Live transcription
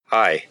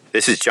Hi,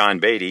 this is John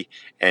Beatty,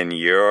 and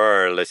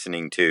you're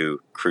listening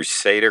to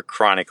Crusader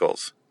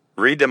Chronicles.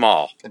 Read them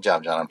all. Good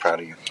job, John. I'm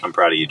proud of you. I'm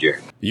proud of you,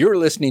 Jared. You're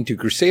listening to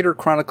Crusader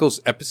Chronicles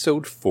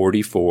episode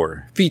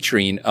 44,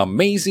 featuring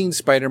Amazing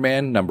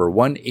Spider-Man number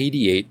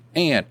 188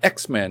 and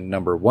X-Men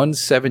number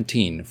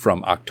 117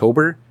 from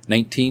October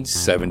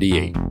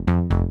 1978.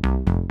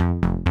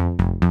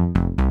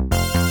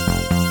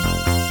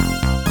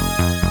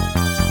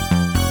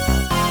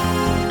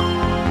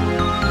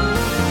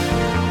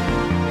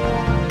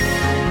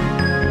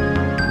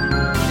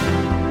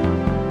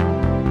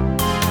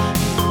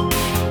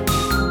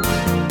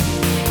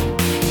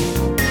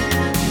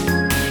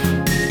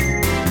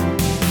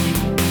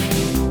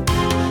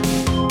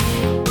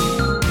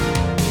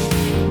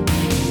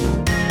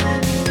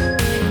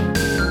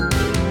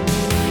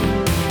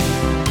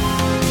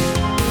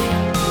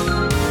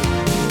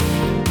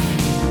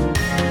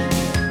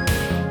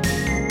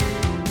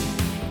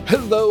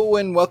 Hello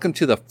and welcome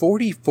to the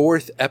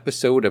 44th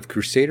episode of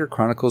Crusader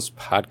Chronicles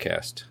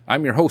podcast.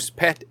 I'm your host,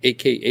 Pat,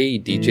 aka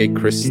DJ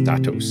Chris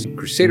Statos.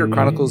 Crusader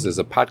Chronicles is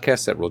a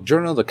podcast that will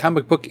journal the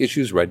comic book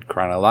issues read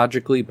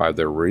chronologically by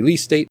their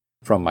release date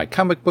from my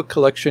comic book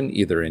collection,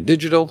 either in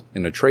digital,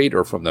 in a trade,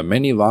 or from the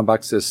many long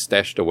boxes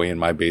stashed away in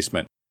my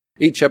basement.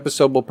 Each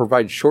episode will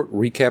provide short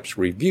recaps,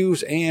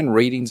 reviews, and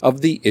ratings of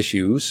the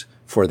issues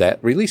for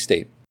that release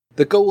date.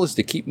 The goal is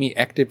to keep me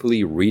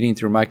actively reading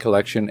through my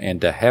collection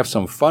and to have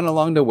some fun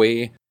along the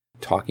way,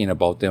 talking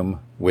about them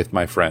with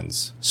my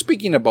friends.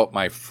 Speaking about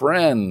my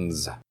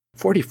friends,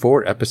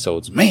 44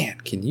 episodes. Man,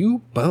 can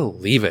you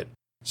believe it?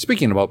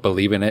 Speaking about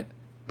believing it,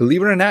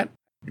 believe it or not,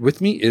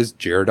 with me is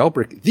Jared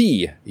Albrick,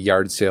 the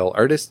yard sale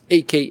artist,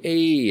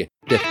 aka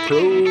Death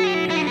Probe.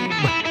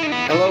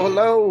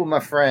 Hello, my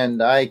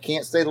friend. I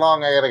can't stay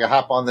long. I gotta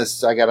hop on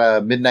this. I got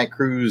a midnight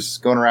cruise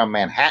going around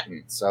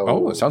Manhattan.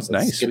 So it sounds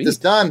nice. Get this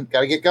done.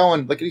 Gotta get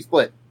going. Lickety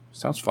split.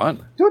 Sounds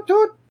fun. Toot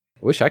toot.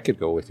 I wish I could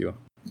go with you.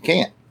 You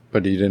can't.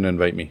 But you didn't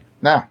invite me.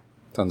 No.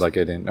 Sounds like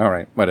I didn't. All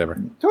right,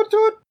 whatever. Toot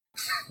toot.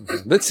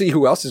 Let's see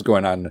who else is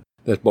going on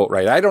this boat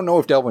ride. I don't know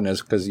if Delvin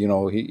is because,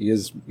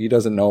 he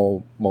doesn't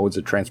know modes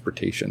of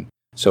transportation.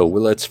 So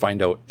let's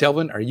find out.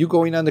 Delvin, are you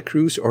going on the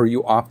cruise or are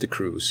you off the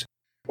cruise?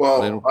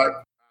 Well,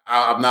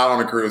 I'm not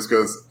on a cruise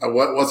because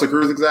what's a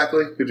cruise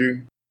exactly?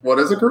 What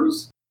is a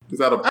cruise? Is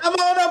that I'm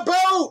on a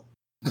boat.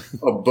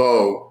 a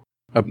boat?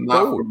 I'm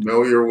not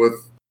familiar with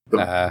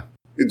the.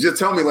 Just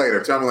tell me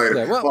later.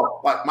 Yeah, well,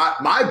 like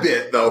my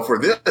bit though for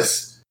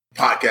this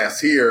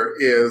podcast here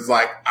is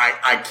like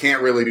I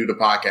can't really do the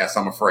podcast.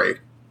 I'm afraid.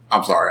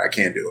 I'm sorry, I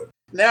can't do it.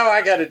 Now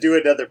I got to do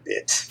another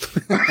bit.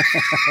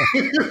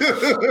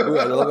 Ooh,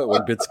 I love it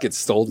when bits get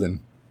stolen.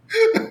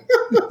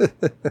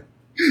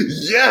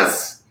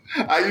 Yes.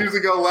 I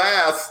usually go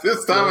last.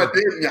 This time I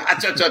didn't.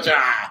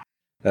 Cha-cha-cha-cha.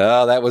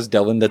 Oh, that was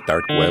Delvin the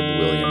Dark Web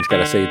Williams.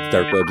 Gotta say the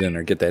Dark Web's in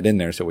there. Get that in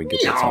there so we can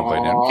get that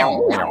soundbite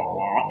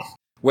in.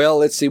 Well,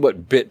 let's see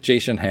what bit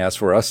Jason has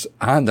for us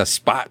on the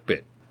spot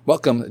bit.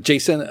 Welcome,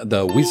 Jason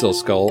the Weasel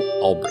Skull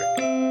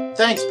Albrick.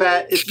 Thanks,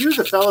 Pat. If you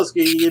the fellas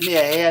could give me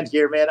a hand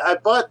here, man. I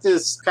bought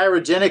this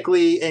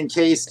cryogenically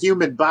encased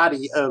human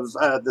body of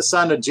the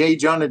son of J.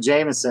 Jonah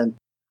Jameson.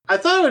 I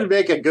thought it would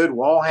make a good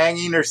wall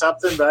hanging or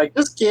something, but I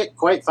just can't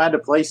quite find a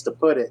place to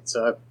put it.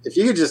 So if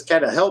you could just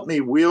kind of help me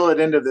wheel it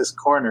into this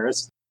corner.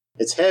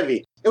 It's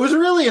heavy. It was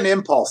really an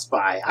impulse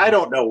buy. I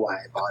don't know why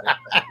I bought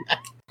it.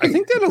 I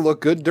think that'll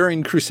look good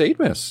during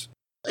Crusade-mas.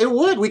 It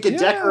would. We could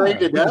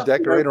decorate it up. We could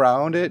decorate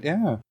around it,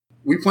 yeah.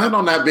 We planned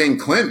on that being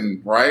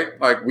Clinton, right?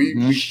 Like, we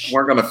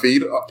weren't going to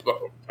feed.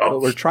 But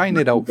we're trying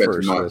it out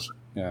first.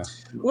 Yeah.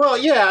 Well,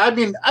 yeah, I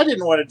mean, I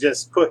didn't want to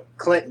just put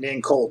Clinton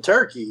in cold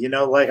turkey,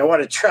 like I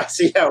want to try to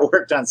see how it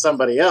worked on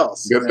somebody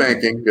else. Good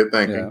thinking.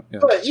 Yeah.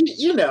 But,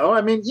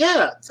 I mean,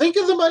 think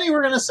of the money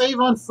we're going to save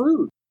on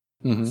food.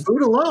 Mm-hmm.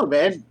 Food alone,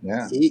 man.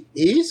 Yeah.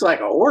 He's like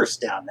a horse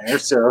down there.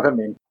 So, I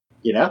mean,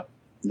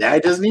 now he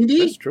doesn't need to eat.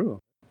 That's true.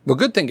 Well,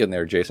 good thinking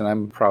there, Jason.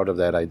 I'm proud of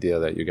that idea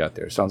that you got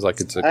there. Sounds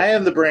like it's I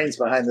am the brains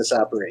behind this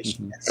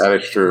operation. Mm-hmm. Yes. That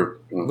is true.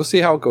 We'll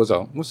see how it goes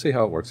out. We'll see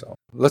how it works out.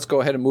 Let's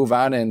go ahead and move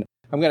on, and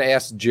I'm going to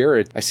ask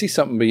Jared. I see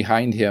something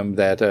behind him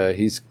that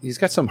he's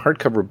got some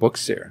hardcover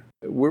books there.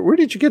 Where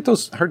did you get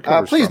those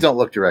hardcovers Please from? Don't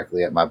look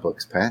directly at my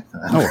books, Pat.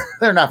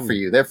 They're not for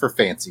you. They're for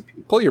fancy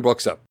people. Pull your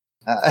books up.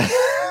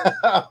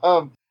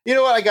 You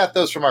know what? I got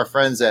those from our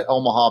friends at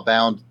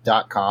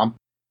omahabound.com.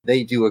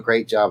 They do a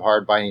great job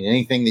hardbinding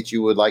anything that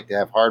you would like to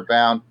have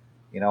hardbound.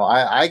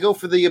 I go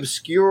for the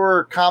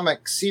obscure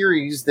comic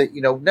series that,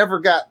 never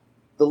got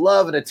the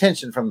love and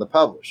attention from the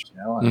publisher.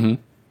 Mm-hmm.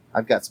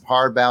 I've got some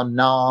hardbound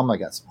Nom. I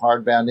got some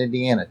hardbound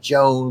Indiana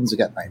Jones. I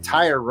got my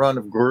entire run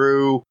of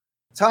Gru.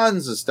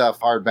 Tons of stuff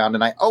hardbound.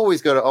 And I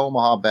always go to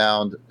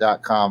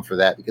omahabound.com for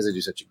that because they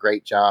do such a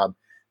great job.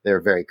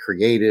 They're very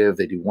creative.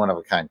 They do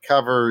one-of-a-kind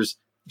covers.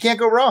 You can't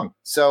go wrong.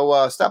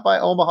 So stop by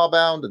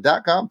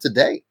omahabound.com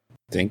today.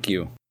 Thank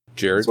you,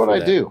 Jared. That's what I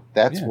do.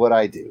 That's what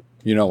I do.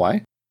 You know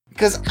why?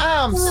 Because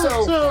I'm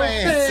so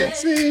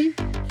fancy.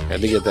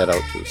 Had to get that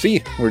out too.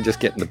 See, we're just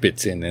getting the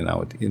bits in and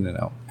out.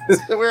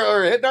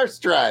 We're hitting our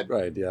stride.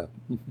 Right, yeah.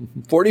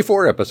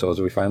 44 episodes.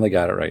 We finally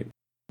got it right.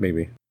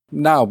 Maybe.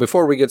 Now,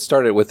 before we get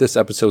started with this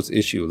episode's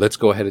issue, let's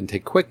go ahead and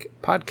take a quick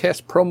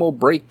podcast promo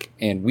break,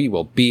 and we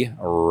will be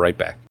right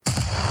back.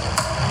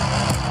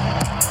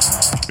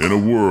 In a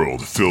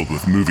world filled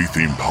with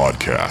movie-themed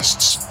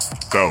podcasts,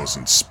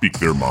 thousands speak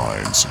their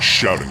minds,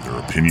 shouting their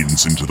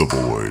opinions into the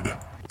void.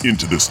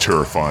 Into this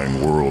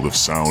terrifying world of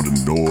sound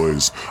and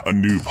noise, a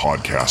new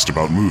podcast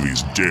about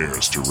movies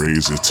dares to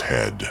raise its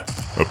head.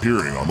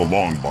 Appearing on the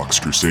Longbox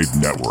Crusade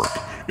Network,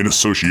 in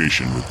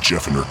association with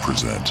Jeff and Rick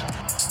Present,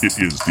 it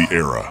is the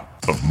era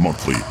of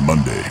monthly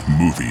Monday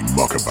Movie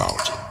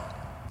Muckabout.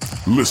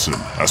 Listen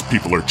as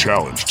people are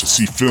challenged to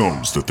see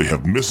films that they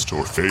have missed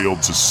or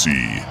failed to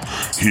see.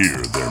 Hear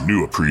their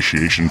new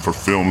appreciation for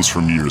films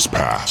from years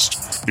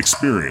past.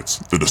 Experience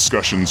the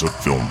discussions of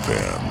film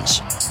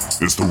fans.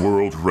 Is the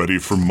world ready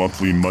for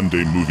monthly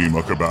Monday Movie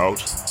Muckabout?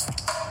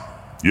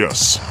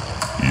 Yes.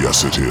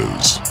 Yes, it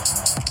is.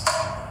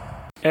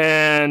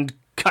 And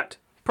cut.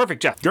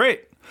 Perfect, Jeff.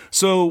 Great.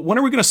 So when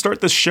are we going to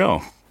start this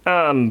show?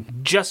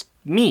 Just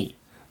me.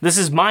 This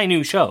is my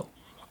new show.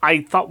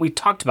 I thought we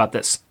talked about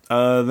this.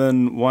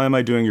 Then why am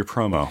I doing your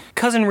promo?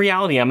 'Cause in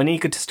reality, I'm an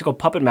egotistical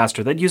puppet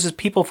master that uses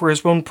people for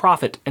his own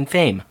profit and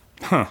fame.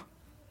 Huh.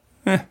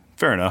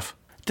 Fair enough.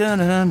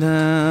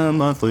 Da-da-da,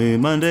 monthly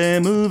Monday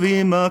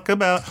Movie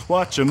Muckabout.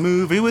 Watch a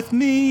movie with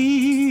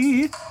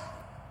me.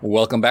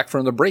 Welcome back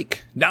from the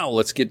break. Now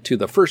let's get to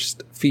the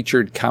first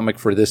featured comic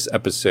for this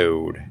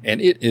episode, and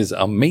it is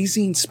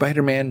Amazing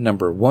Spider-Man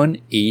number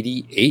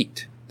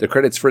 188. The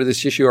credits for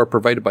this issue are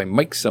provided by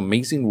Mike's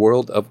Amazing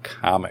World of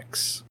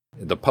Comics.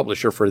 The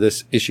publisher for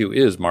this issue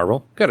is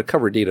Marvel. Got a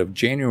cover date of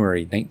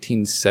January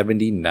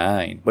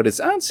 1979, but its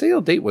on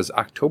sale date was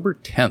October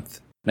 10th,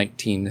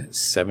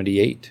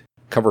 1978.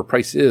 Cover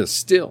price is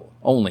still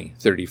only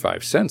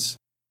 35 cents.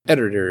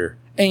 Editor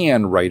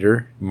and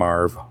writer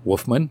Marv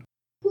Wolfman.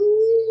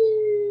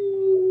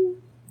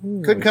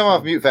 Couldn't come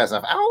off mute fast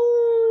enough. Ow!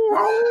 All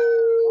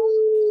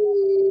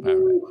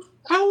right.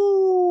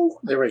 Ow!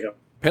 There we go.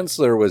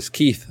 Penciler was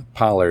Keith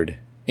Pollard.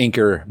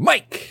 Inker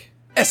Mike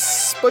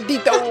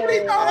Esposito.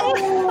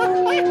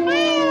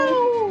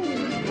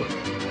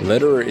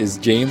 Letterer is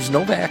James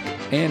Novak.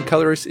 And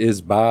colorist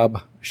is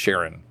Bob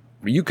Sharon.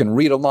 You can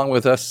read along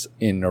with us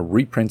in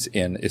reprints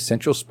in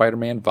Essential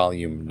Spider-Man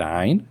Volume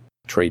 9,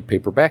 trade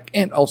paperback,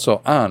 and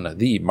also on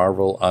the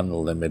Marvel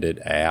Unlimited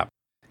app.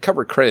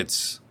 Cover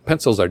credits.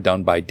 Pencils are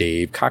done by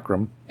Dave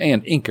Cockrum,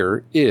 and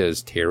inker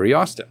is Terry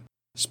Austin.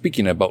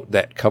 Speaking about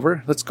that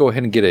cover, let's go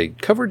ahead and get a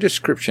cover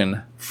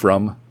description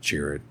from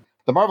Jared.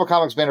 The Marvel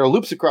Comics banner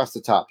loops across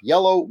the top,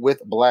 yellow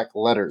with black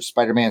letters.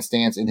 Spider-Man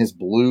stands in his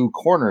blue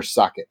corner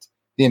socket.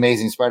 The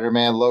Amazing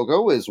Spider-Man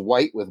logo is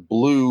white with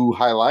blue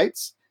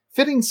highlights,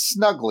 fitting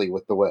snugly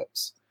with the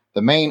webs.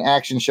 The main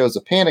action shows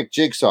a panicked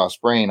Jigsaw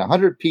spraying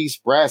 100-piece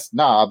brass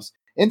knobs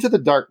into the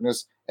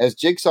darkness as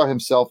Jigsaw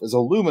himself is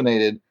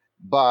illuminated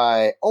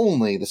by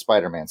only the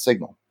Spider-Man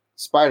signal.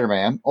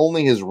 Spider-Man,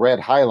 only his red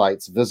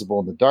highlights visible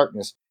in the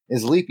darkness,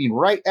 is leaping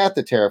right at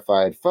the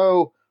terrified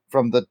foe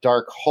from the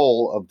dark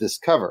hole of this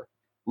cover.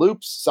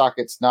 Loops,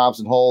 sockets, knobs,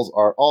 and holes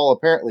are all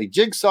apparently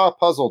Jigsaw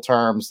puzzle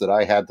terms that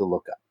I had to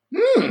look up.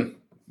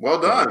 Well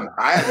done.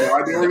 I had no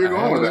idea where you were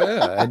going with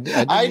that.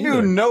 Yeah, I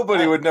knew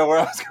nobody would know where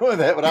I was going with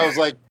that, but I was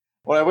like,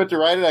 when I went to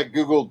write it, I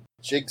Googled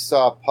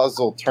Jigsaw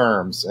puzzle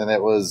terms, and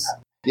it was,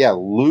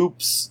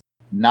 loops,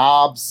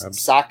 knobs,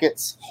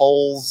 sockets,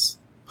 holes.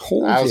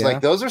 I was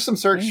like, those are some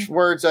search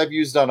words I've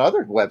used on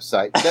other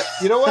websites.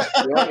 You know what?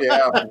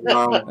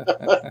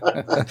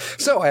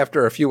 So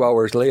after a few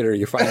hours later,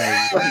 you finally...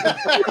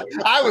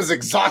 I was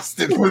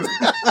exhausted.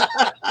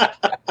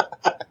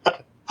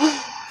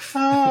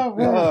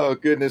 Oh,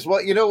 goodness.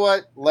 Well, you know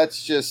what?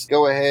 Let's just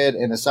go ahead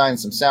and assign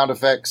some sound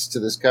effects to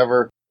this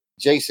cover.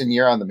 Jason,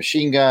 you're on the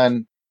machine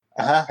gun.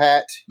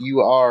 Pat,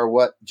 you are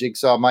what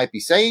Jigsaw might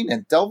be saying.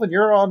 And Delvin,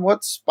 you're on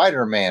what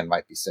Spider-Man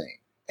might be saying.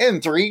 In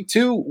 3,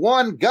 2,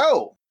 1,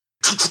 go!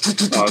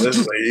 Oh, this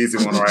is an easy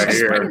one right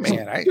here.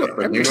 Spider-Man, I'm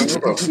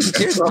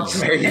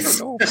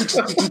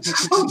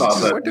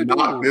about to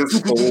knock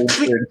this fool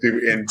into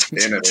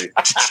infinity.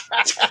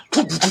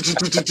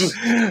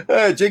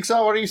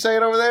 Jigsaw, what are you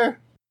saying over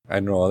there? I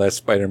don't know, that's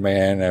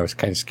Spider-Man. I was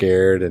kind of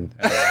scared. And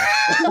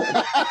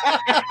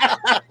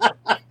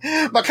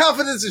my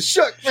confidence is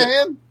shook,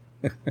 man.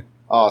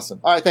 Awesome.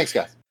 All right, thanks,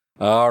 guys.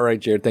 All right,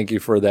 Jared, thank you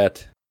for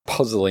that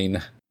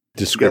puzzling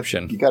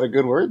description. You got a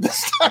good word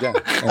this time. Yeah,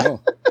 I know.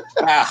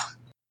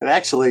 It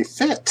actually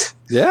fit.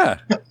 Yeah.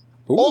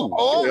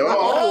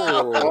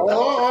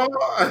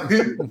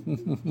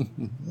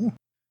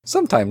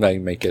 Sometimes I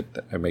make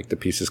the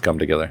pieces come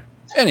together.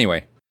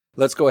 Anyway,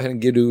 let's go ahead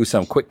and do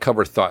some quick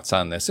cover thoughts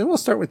on this, and we'll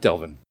start with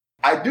Delvin.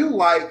 I do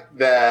like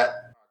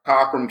that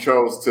Cockrum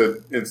chose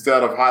to,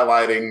 instead of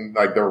highlighting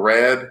like the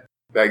red,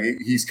 that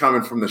he's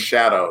coming from the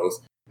shadows.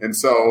 And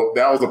so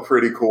that was a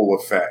pretty cool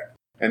effect.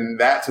 And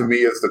that, to me,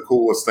 is the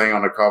coolest thing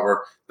on the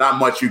cover. Not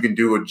much you can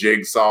do with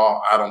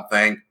Jigsaw, I don't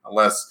think,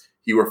 unless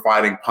he were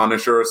fighting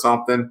Punisher or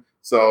something.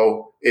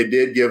 So it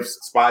did give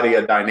Spidey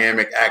a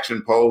dynamic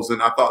action pose,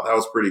 and I thought that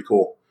was pretty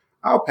cool.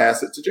 I'll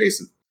pass it to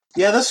Jason.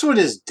 Yeah, this one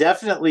is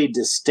definitely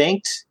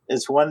distinct.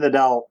 It's one that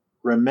I'll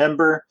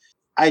remember.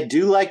 I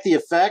do like the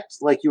effect,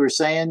 like you were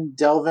saying,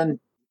 Delvin.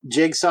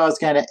 Jigsaw is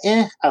kind of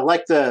I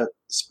like the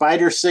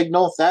spider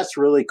signal. That's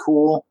really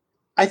cool.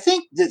 I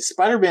think that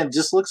Spider-Man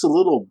just looks a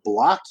little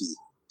blocky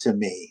to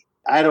me.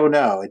 I don't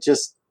know.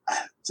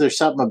 There's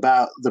something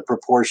about the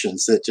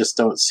proportions that just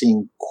don't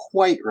seem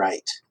quite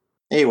right.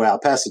 Anyway, I'll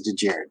pass it to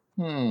Jared.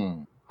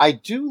 I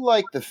do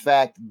like the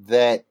fact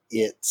that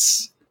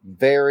it's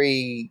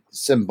very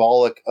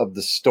symbolic of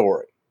the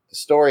story. The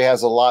story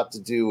has a lot to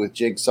do with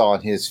Jigsaw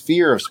and his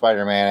fear of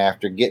Spider-Man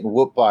after getting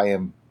whooped by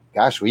him.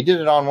 Gosh, we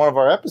did it on one of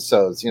our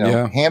episodes,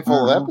 a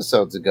handful of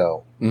episodes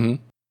ago. Mm-hmm.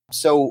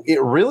 So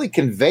it really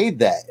conveyed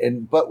that.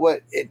 But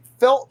what it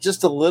felt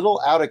just a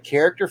little out of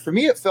character. For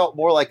me, it felt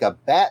more like a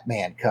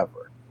Batman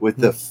cover with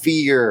the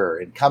fear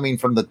and coming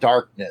from the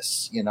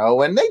darkness,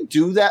 and they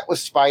do that with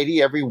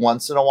Spidey every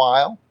once in a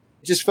while.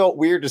 It just felt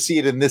weird to see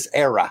it in this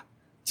era.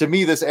 To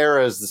me, this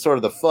era is the sort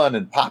of the fun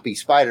and poppy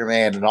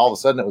Spider-Man, and all of a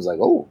sudden it was like,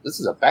 oh, this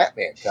is a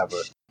Batman cover.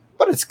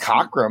 But it's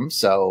Cockrum,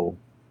 so,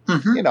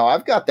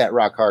 I've got that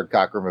rock hard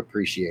Cockrum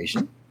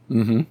appreciation.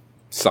 Mm-hmm.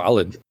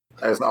 Solid.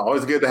 It's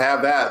always good to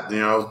have that,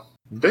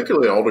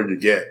 particularly the older you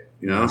get,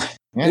 Yeah.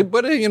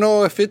 But,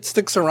 if it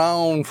sticks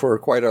around for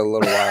quite a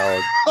little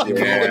while, you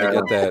get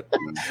that.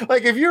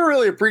 Like, if you're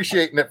really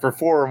appreciating it for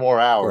 4 or more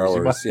hours,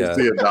 you must see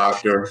a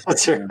doctor.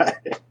 That's right.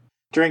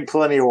 Drink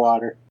plenty of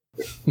water.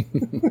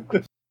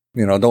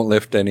 Don't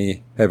lift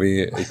any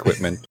heavy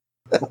equipment.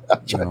 I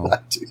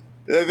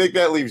think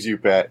that leaves you,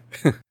 Pat.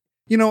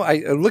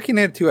 Looking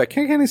at it too, I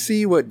can kind of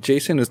see what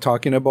Jason is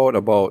talking about,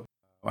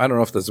 I don't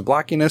know if there's a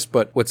blockiness,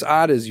 but what's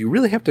odd is you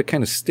really have to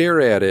kind of stare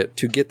at it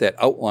to get that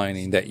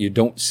outlining that you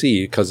don't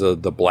see because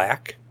of the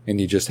black, and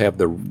you just have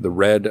the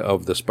red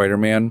of the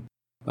Spider-Man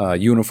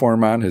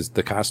uniform on,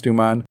 the costume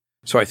on.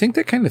 So I think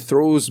that kind of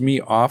throws me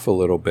off a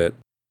little bit,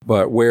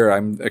 but where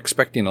I'm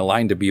expecting a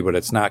line to be, but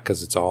it's not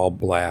because it's all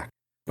black.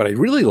 But I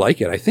really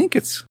like it. I think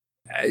it's,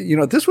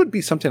 this would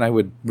be something I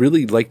would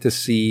really like to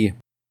see,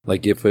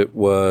 like if it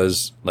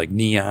was like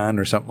neon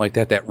or something like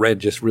that, that red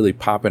just really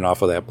popping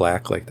off of that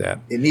black like that.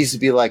 It needs to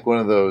be like one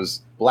of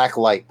those black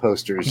light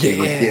posters you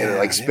would get,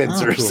 like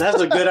Spencer's.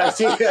 That's a good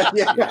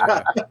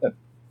idea.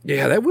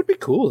 Yeah, that would be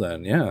cool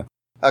then, yeah.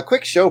 A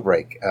quick show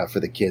break for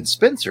the kids.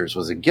 Spencer's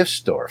was a gift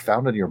store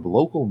found in your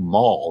local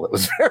mall that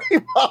was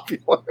very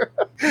popular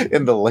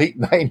in the late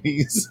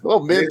 90s.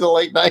 Well, mid to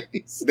late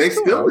 90s. They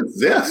still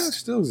exist. Yeah,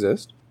 still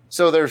exist.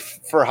 So they're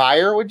for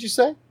hire, would you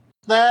say?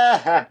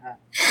 Quick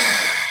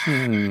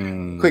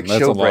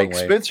show break.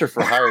 Spencer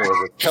for Hire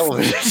was a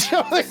television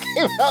show that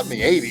came out in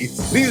the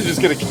 80s. These are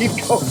just going to keep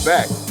going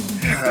back.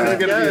 There's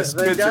going to be a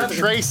Spencer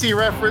Tracy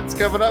reference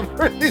coming up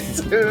pretty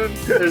soon.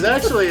 There's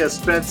actually a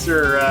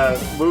Spencer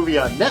movie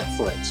on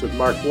Netflix with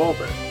Mark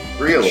Wahlberg.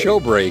 Really? Show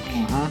break.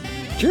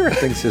 Jared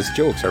thinks his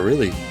jokes are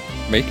really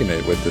making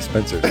it with the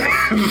Spencer.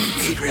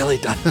 He really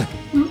done it.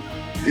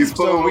 He's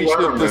so we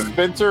should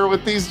dispenser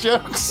with these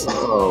jokes.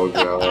 Oh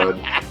God.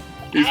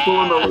 He's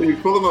pulling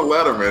the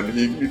Letterman.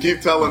 You keep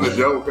telling the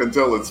joke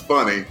until it's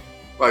funny.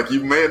 Like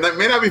that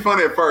may not be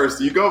funny at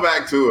first. You go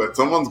back to it,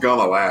 someone's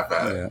gonna laugh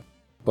at it.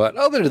 But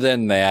other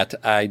than that,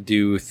 I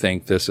do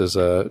think this is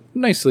a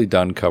nicely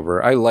done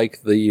cover. I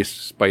like the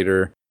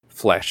spider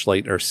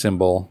flashlight or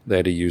symbol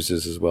that he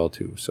uses as well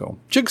too. So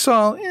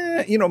Jigsaw,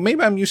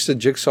 maybe I'm used to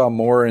Jigsaw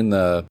more in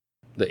the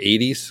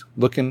 80s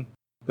looking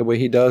the way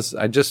he does.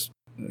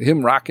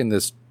 Him rocking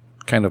this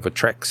kind of a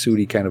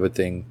tracksuity kind of a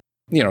thing.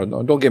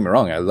 Don't get me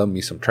wrong, I love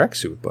me some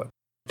tracksuit, but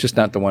just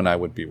not the one I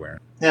would be wearing.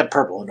 Yeah,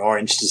 purple and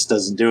orange just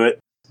doesn't do it.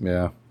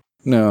 Yeah.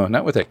 No,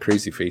 not with that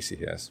crazy face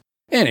he has.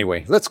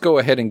 Anyway, let's go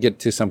ahead and get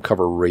to some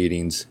cover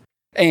ratings.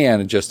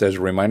 And just as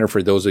a reminder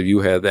for those of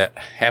you that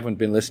haven't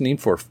been listening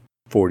for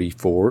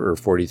 44 or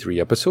 43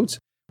 episodes,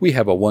 we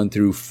have a 1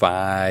 through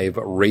 5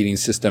 rating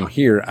system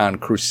here on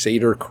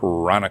Crusader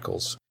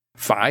Chronicles.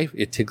 5,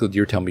 it tickled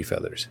your tummy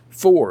feathers.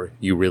 4,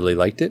 you really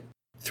liked it.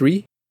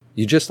 3,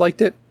 you just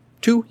liked it.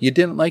 2, you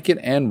didn't like it.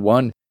 And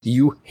 1,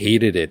 you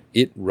hated it.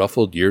 It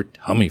ruffled your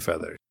tummy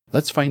feathers.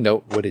 Let's find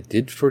out what it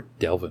did for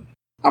Delvin.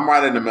 I'm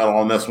right in the middle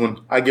on this one.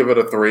 I give it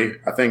a 3.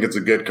 I think it's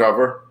a good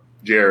cover.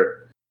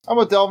 Jared. I'm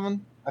with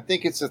Delvin. I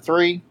think it's a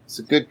 3. It's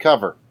a good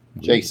cover.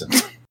 Jason.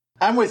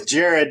 I'm with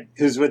Jared,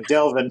 who's with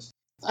Delvin.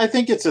 I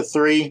think it's a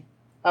 3.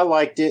 I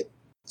liked it.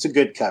 It's a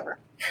good cover.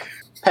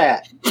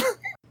 Pat.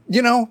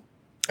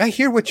 I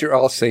hear what you're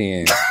all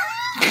saying.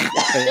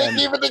 I can't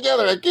keep it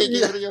together.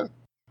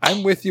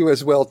 I'm with you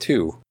as well,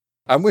 too.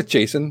 I'm with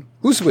Jason,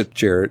 who's with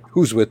Jared,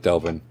 who's with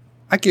Delvin.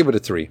 I give it a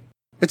 3.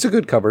 It's a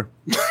good cover.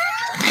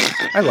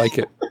 I like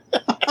it.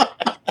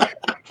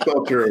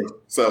 So true.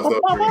 So true.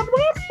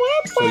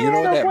 So you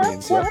know what that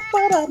means, yeah?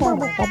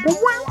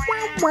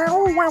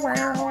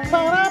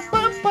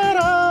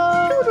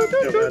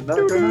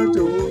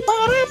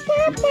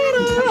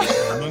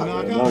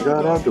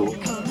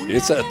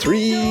 It's a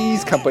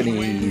Three's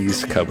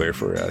Company's cover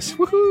for us.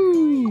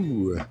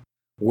 Woohoo!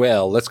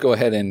 Well, let's go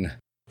ahead and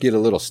get a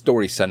little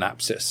story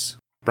synopsis.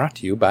 Brought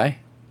to you by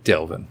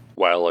Delvin.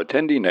 While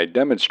attending a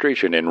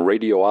demonstration in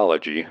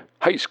radiology,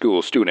 high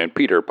school student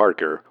Peter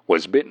Parker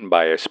was bitten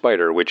by a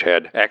spider which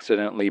had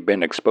accidentally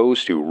been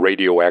exposed to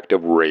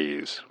radioactive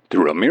rays.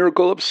 Through a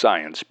miracle of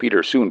science,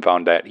 Peter soon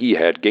found that he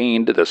had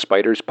gained the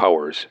spider's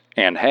powers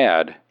and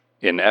had,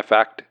 in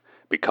effect,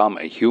 become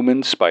a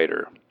human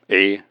spider,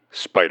 a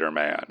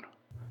Spider-Man.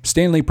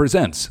 Stanley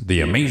presents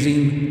The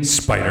Amazing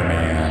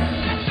Spider-Man.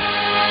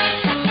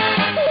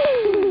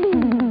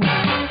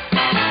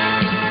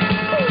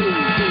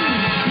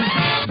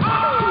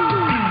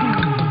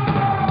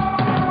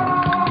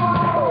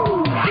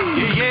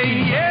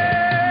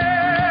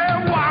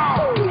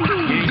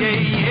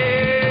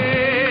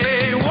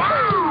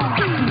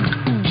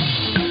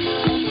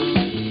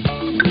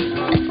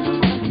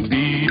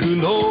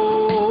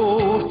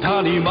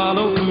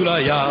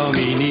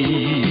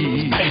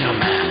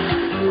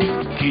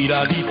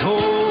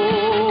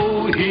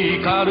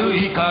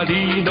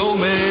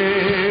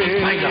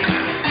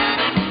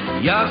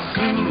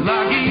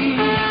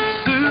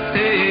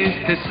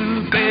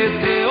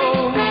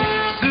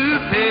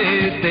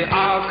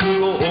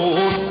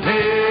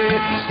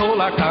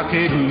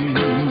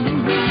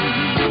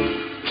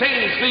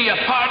 Change me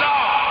apart all.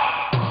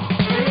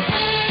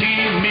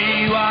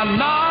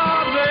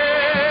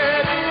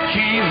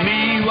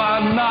 Kimi wa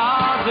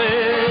naze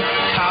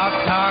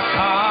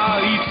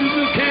tatakai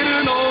tsuzukeru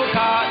no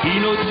ka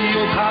inochi o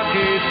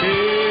kakete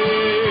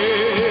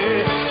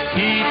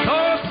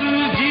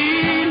hitotsuji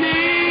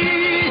ni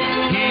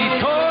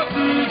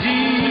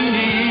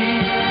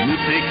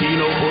museki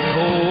no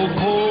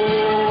otoko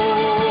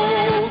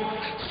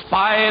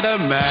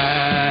Spider-Man.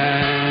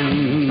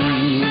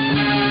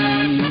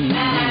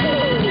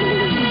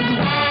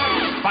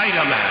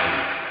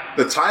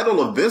 The title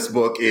of this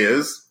book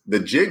is The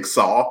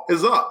Jigsaw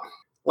is Up.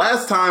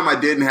 Last time I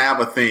didn't have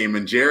a theme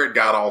and Jared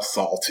got all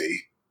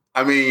salty.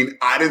 I mean,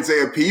 I didn't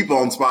say a peep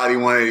on Spidey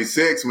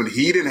 186 when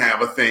he didn't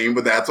have a theme,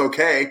 but that's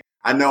okay.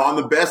 I know I'm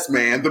the best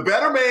man, the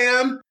better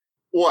man.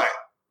 What?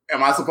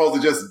 Am I supposed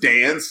to just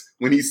dance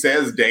when he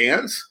says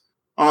dance?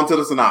 On to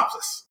the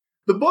synopsis.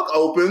 The book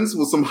opens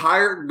with some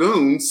hired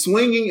goons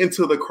swinging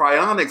into the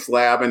cryonics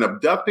lab and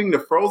abducting the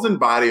frozen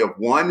body of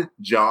one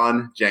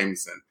John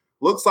Jameson.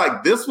 Looks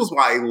like this was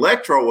why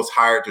Electro was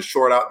hired to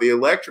short out the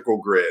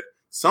electrical grid.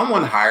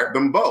 Someone hired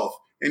them both.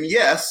 And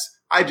yes,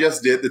 I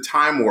just did the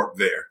time warp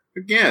there.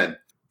 Again,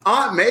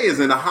 Aunt May is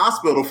in the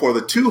hospital for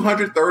the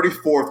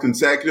 234th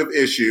consecutive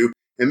issue,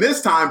 and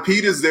this time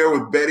Pete is there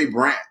with Betty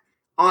Brant.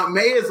 Aunt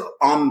May is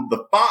on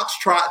the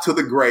foxtrot to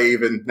the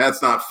grave, and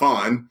that's not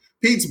fun.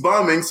 Pete's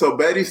bumming, so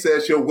Betty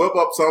says she'll whip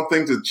up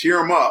something to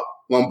cheer him up.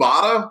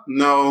 Lombada?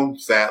 No,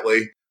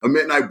 sadly. A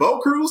midnight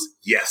boat cruise?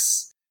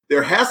 Yes.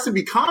 There has to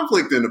be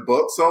conflict in the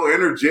book, so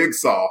enter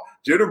Jigsaw,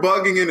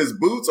 jitterbugging in his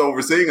boots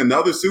over seeing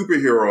another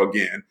superhero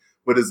again.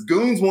 But his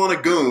goons want a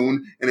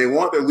goon, and they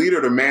want their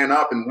leader to man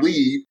up and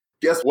leave.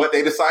 Guess what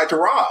they decide to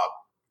rob?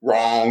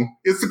 Wrong.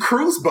 It's the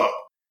cruise boat.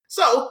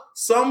 So,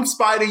 some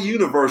Spidey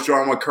Universe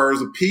drama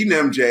occurs with Pete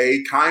and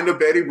MJ, kind of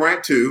Betty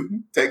Brant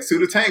too. Takes two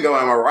to tango,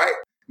 am I right?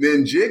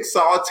 Then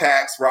Jigsaw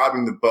attacks,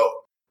 robbing the boat.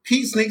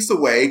 Pete sneaks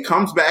away,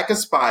 comes back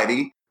as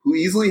Spidey, who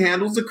easily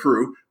handles the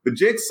crew, but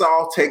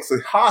Jigsaw takes a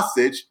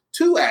hostage,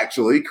 two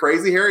actually,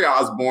 Crazy Harry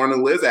Osborn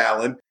and Liz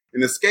Allen,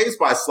 and escapes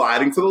by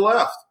sliding to the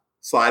left,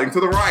 sliding to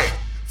the right.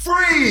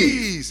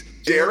 Freeze!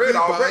 Jared,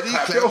 Albrecht,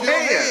 clap your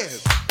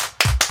hands.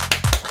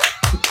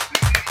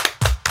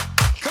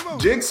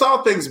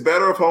 Jigsaw thinks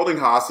better of holding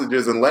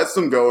hostages and lets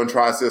them go and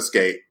tries to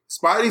escape.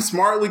 Spidey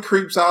smartly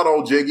creeps out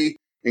old Jiggy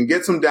and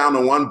gets him down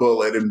to one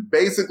bullet and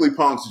basically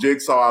punks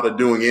Jigsaw out of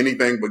doing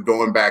anything but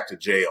going back to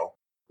jail.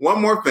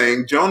 One more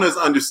thing, Jonah is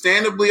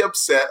understandably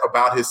upset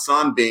about his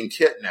son being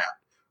kidnapped.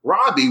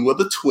 Robbie,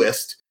 with a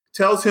twist,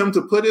 tells him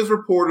to put his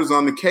reporters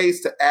on the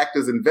case to act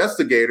as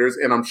investigators,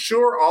 and I'm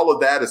sure all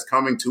of that is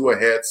coming to a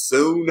head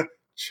soon.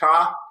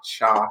 Cha,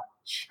 cha,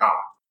 cha.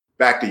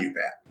 Back to you,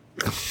 Pat.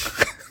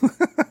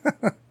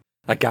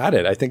 I got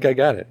it. I think I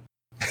got it.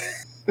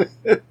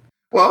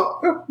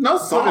 Well, no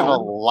song. There's a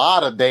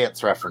lot of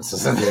dance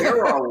references in there.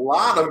 There are a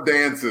lot of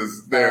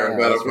dances there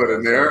that I put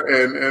in there,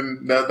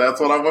 and that's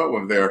what I went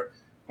with there.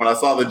 When I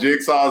saw the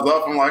Jigsaw's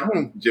up, I'm like,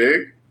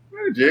 jig,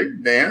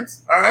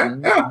 dance. All right,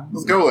 yeah,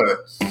 let's go with it.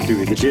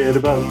 Do the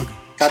jitterbug.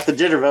 Got the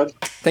jitterbug.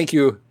 Thank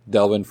you,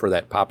 Delvin, for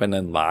that poppin'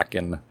 and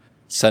lockin'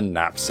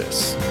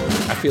 synopsis.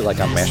 I feel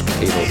like I'm mashed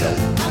potato,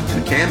 Delvin.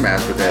 You can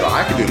mash potato.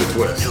 I can do the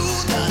twist.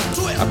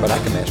 But I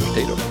can mash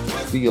potato.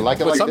 Do you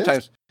like it But like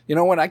sometimes, you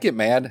know, when I get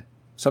mad,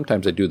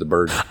 sometimes I do the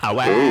bird. Oh,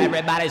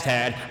 everybody's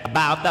heard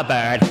about the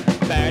bird.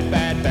 Bird,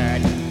 bird,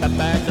 bird. The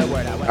bird's the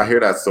word. I hear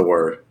that's the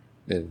word.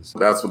 Is.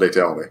 That's what they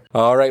tell me.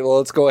 All right, well,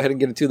 let's go ahead and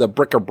get into the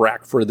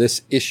bric-a-brac for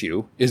this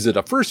issue. Is it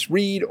a first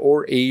read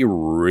or a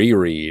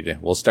reread?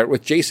 We'll start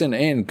with Jason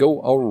and go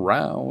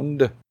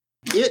around.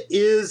 It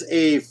is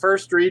a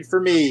first read for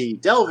me.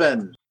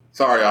 Delvin.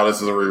 Sorry, y'all,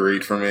 this is a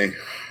reread for me.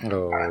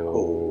 Oh.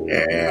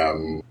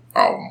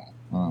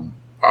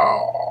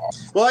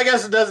 Well, I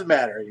guess it doesn't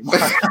matter anymore.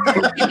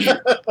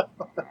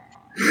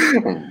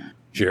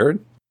 Jared?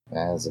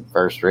 As a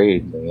first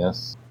read, I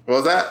guess.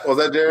 Was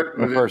that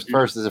Jared?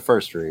 First is a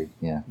first read.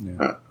 Yeah.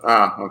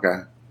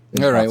 Okay.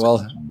 All right.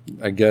 Well,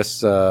 I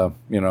guess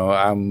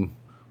I'm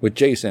with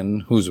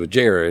Jason, who's with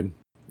Jared.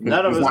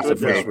 None of us Not would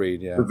with me. First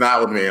read, yeah. It's not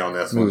with me on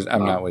this one.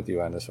 I'm not with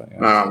you on this one.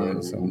 Yeah.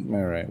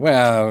 All right.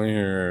 Well,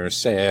 you're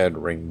sad,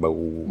 Rainbow.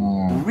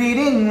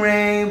 Reading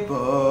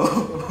Rainbow.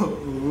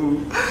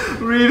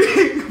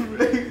 Reading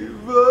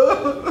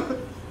Rainbow.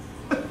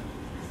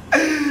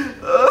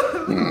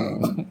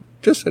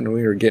 Just when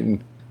we were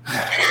getting.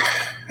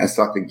 I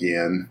suck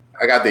again.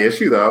 I got the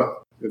issue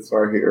though. It's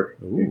right here.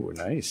 Ooh,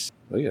 nice.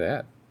 Look at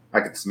that.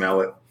 I can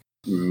smell it.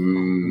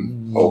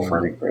 Oh,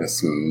 Fernie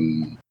Chris.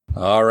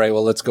 All right,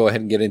 well, let's go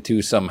ahead and get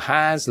into some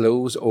highs,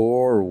 lows,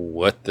 or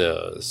what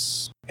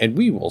does. And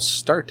we will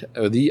start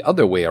the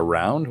other way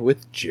around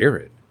with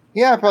Jared.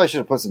 Yeah, I probably should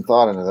have put some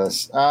thought into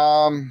this.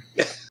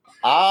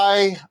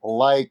 I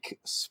like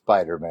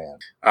Spider-Man.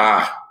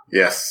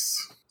 Yes.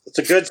 It's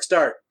a good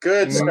start.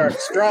 Good start.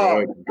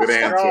 Strong. Good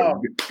answer.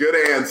 Strong.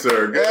 Good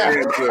answer. Good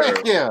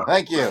answer.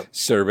 Thank you.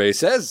 Survey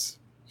says.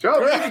 Show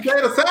me the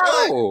potato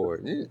salad. Oh,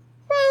 yeah.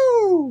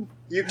 Woo!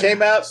 You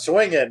came out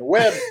swinging.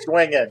 Web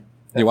swinging.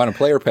 You want to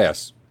play or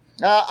pass?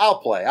 I'll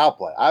play.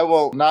 I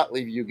will not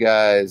leave you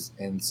guys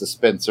in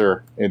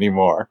suspenser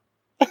anymore.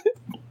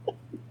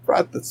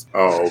 Brought this.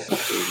 Oh.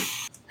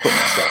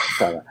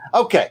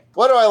 Okay.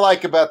 What do I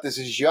like about this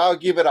is I'll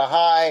give it a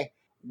high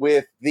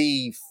with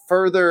the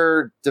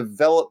further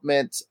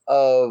development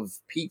of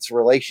Pete's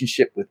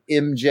relationship with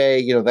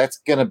MJ. You know, that's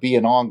going to be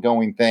an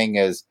ongoing thing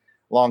as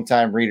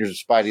longtime readers of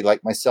Spidey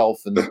like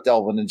myself and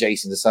Delvin and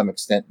Jason to some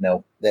extent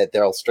know that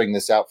they'll string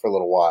this out for a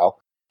little while.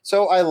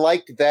 So I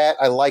liked that.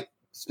 I liked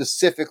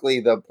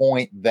specifically the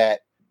point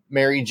that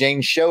Mary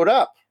Jane showed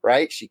up,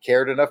 right? She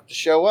cared enough to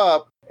show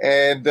up.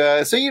 And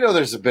so,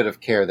 there's a bit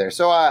of care there.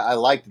 So I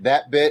liked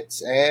that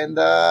bit. And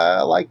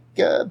I like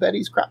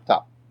Betty's crop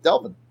top.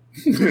 Delvin.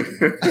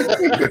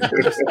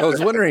 I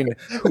was wondering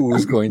who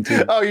was going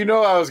to. Oh,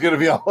 I was going to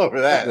be all over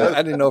that.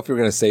 I didn't know if you were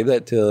going to save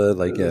that till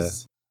another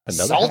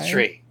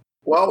sultry. time.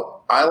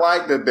 Well, I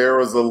like that there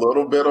was a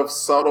little bit of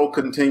subtle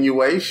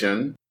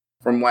continuation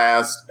from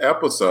last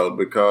episode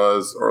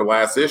or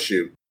last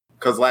issue.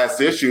 Because last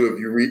issue, if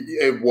you read,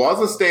 it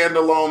was a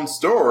standalone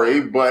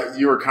story, but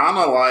you were kind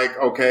of like,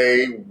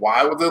 okay,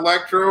 why was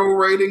Electro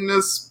raiding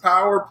this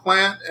power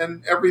plant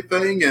and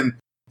everything? And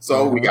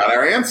so we got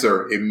our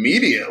answer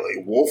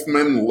immediately.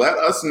 Wolfman let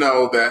us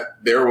know that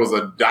there was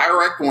a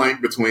direct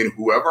link between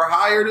whoever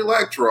hired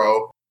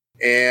Electro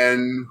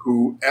and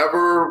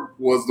whoever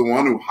was the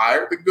one who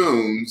hired the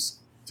goons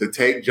to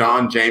take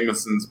John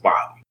Jameson's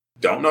body.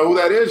 Don't know who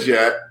that is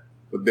yet,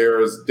 but there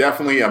is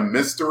definitely a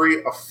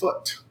mystery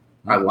afoot.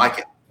 I like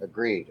it.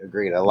 Agreed.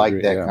 I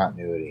like that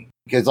continuity.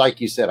 Because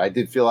like you said, I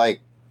did feel like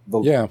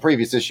the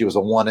previous issue was a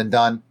one and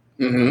done.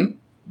 Mm-hmm.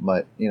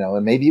 But,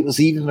 and maybe it was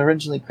even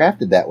originally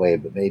crafted that way,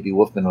 but maybe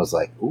Wolfman was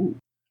like, ooh.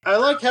 I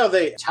like how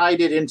they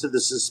tied it into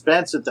the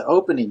suspense at the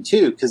opening,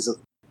 too, because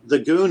the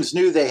goons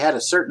knew they had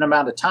a certain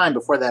amount of time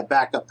before that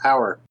backup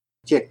power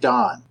kicked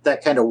on.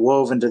 That kind of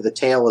wove into the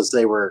tale as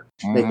they were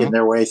making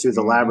their way through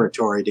the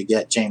laboratory to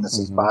get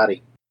Jameson's body.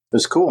 It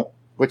was cool.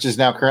 Which is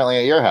now currently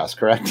at your house,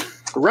 correct?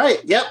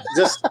 Right. Yep.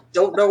 Just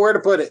don't know where to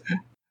put it.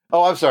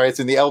 Oh, I'm sorry. It's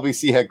in the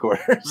LBC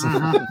headquarters.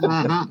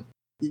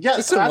 You got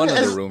it's in one of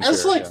the rooms.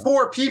 It's like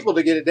 4 people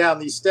to get it down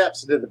these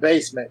steps into the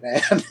basement,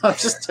 man. I'm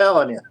just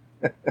telling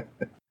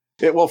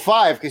you. Well,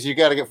 5 because you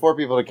got to get 4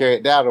 people to carry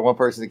it down and 1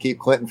 person to keep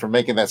Clinton from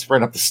making that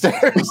sprint up the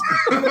stairs.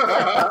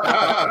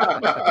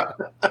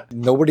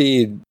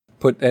 Nobody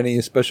put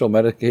any special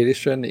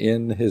medication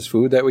in his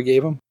food that we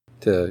gave him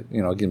to,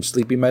 give him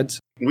sleepy meds.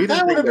 We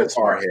didn't think that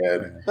far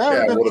ahead.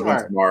 That would have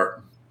been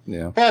smart.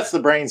 Yeah, that's the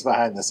brains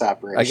behind this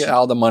operation. I get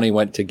all the money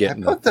went to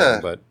getting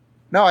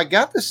No, I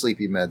got the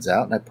sleepy meds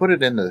out and I put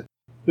it in the.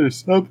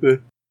 There's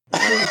something.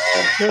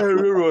 I don't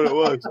remember what it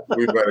was.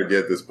 We better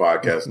get this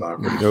podcast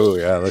on. Oh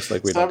yeah, looks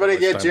like we. Somebody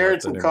get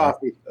Jared some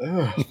coffee.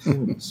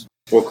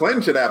 Well,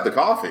 Clinton should have the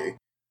coffee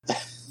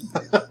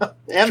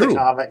and the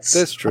comics.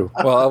 That's true.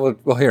 Well,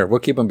 here we'll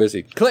keep him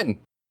busy. Clinton,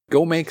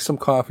 go make some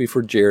coffee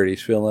for Jared.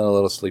 He's feeling a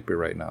little sleepy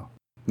right now.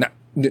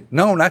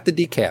 No, not the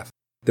decaf,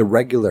 the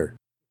regular,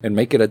 and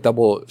make it a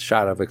double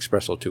shot of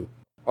espresso too.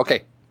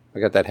 Okay,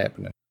 I got that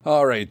happening.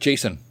 All right,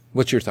 Jason,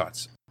 what's your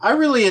thoughts? I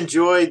really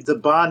enjoyed the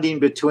bonding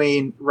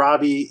between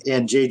Robbie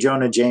and J.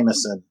 Jonah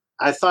Jameson.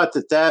 I thought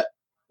that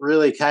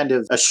really kind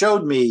of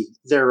showed me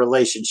their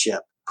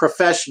relationship.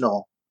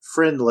 Professional,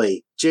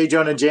 friendly. J.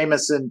 Jonah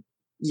Jameson,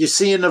 you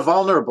see in the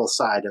vulnerable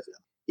side of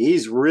him.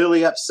 He's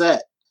really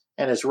upset.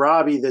 And it's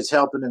Robbie that's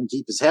helping him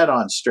keep his head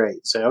on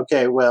straight. Say,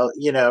 okay, well,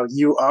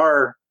 you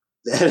are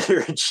the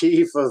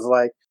editor-in-chief of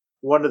like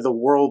one of the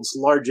world's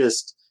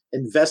largest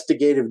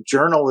investigative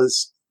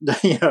journalist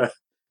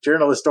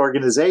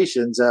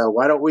organizations.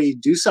 Why don't we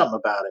do something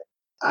about it?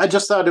 I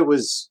just thought it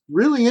was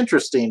really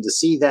interesting to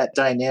see that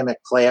dynamic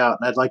play out,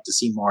 and I'd like to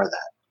see more of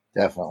that.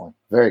 Definitely.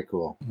 Very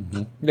cool.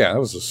 Mm-hmm. Yeah, that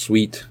was a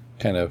sweet,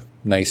 kind of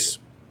nice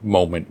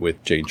moment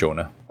with J.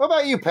 Jonah. What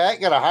about you,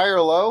 Pat? Got a high or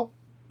low?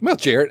 Well,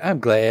 Jarrett, I'm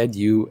glad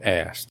you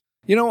asked.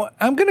 You know,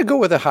 I'm going to go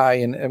with a high,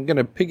 and I'm going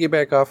to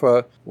piggyback off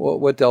of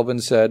what Delvin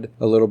said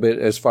a little bit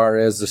as far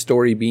as the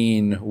story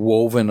being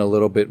woven a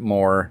little bit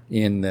more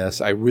in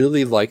this. I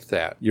really like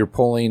that. You're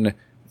pulling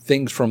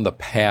things from the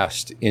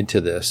past into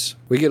this.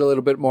 We get a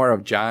little bit more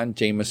of John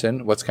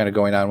Jameson, what's kind of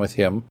going on with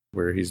him,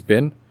 where he's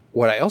been.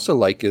 What I also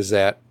like is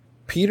that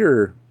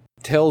Peter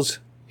tells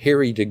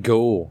Harry to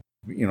go,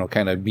 you know,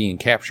 kind of being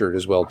captured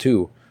as well,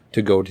 too,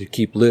 to go to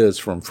keep Liz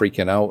from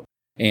freaking out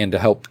and to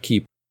help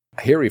keep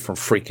Harry from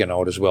freaking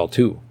out as well,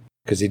 too,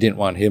 because he didn't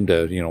want him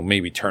to, you know,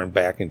 maybe turn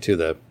back into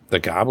the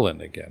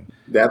goblin again.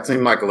 That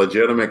seemed like a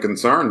legitimate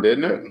concern,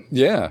 didn't it?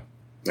 Yeah.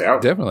 Yeah,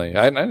 definitely.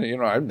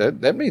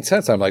 That made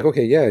sense. I'm like,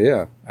 okay,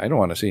 yeah. I don't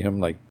want to see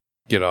him like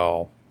get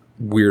all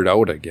weird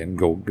out again,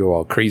 go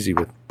all crazy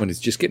with when he's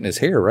just getting his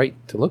hair right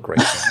to look right.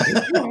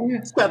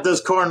 It's got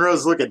those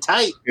cornrows looking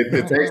tight.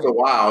 It takes a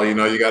while, you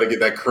know. You got to get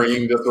that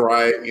cream just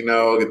right, you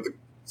know. Get the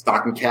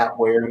stocking cap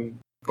wearing,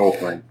 whole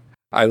thing.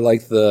 I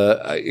like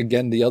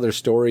the other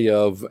story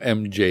of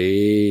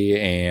MJ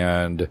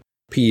and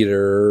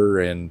Peter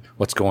and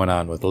what's going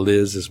on with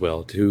Liz as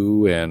well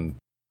too, and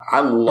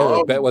I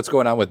love what's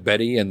going on with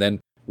Betty, and then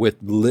with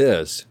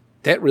Liz.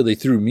 That really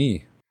threw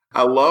me.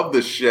 I love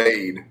the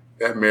shade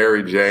that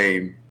Mary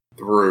Jane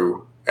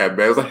threw at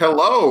Betty. It was like,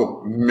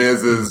 "Hello,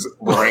 Mrs.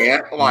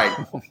 Brandt." Like,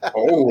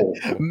 oh,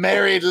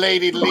 married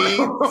lady Lee.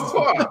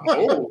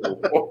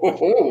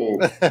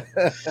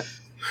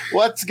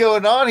 What's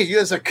going on? You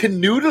guys are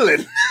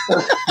canoodling.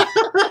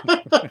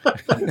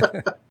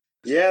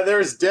 Yeah,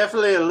 there's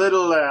definitely a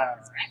little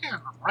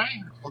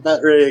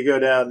about ready to go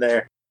down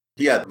there.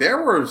 Yeah,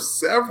 there were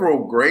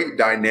several great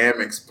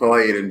dynamics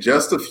played in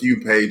just a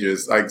few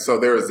pages. Like, so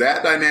there was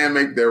that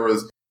dynamic. There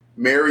was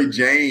Mary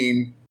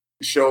Jane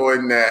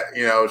showing that,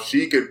 you know,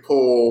 she could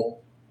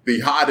pull the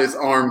hottest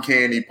arm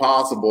candy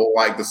possible,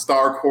 like the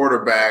star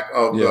quarterback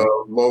of the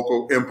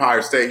local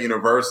Empire State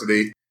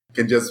University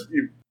can just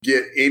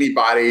get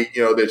anybody,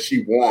 you know, that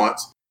she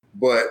wants.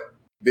 But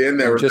then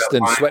there was just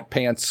in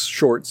sweatpants,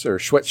 shorts or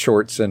sweat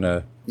shorts and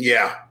a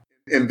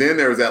And then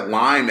there was that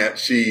line that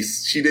she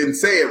didn't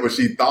say it, but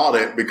she thought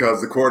it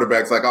because the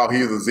quarterback's like, "Oh,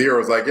 he's a zero."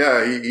 It's like,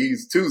 yeah,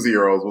 he's 2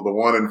 zeros with a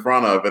 1 in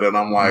front of it. And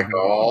I'm like,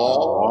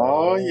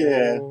 oh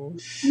yeah.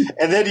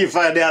 And then you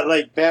find out,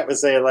 like Pat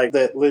was saying, like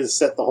that Liz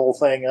set the whole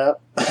thing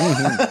up.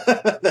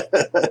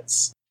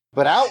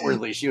 But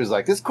outwardly, she was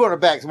like, "This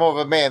quarterback's more of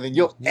a man than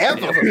you'll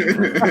ever be."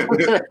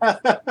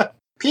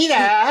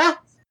 Peter,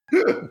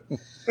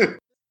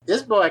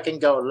 this boy can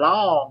go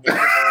long.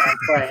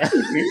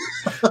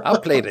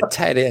 I'll play the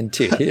tight end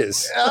to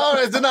his. Oh,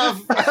 it's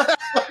enough.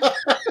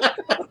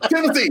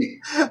 Timothy,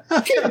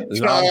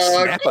 long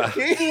snapper.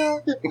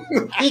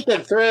 He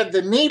can thread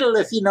the needle,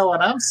 if you know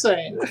what I'm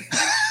saying.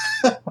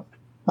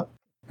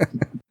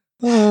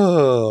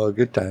 Oh,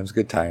 good times,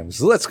 good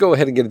times. Let's go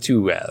ahead and get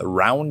into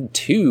round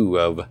 2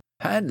 of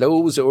High,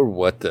 Lows, or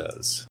What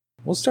Does.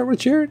 We'll start with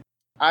Jared.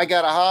 I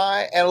got a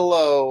high and a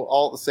low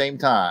all at the same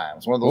time.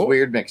 It's one of those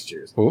weird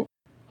mixtures.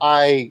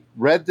 I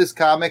read this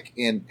comic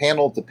in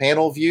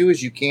panel-to-panel view,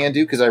 as you can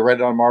do, because I read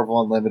it on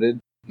Marvel Unlimited.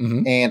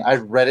 Mm-hmm. And I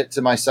read it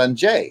to my son,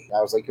 Jay. I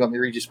was like, "You want me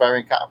to read you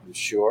Spider-Man comics?"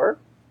 Sure.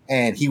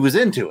 And he was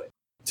into it.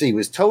 So he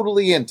was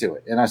totally into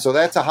it. And so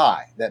that's a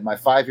high, that my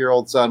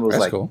 5-year-old son was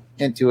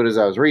into it as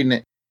I was reading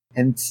it.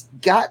 And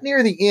got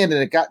near the end,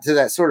 and it got to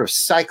that sort of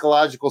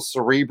psychological,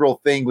 cerebral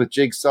thing with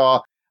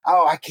Jigsaw.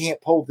 "Oh, I can't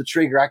pull the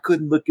trigger. I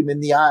couldn't look him in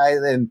the eye."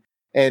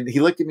 And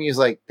he looked at me, he was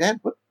like, "Dad,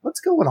 what's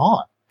going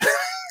on?"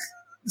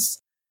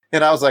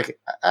 And I was like,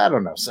 "I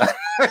don't know, son."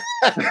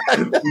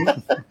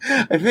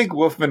 I think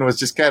Wolfman was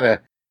just kind of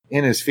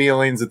in his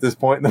feelings at this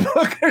point in the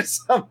book or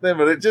something,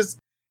 but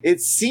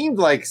it seemed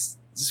like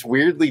just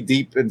weirdly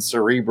deep and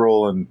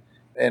cerebral,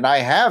 and I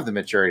have the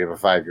maturity of a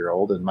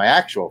 5-year-old, and my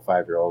actual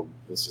 5-year-old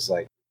was just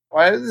like,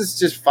 "Why does this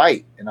just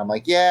fight?" And I'm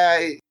like,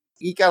 "Yeah,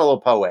 he got a little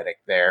poetic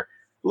there.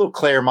 A little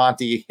Claremont.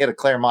 He had a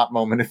Claremont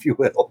moment, if you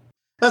will."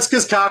 That's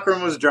because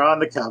Cochran was drawing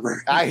the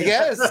cover. I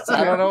guess.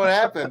 I don't know what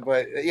happened,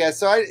 but yeah,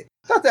 so I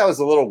thought that was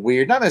a little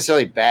weird. Not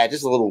necessarily bad,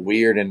 just a little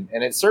weird, and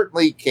it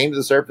certainly came to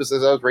the surface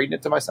as I was reading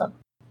it to my son.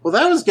 Well,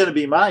 that was going to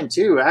be mine,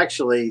 too,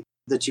 actually,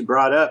 that you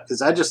brought up,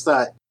 because I just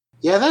thought,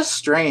 yeah, that's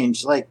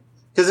strange. Like,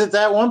 because at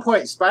that one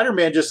point,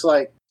 Spider-Man just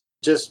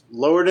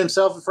lowered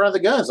himself in front of the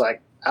guns.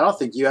 Like, "I don't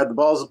think you had the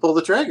balls to pull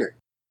the trigger."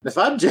 If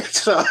I'm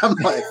Jigsaw, I'm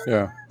like,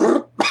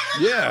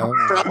 yeah,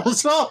 problem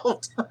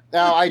solved.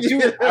 Now, I do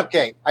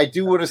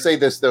want to say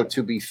this, though,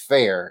 to be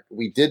fair.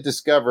 We did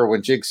discover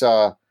when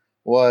Jigsaw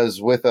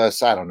was with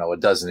us, I don't know, a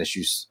dozen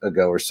issues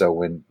ago or so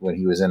when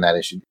he was in that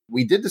issue.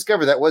 We did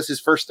discover that was his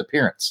first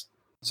appearance.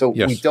 So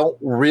we don't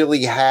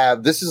really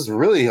have, this is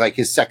really like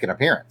his second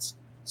appearance.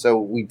 So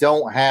we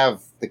don't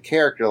have the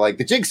character like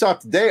the Jigsaw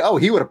today. Oh,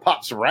 he would have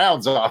popped some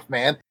rounds off,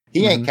 man.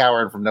 He ain't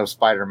cowering from no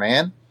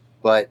Spider-Man.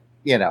 But,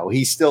 you know,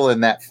 he's still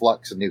in that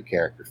flux of new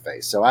character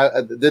phase. So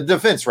the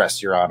defense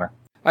rests, Your Honor.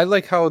 I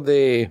like how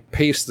they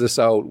pace this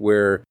out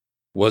where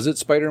Was it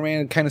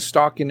Spider-Man kind of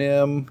stalking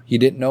him? He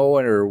didn't know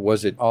it, or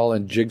was it all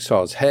in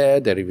Jigsaw's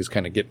head that he was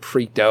kind of get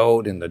freaked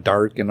out in the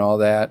dark and all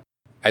that?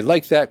 I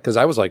like that because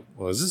I was like,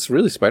 well, is this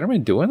really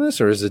Spider-Man doing this,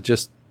 or is it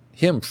just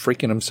him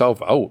freaking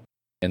himself out?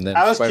 And then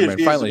Spider-Man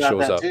finally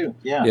shows up. Too.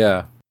 Yeah.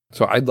 Yeah.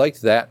 So I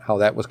liked that, how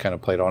that was kind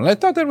of played on. And I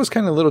thought that was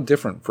kind of a little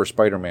different for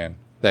Spider-Man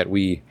that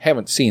we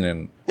haven't seen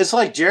in. It's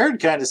like Jared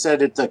kind of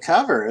said at the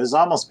cover. It was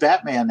almost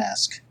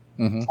Batman-esque,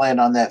 playing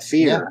on that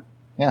fear.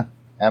 Yeah,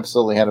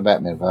 absolutely had a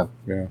Batman vibe.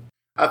 Yeah.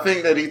 I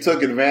think that he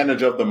took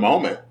advantage of the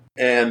moment,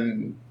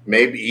 and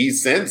maybe he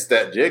sensed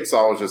that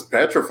Jigsaw was just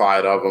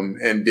petrified of him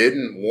and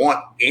didn't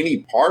want any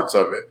parts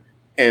of it.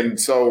 And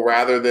so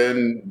rather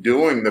than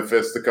doing the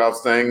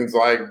fisticuffs things,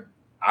 like,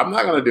 I'm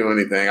not going to do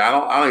anything. I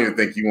don't even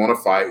think you want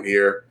to fight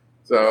here.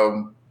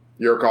 So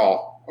your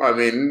call. I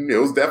mean, it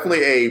was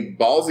definitely a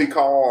ballsy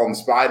call on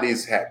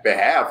Spidey's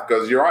behalf,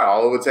 because you're right.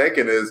 All it would take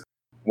is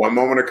one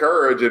moment of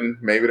courage, and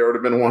maybe there would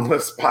have been one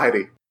less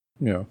Spidey.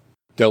 Yeah.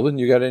 Delvin,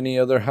 you got any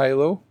other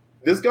high-low?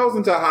 This goes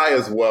into high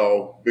as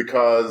well,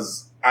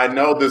 because I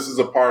know this is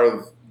a part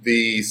of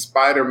the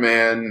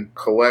Spider-Man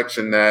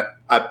collection that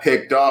I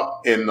picked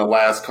up in the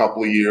last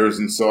couple of years,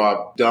 and so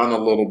I've done a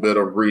little bit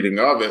of reading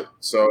of it,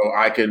 so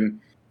I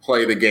can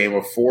play the game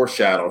of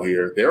foreshadow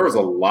here. There was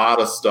a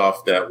lot of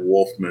stuff that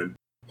Wolfman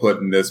put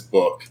in this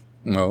book,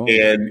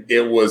 and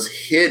it was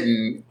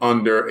hidden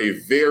under a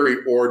very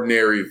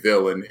ordinary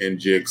villain in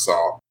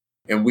Jigsaw.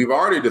 And we've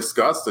already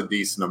discussed a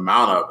decent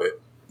amount of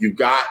it. You've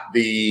got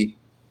the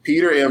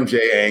Peter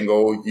MJ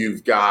angle.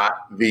 You've got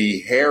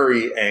the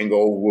Harry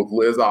angle with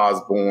Liz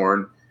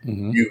Osborne.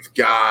 Mm-hmm. You've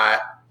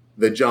got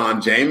the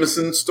John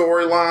Jameson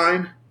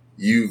storyline.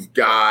 You've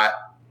got,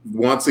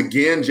 once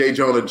again, J.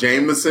 Jonah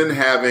Jameson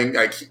having,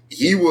 like,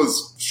 he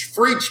was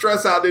freaked,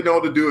 stressed out, didn't know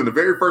what to do. And the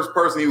very first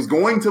person he was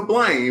going to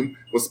blame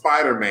was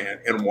Spider-Man.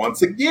 And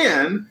once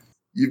again,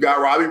 you've got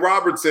Robbie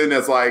Robertson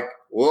that's like,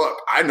 look,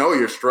 I know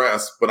you're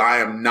stressed, but I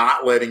am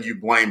not letting you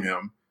blame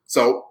him.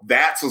 So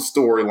that's a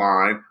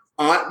storyline.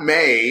 Aunt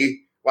May,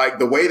 like,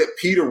 the way that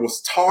Peter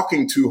was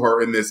talking to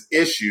her in this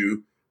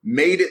issue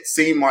made it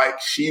seem like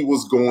she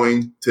was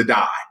going to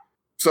die.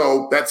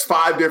 So that's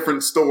 5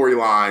 different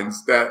storylines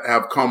that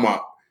have come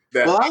up.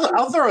 Well,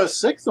 I'll throw a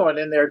 6th one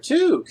in there,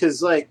 too,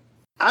 because, like,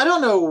 I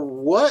don't know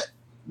what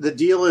the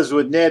deal is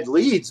with Ned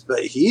Leeds,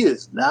 but he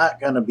is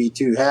not going to be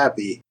too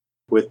happy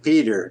with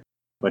Peter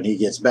when he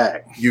gets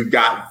back. You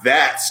got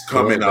that's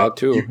coming up.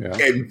 Too,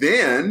 And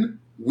then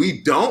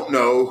we don't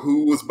know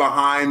who was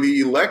behind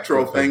the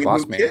Electro thing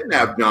and who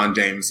kidnapped John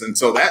Jameson.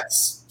 So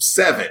that's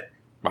 7.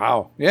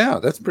 Wow. Yeah,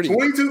 that's pretty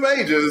 22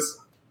 pages.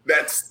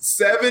 That's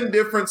 7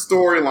 different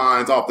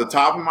storylines off the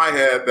top of my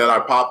head that I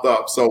popped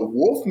up. So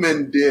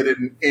Wolfman did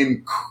an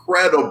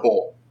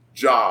incredible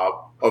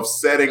job of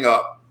setting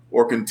up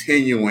or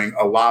continuing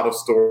a lot of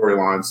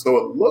storylines. So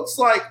it looks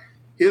like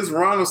his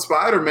run of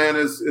Spider-Man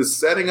is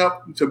setting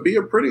up to be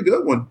a pretty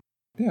good one.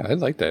 Yeah, I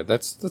like that.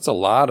 That's a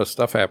lot of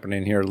stuff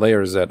happening here,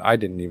 layers that I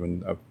didn't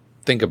even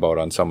think about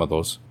on some of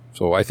those.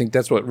 So I think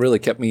that's what really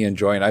kept me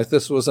enjoying.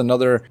 This was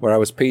another where I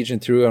was paging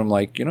through and I'm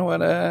like, you know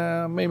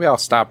what, maybe I'll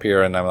stop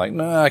here. And I'm like,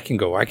 no, I can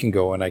go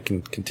and I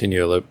can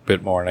continue a little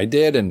bit more. And I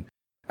did. And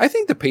I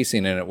think the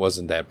pacing in it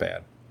wasn't that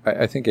bad.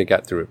 I think I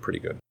got through it pretty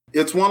good.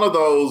 It's one of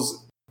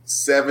those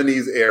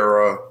 70s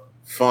era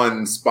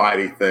fun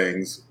Spidey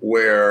things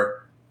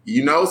where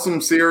you know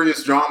some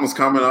serious drama's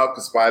coming up,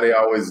 because Spidey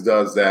always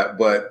does that.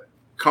 But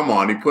come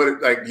on, he put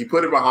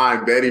it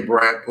behind Betty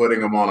Brant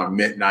putting him on a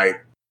midnight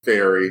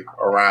ferry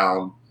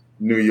around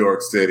New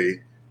York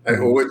City,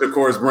 which of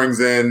course brings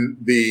in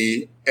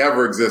the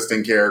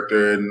ever-existing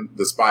character in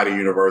the Spidey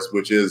universe,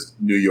 which is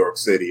New York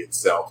City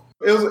itself.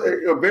 It was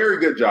a very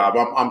good job.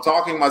 I'm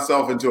talking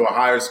myself into a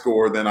higher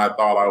score than I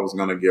thought I was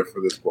going to give for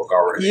this book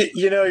already.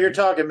 You know, you're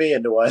talking me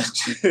into one,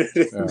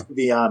 to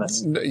be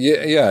honest.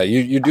 Yeah,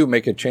 you do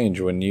make a change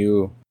when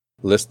you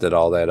listed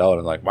all that out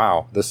and like,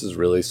 wow, this is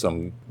really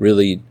some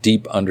really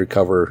deep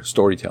undercover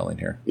storytelling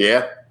here.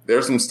 Yeah,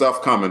 there's some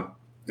stuff coming,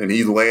 and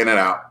he's laying it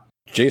out.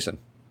 Jason.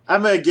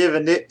 I'm going to give a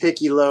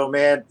nitpicky low,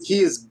 man. He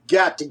has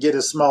got to get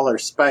a smaller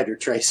spider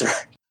tracer.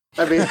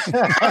 I mean,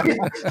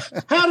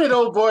 how did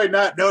old boy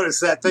not notice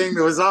that thing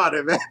that was on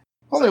him, man?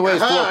 Only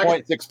weighs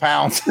 4.6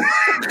 pounds.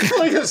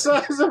 Like the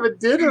size of a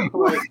dinner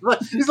plate.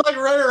 He's like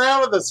running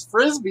around with a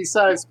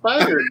frisbee-sized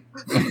spider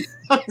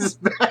on his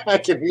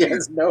back, and he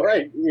has no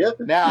idea.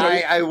 Now,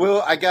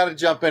 I got to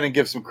jump in and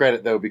give some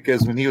credit, though,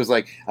 because when he was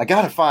like, I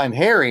got to find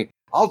Harry,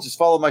 I'll just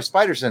follow my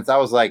spider sense. I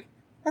was like,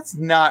 that's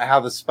not how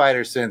the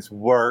spider sense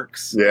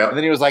works. Yeah. And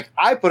then he was like,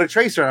 I put a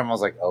tracer on him. I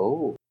was like,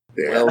 oh.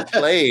 Well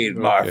played,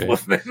 Marv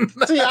Wolfman.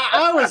 See,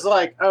 I was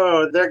like,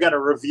 oh, they're going to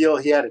reveal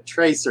he had a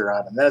tracer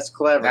on him. That's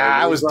clever.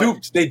 I was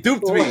duped. They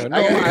duped me. No,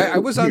 I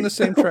was on the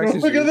same track as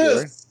you. Look at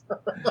this.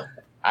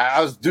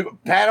 I was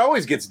duped. Pat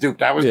always gets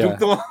duped. I was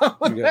duped along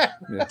with that.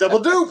 Yeah. Double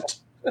duped.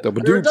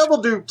 Double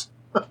duped.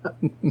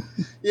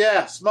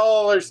 Yeah,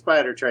 smaller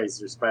spider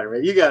tracer,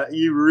 Spider-Man.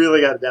 You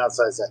really got to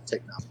downsize that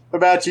technology. What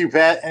about you,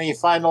 Pat? Any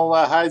final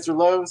highs or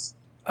lows?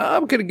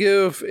 I'm going to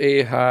give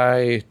a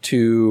high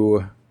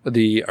to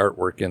the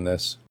artwork in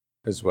this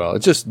as well.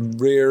 It's just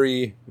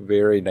very,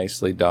 very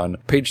nicely done.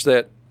 Page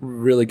that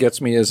really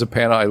gets me as a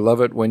panel. I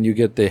love it when you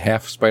get the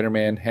half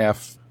Spider-Man,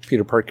 half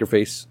Peter Parker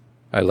face.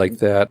 I like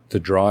that. The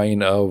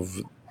drawing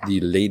of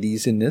the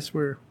ladies in this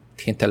were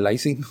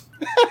tantalizing.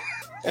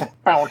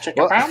 Well,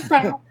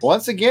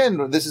 once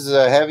again, this is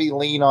a heavy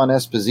lean on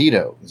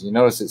Esposito. As you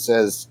notice, it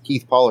says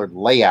Keith Pollard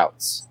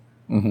layouts,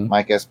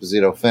 Mike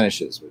Esposito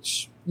finishes,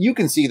 which you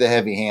can see the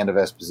heavy hand of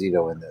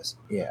Esposito in this.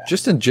 Yeah,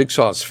 just in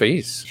Jigsaw's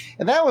face.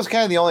 And that was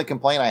kind of the only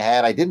complaint I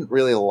had. I didn't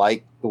really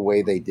like the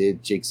way they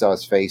did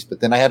Jigsaw's face,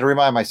 but then I had to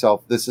remind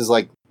myself this is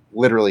like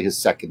literally his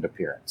second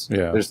appearance.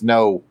 Yeah, there's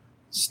no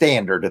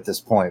standard at this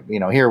point. You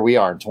know, here we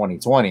are in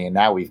 2020, and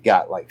now we've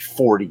got like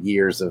 40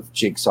 years of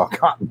Jigsaw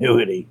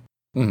continuity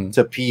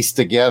to piece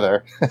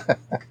together.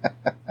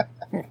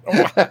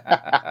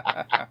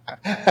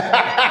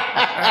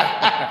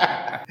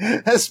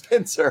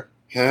 Spencer.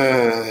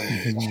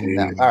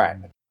 No, all right.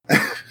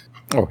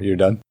 Oh, you're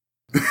done?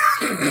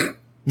 There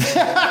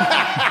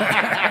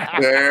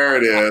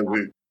it is.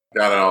 We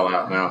got it all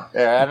out now.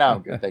 Yeah, I know.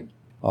 Good. Thank you.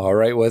 All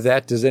right. With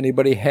that, does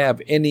anybody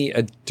have any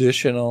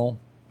additional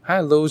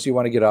high-lows you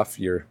want to get off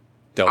your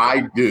Delta?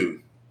 I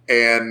do.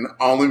 And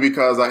only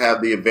because I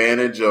have the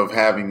advantage of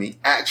having the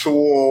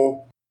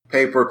actual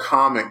paper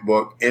comic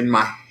book in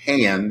my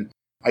hand,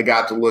 I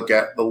got to look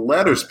at the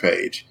letters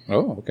page.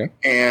 Oh, okay.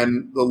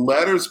 And the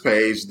letters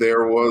page,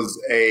 there was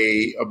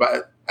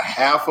about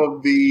half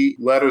of the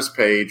letters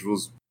page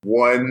was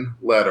one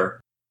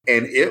letter,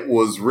 and it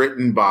was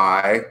written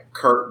by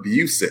Kurt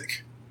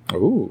Busiek.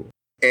 Ooh.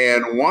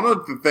 And one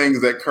of the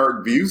things that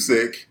Kurt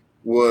Busiek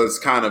was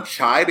kind of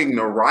chiding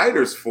the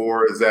writers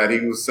for is that he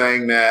was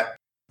saying that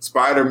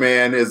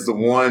Spider-Man is the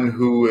one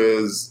who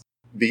is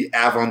the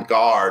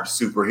avant-garde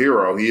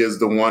superhero. He is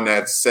the one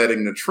that's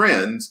setting the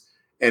trends.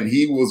 And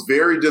he was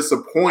very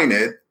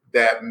disappointed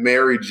that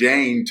Mary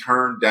Jane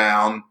turned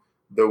down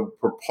the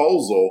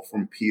proposal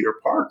from Peter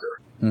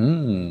Parker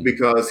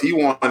because he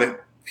wanted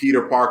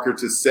Peter Parker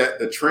to set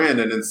the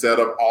trend. And instead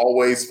of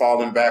always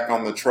falling back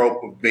on the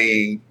trope of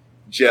being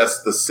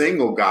just the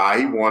single guy,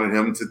 he wanted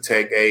him to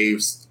take a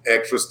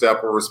extra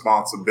step of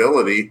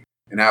responsibility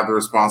and have the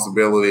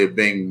responsibility of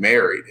being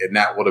married. And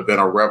that would have been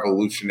a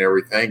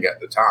revolutionary thing at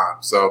the time.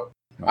 So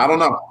I don't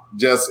know.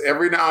 Just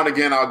every now and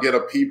again, I'll get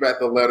a peep at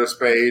the letters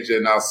page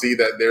and I'll see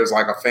that there's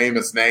like a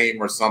famous name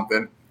or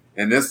something.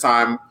 And this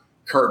time,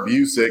 Kurt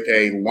Busiek,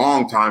 a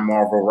longtime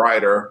Marvel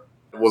writer,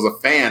 was a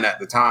fan at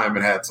the time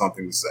and had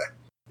something to say.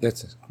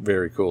 That's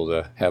very cool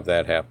to have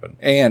that happen.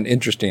 And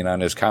interesting on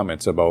his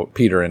comments about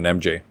Peter and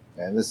MJ.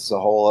 And this is a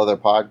whole other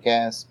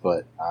podcast,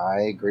 but I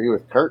agree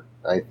with Kurt.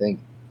 I think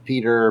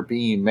Peter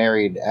being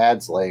married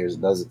adds layers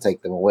and doesn't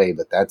take them away,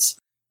 but that's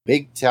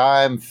big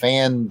time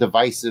fan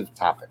divisive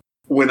topic.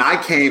 When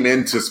I came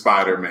into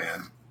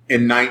Spider-Man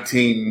in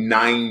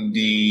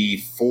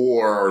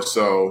 1994 or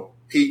so,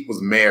 Pete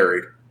was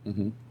married.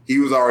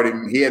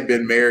 He had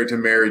been married to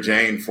Mary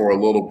Jane for a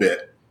little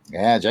bit.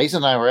 Yeah, Jason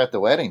and I were at the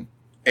wedding.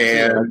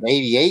 And in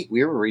 88,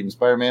 we were reading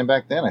Spider-Man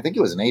back then. I think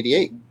it was in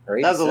 88.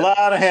 That's a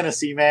lot of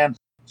Hennessy, man.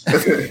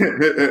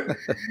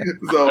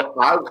 So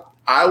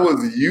I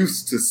was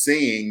used to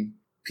seeing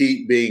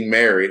Pete being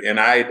married, and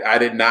I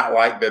did not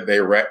like that they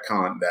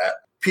retconned that.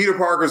 Peter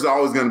Parker's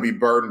always going to be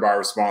burdened by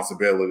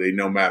responsibility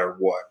no matter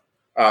what.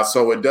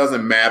 So it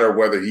doesn't matter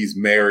whether he's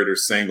married or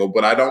single,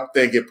 but I don't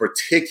think it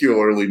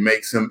particularly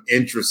makes him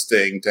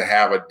interesting to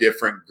have a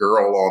different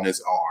girl on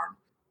his arm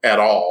at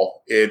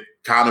all. It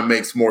kind of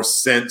makes more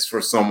sense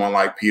for someone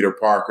like Peter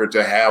Parker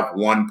to have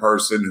one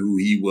person who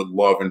he would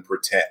love and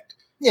protect.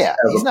 Yeah,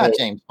 he's not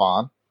James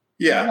Bond.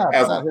 Yeah,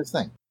 that's not his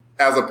thing.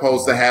 As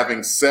opposed to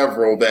having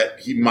several that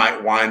he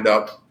might wind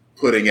up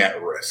putting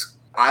at risk.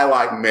 I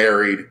like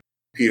married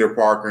Peter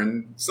Parker,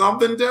 and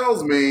something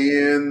tells me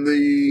in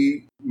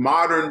the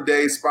modern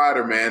day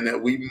Spider-Man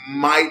that we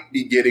might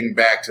be getting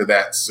back to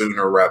that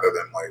sooner rather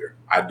than later.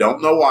 I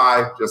don't know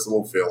why, just a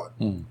little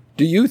feeling.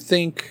 Do you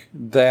think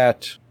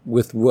that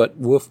with what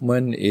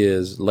Wolfman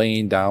is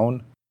laying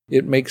down,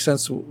 it makes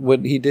sense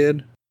what he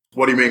did?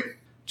 What do you mean?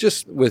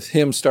 Just with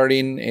him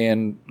starting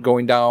and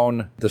going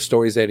down the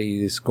stories that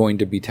he's going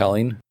to be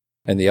telling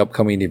and the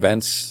upcoming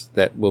events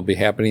that will be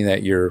happening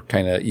that you're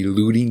kind of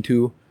alluding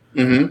to.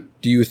 Mm-hmm.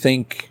 Do you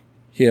think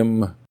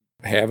him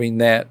having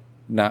that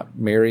not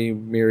marry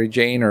Mary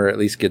Jane or at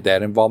least get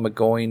that involvement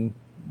going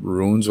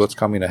ruins what's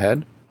coming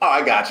ahead? Oh,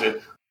 I got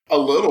you. A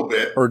little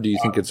bit. Or do you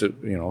think it's a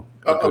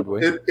good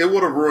way? It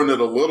would have ruined it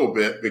a little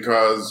bit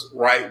because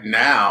right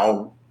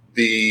now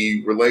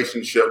the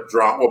relationship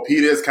drama, well,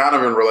 Pete is kind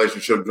of in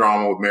relationship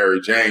drama with Mary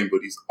Jane,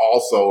 but he's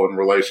also in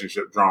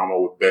relationship drama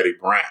with Betty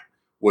Brant,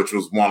 which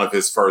was one of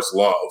his first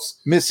loves.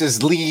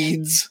 Mrs.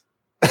 Leeds.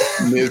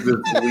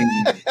 Mrs.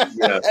 Leeds,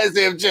 yes. As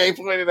MJ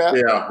pointed out.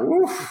 Yeah.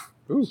 Oof.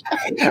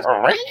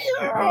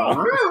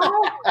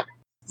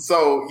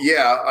 So,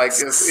 yeah, I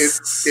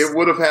guess it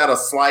would have had a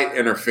slight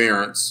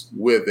interference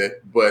with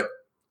it, but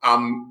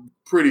I'm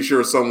pretty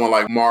sure someone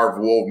like Marv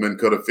Wolfman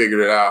could have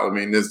figured it out. I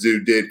mean, this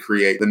dude did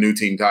create the new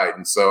Teen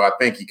Titans, so I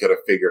think he could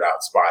have figured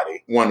out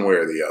Spidey one way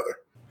or the other.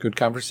 Good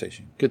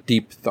conversation. Good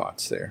deep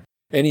thoughts there.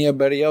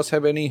 Anybody else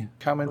have any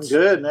comments?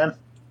 Good, man.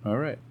 All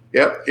right.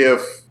 Yep.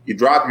 If you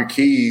drop your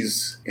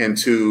keys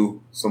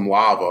into some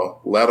lava,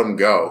 let them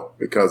go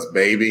because,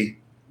 baby,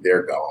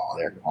 they're gone.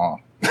 They're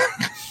gone.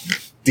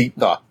 Deep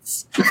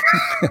thoughts.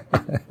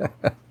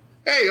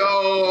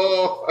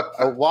 Hey-oh!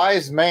 A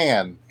wise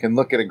man can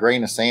look at a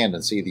grain of sand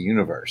and see the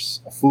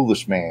universe. A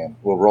foolish man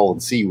will roll in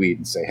seaweed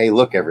and say, hey,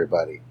 look,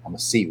 everybody, I'm a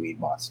seaweed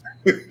monster.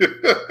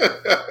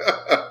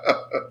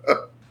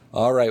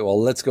 All right, well,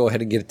 let's go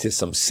ahead and get to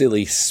some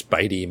silly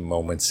Spidey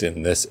moments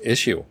in this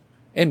issue.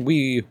 And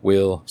we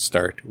will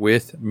start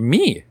with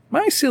me.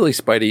 My silly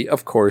Spidey,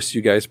 of course,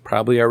 you guys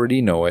probably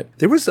already know it.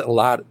 There was a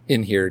lot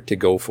in here to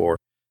go for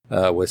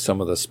with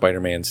some of the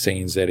Spider-Man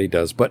sayings that he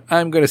does, but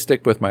I'm going to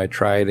stick with my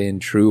tried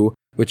and true,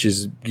 which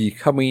is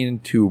coming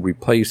to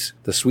replace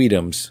the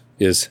Sweetums,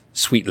 is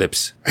Sweet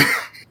Lips.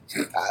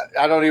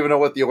 I don't even know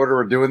what the order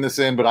we're doing this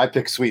in, but I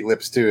pick Sweet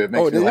Lips too. It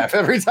makes me laugh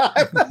every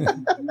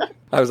time.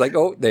 I was like,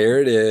 oh, there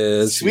it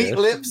is. Sweet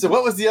Lips. And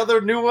what was the other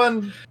new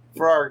one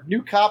for our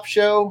new cop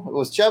show? It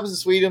was Chubbs and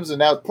Sweetums, and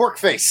now it's Pork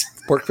Face.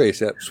 Pork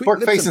Face, yeah.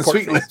 Pork Face and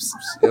Sweet Lips.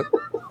 Yep.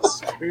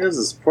 Here's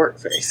this Pork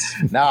Face.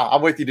 Nah,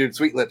 I'm with you, dude.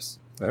 Sweet Lips.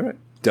 All right.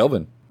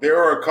 Delvin.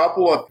 There are a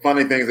couple of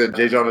funny things that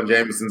J. Jonah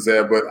Jameson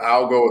said, but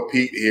I'll go with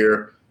Pete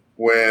here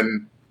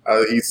when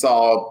he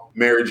saw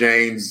Mary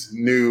Jane's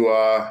new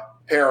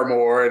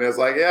paramour, and it's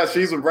like, yeah,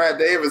 she's with Brad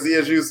Davis. He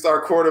is you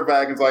star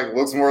quarterback. It's like,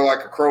 looks more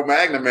like a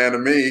Cro-Magnon man to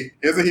me.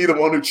 Isn't he the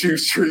one who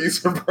chews trees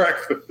for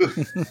breakfast?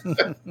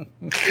 The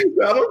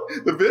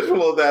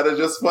visual of that is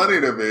just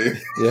funny to me.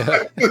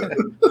 Yeah.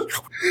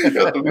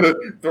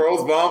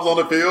 Throws bombs on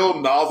the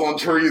field, gnaws on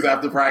trees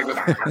after practice.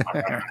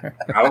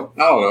 I don't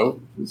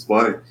know. It's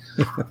funny.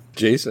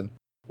 Jason.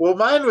 Well,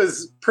 mine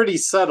was pretty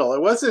subtle.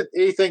 It wasn't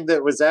anything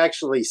that was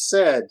actually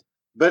said,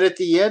 but at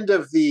the end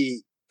of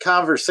the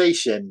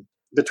conversation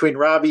between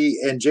Robbie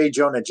and J.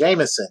 Jonah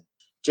Jameson,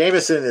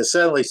 Jameson is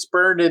suddenly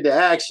spurred into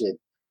action,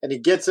 and he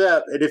gets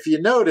up, and if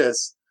you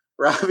notice,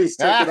 Robbie's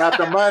taking out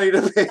the money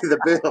to pay the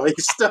bill.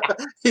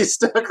 He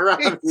stuck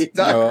Robbie with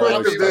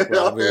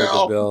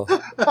the bill.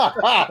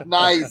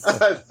 Nice.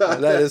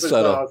 That is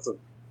subtle.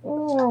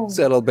 Awesome.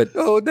 Subtle, but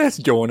that's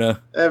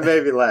Jonah. That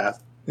made me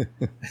laugh.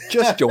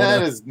 Just Jonah.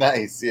 That is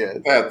nice, yes.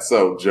 That's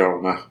so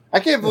Jonah. I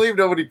can't believe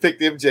nobody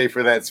picked MJ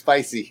for that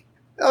spicy.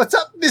 Oh, what's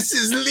up,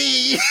 Mrs.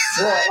 Lee?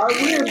 Well,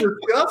 we were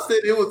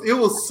disgusted. It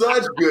was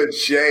such good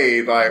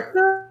shade. Like,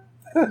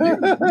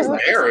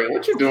 Mary,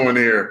 what you doing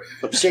here?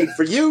 Some shade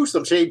for you,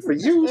 some shade for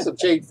you, some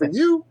shade for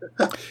you.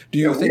 Do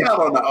you think we out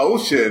on the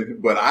ocean,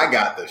 but I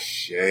got the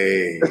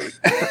shade.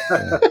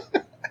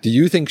 Do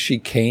you think she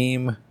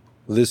came?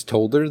 Liz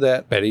told her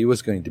that Betty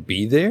was going to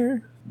be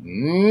there,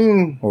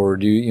 or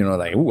do you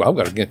like? Ooh, I've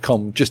got to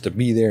come just to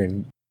be there.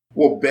 And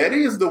well,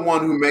 Betty is the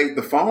one who made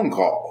the phone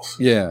calls.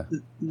 Yeah.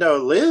 No,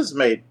 Liz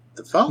made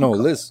the phone. No,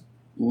 call.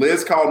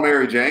 Liz called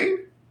Mary Jane.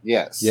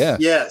 Yes. Yeah.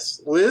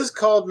 Yes. Liz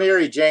called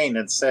Mary Jane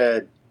and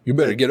said, "You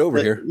better get over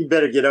here. You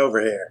better get over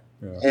here."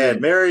 Yeah.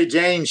 And Mary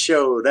Jane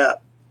showed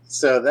up.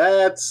 So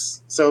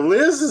Liz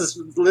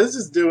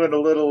is doing a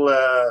little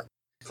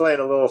playing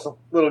a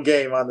little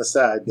game on the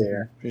side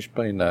there. She's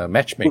playing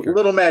matchmaker.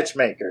 Little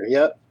matchmaker.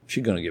 Yep.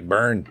 She's gonna get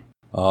burned.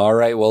 All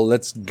right, well,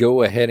 let's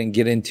go ahead and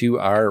get into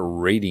our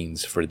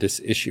ratings for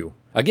this issue.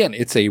 Again,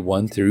 it's a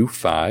 1 through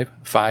 5.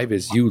 5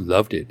 is you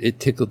loved it. It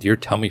tickled your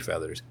tummy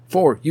feathers.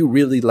 4, you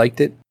really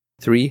liked it.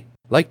 3,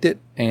 liked it.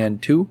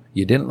 And 2,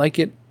 you didn't like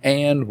it.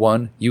 And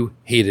 1, you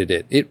hated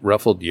it. It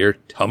ruffled your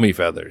tummy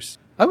feathers.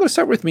 I'm going to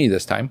start with me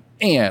this time.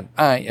 And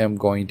I am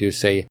going to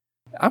say,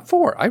 I'm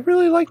 4. I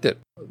really liked it.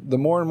 The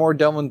more and more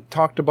Delvin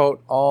talked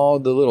about all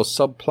the little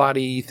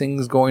subplotty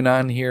things going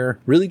on here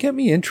really get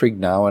me intrigued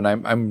now, and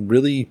I'm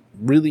really,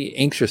 really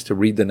anxious to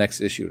read the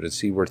next issue to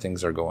see where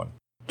things are going.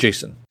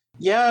 Jason.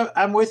 Yeah,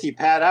 I'm with you,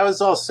 Pat. I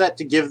was all set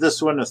to give this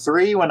one a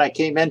 3 when I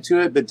came into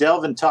it, but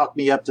Delvin talked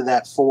me up to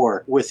that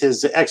 4 with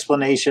his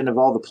explanation of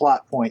all the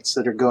plot points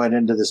that are going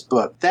into this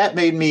book. That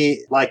made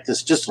me like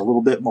this just a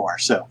little bit more.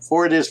 So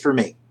 4 it is for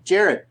me.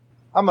 Jared.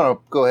 I'm going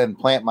to go ahead and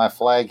plant my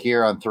flag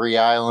here on 3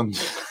 Island.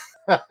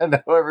 I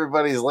know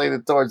everybody's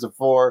leaning towards a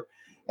 4.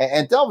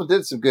 And Delvin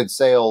did some good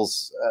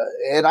sales.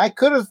 And I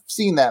could have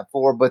seen that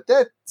 4, but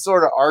that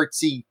sort of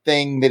artsy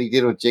thing that he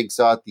did with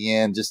Jigsaw at the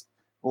end just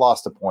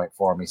lost a point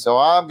for me. So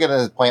I'm going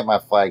to plant my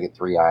flag at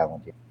 3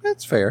 Island.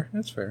 That's fair.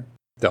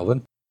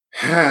 Delvin.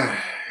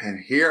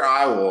 And here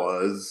I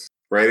was,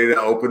 ready to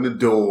open the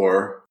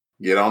door,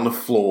 get on the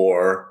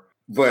floor,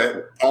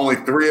 but only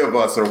 3 of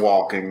us are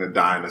walking the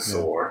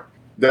dinosaur.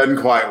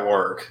 Doesn't quite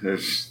work.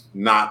 There's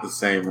not the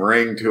same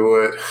ring to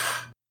it.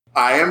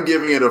 I am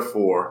giving it a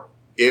 4.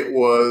 It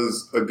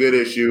was a good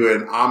issue,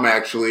 and I'm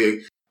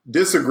actually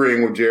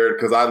disagreeing with Jared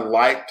because I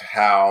liked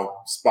how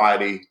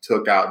Spidey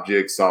took out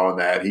Jigsaw in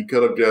that. He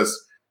could have just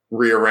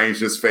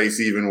rearranged his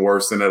face even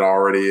worse than it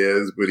already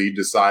is, but he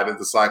decided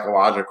the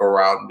psychological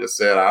route and just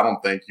said, I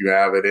don't think you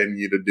have it in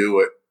you to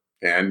do it.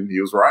 And he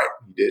was right.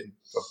 He didn't.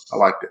 So I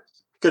liked it.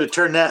 Could have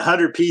turned that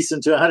 100 piece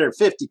into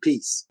 150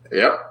 piece.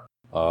 Yep.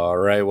 All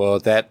right, well,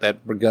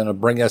 that we're going to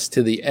bring us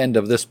to the end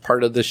of this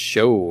part of the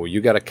show.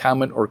 You got a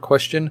comment or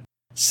question?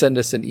 Send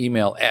us an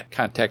email at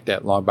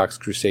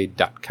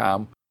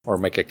contact@longboxcrusade.com or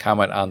make a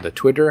comment on the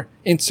Twitter,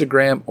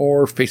 Instagram,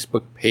 or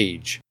Facebook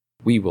page.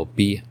 We will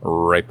be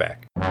right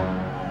back.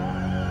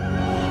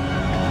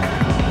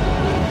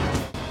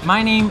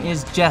 My name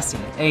is Jesse,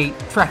 a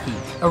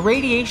Trekkie. A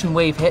radiation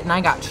wave hit and I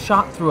got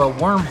shot through a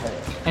wormhole.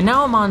 And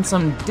now I'm on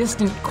some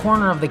distant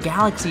corner of the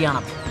galaxy on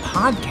a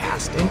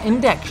podcast, an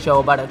index show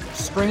about a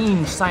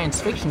strange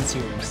science fiction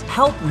series.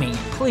 Help me,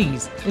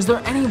 please. Is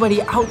there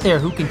anybody out there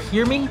who can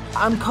hear me?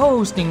 I'm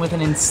co-hosting with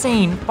an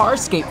insane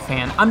Farscape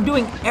fan. I'm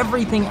doing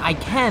everything I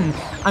can.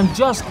 I'm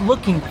just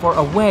looking for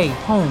a way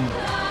home.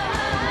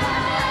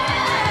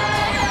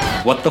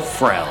 What the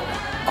Frell,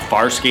 a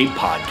Farscape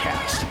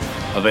podcast.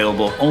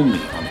 Available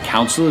only on the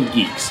Council of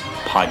Geeks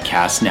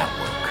podcast network.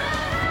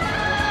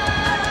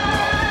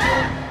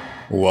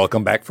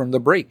 Welcome back from the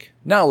break.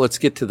 Now let's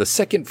get to the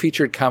second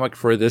featured comic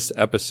for this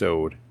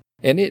episode.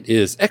 And it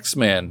is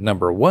X-Men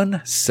number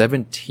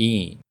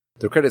 117.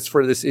 The credits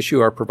for this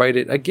issue are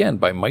provided again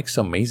by Mike's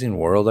Amazing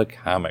World of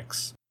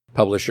Comics.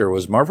 Publisher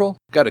was Marvel,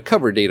 got a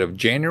cover date of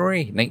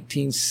January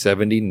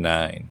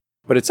 1979.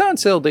 But its on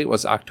sale date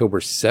was October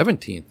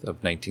 17th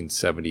of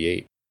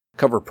 1978.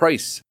 Cover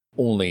price,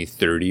 only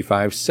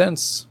 35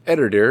 cents.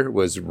 Editor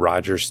was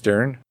Roger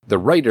Stern. The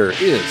writer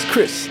is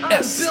Chris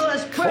S.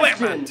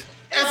 Claremont.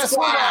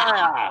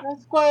 Esquire!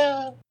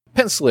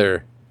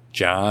 Penciler,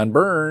 John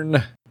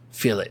Byrne.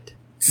 Feel it.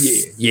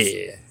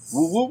 Yeah.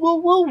 Woo, woo, woo,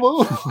 woo,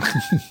 woo.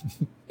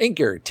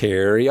 Inker,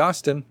 Terry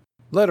Austin.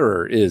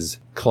 Letterer is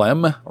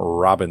Clem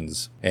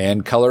Robbins.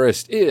 And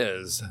colorist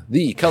is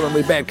the Color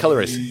Me Bad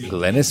colorist,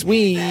 Glennis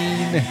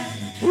Ween.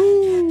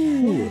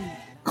 Woo!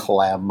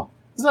 Clem.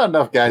 There's not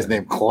enough guys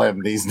named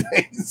Clem these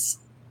days.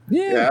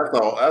 Yeah,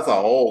 that's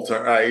a whole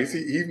term.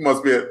 He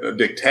must be a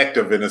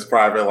detective in his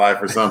private life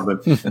or something.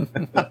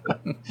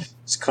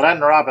 It's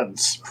Glenn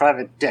Robbins,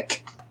 Private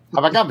Dick.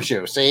 I'm a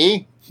gumshoe,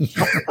 see?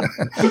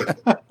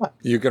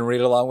 You can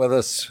read along with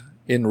us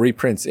in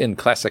reprints in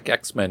Classic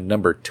X-Men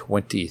number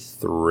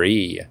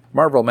 23,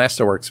 Marvel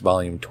Masterworks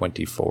volume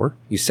 24,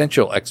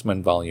 Essential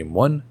X-Men volume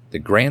 1, The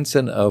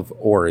Grandson of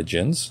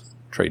Origins,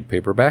 trade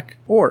paperback,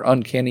 or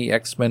Uncanny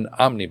X-Men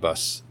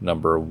Omnibus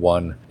number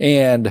 1,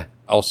 and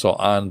also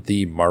on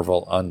the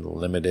Marvel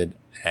Unlimited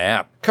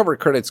app. Cover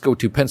credits go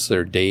to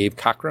penciler Dave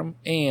Cockrum,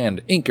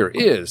 and inker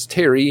is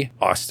Terry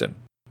Austin.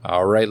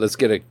 All right, let's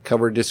get a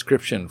cover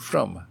description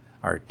from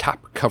our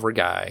top cover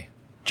guy,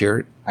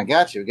 Jarrett. I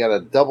got you. We got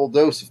a double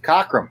dose of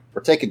Cockrum.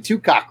 We're taking 2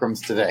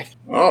 Cockrums today.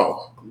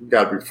 Oh, you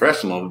got to be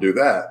professional to do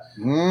that.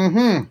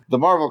 Mm-hmm. The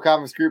Marvel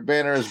Comics Group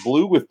banner is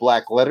blue with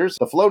black letters.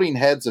 The floating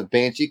heads of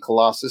Banshee,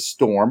 Colossus,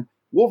 Storm,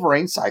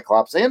 Wolverine,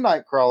 Cyclops, and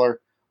Nightcrawler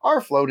are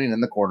floating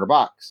in the corner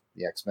box.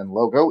 The X-Men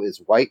logo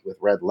is white with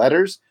red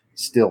letters,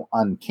 still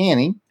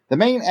uncanny. The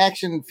main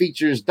action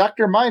features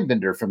Dr.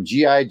 Mindbender from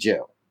G.I.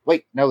 Joe.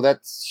 Wait, no,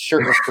 that's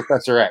shirtless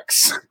Professor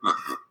X.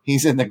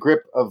 He's in the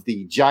grip of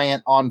the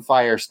giant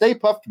on-fire Stay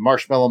Puft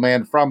Marshmallow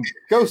Man from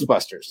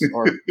Ghostbusters,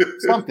 or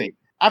something.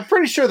 I'm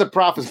pretty sure the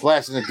Prof is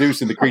blasting a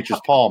deuce in the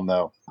creature's palm,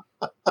 though.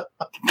 I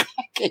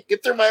can't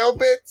get through my own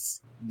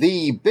bits.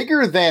 The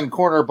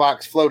bigger-than-corner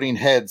box floating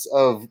heads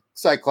of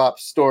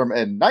Cyclops, Storm,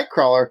 and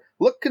Nightcrawler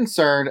look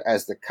concerned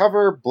as the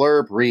cover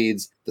blurb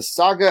reads, "The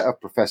Saga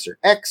of Professor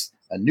X,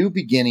 A New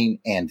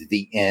Beginning and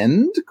the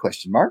End?" ?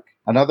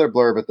 Another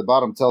blurb at the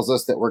bottom tells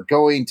us that we're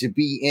going to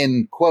be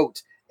in,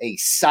 quote, a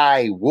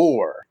Psy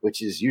War,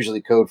 which is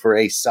usually code for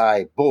a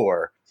Psy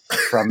Bore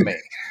from me.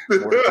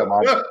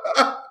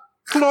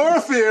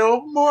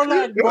 Chlorophyll, more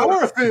like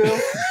chlorophyll.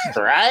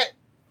 Right?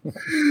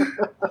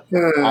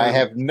 I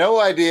have no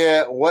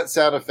idea what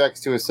sound effects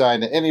to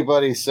assign to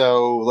anybody,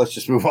 so let's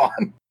just move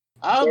on.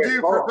 I'll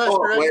do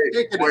Professor X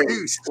taking a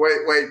deuce.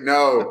 Wait,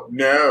 no.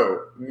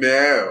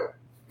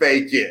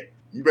 Fake it.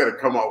 You better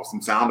come up with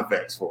some sound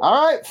effects for it.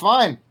 All right,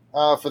 fine.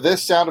 For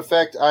this sound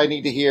effect, I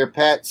need to hear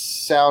Pat's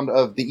sound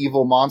of the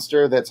evil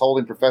monster that's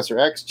holding Professor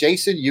X.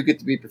 Jason, you get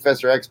to be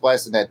Professor X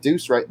blasting that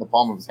deuce right in the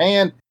palm of his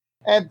hand.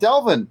 And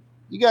Delvin,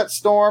 you got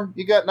Storm,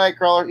 you got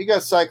Nightcrawler, you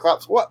got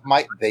Cyclops. What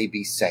might they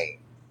be saying?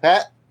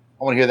 Pat,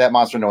 I want to hear that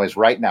monster noise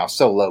right now.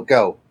 Solo,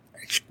 go.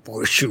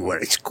 Squish you.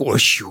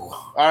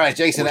 All right,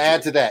 Jason,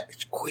 add to that.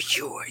 Squish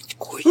you.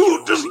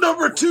 Who does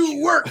number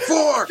 2 work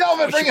for?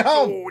 Delvin, bring it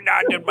home. Oh,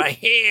 not in my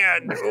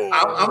hand.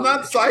 I'm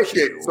not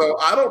psychic, so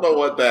I don't know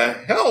what the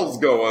hell's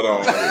going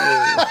on.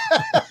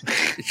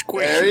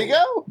 There you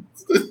go.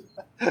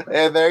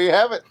 And there you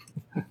have it.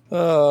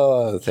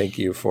 Oh, thank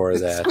you for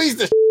that. Squeeze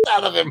the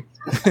out of him.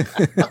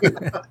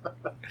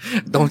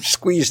 Don't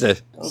squeeze the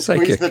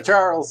psychic. Squeeze the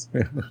Charles.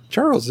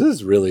 Charles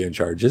is really in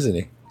charge, isn't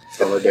he?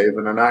 Summer days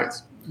and the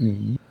nights.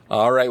 Mm-hmm.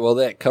 All right, well,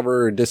 that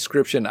cover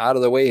description out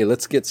of the way,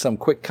 let's get some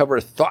quick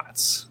cover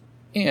thoughts.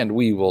 And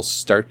we will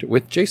start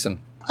with Jason.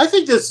 I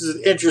think this is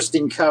an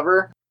interesting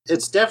cover.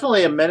 It's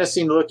definitely a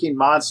menacing-looking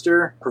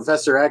monster.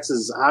 Professor X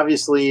is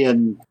obviously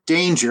in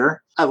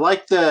danger. I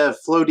like the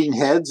floating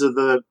heads of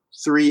the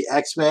 3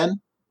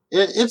 X-Men.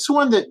 It's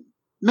one that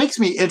makes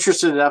me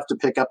interested enough to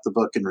pick up the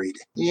book and read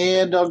it.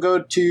 And I'll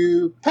go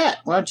to Pat.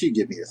 Why don't you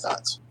give me your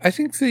thoughts? I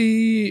think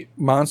the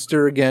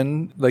monster,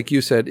 again, like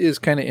you said, is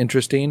kind of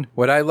interesting.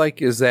 What I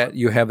like is that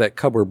you have that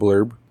cover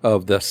blurb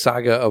of the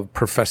saga of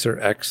Professor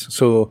X.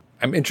 So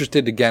I'm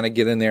interested to kind of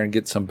get in there and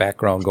get some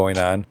background going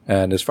on.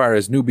 And as far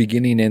as new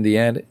beginning in the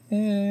end,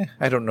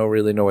 I don't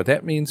really know what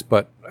that means,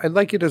 but I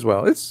like it as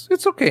well.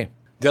 It's okay.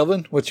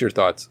 Delvin, what's your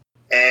thoughts?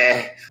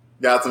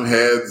 Got some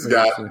heads,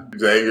 got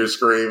Xavier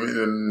screaming,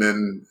 and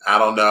then I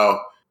don't know.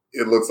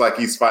 It looks like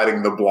he's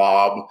fighting the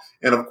Blob.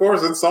 And of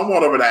course, it's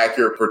somewhat of an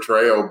accurate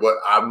portrayal, but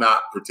I'm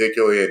not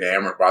particularly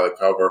enamored by the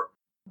cover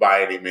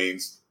by any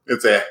means.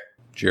 It's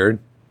Jared?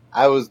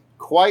 I was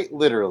quite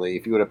literally,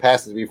 if you would have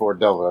passed it before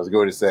Delvin, I was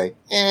going to say,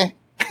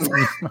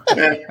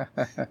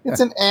 It's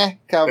an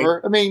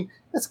cover. I mean,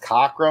 it's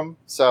Cockrum,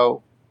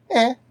 so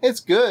it's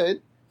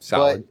good.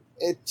 Solid.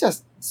 But it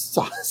just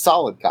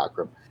solid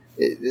Cockrum.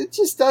 It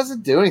just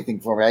doesn't do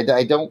anything for me.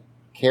 I don't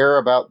care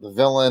about the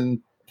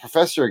villain.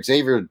 Professor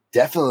Xavier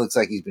definitely looks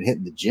like he's been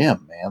hitting the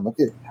gym, man.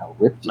 Look at how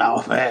ripped he is.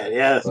 Oh, man,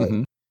 yes.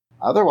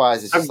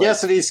 Otherwise, it's I'm just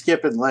guessing he's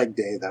skipping leg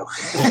day, though.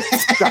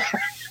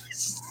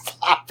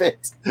 Stop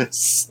it.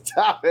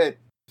 Stop it.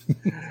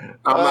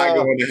 I'm not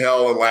going to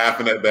hell and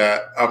laughing at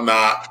that. I'm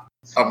not.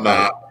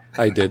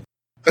 I did.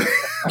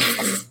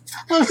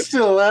 I'm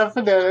still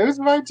laughing at it. It was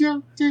my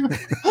joke, too.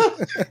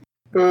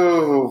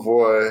 Oh,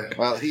 boy.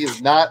 Well, he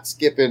is not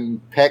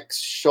skipping pecs,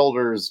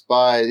 shoulders,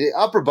 by the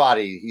upper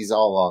body. He's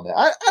all on that.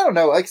 I don't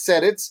know. Like I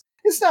said, it's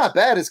not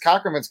bad. His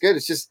Cockerman's good.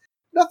 It's just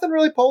nothing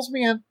really pulls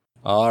me in.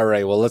 All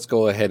right. Well, let's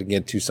go ahead and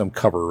get to some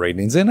cover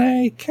ratings. And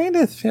I kind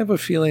of have a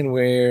feeling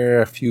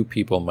where a few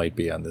people might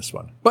be on this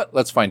one. But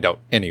let's find out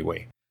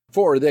anyway.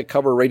 For the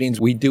cover ratings,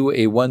 we do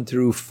a 1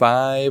 through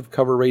 5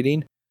 cover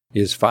rating.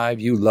 Is 5,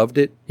 you loved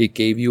it. It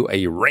gave you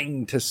a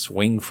ring to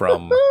swing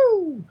from.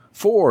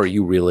 4,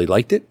 you really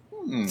liked it.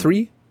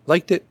 3,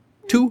 liked it.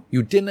 2,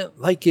 you didn't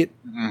like it.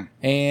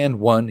 And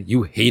 1,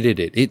 you hated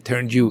it. It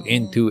turned you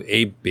into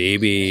a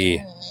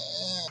baby.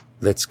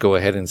 Let's go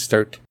ahead and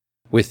start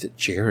with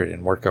Jared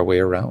and work our way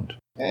around.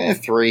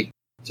 3.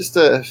 Just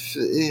a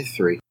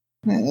 3.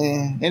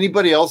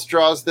 Anybody else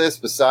draws this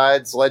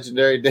besides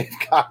legendary Dave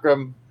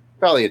Cockrum?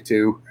 Probably a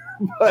 2.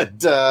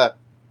 But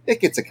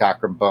it gets a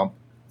Cockrum bump.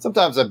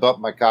 Sometimes I bump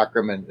my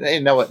Cockrum and, you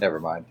know what, never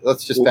mind.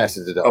 Let's just pass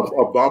it to Doug.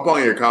 A bump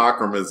on your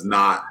Cockrum is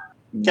not...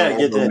 Gotta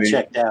get that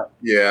checked out.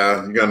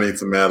 Yeah, you're gonna need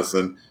some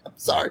medicine. I'm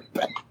sorry.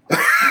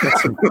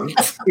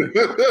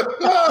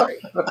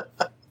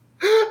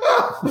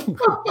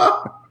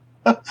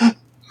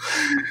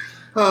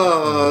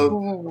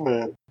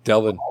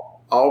 Delvin.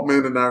 All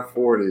men in our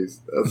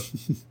 40s.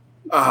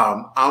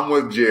 I'm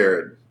with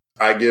Jared.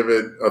 I give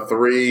it a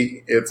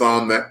 3. It's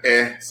on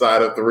the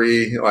side of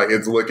 3. Like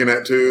it's looking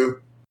at 2.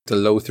 It's a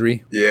low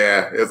 3?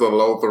 Yeah, it's a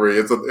low 3.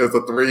 It's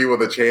a 3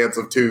 with a chance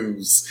of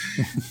 2s.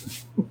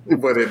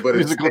 but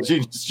Musical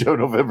Genius Joe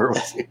November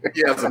was here.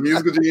 Yeah, so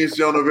Musical Genius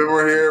Joe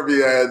November here. We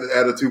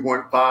had a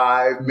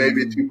 2.5,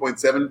 maybe a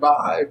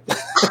 2.75.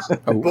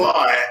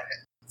 But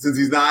since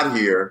he's not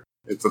here,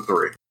 it's a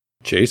 3.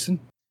 Jason?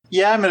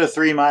 Yeah, I'm at a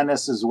 3-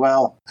 as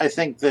well. I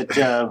think that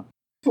know,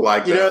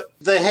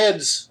 the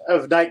heads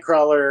of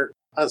Nightcrawler,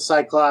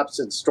 Cyclops,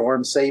 and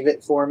Storm save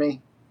it for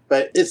me.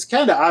 But it's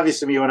kind of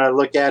obvious to me when I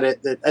look at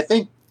it that I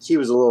think he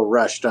was a little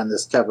rushed on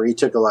this cover. He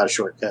took a lot of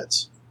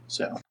shortcuts.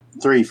 So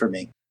 3 for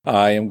me.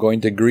 I am going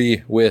to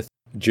agree with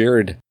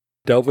Jared,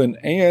 Delvin,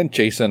 and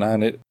Jason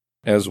on it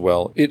as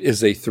well. It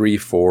is a 3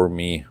 for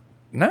me.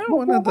 Not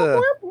one of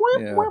the...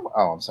 Yeah.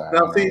 Oh, I'm sorry.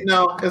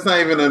 No, it's not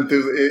even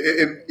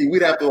enthusiastic.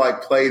 We'd have to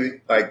like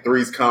play like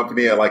Three's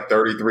Company at like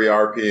 33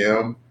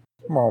 RPM.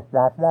 That's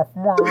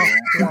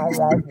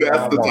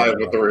the type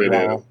of 3 it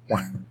is.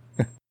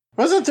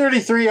 Wasn't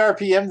 33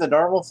 RPM the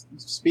normal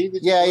speed?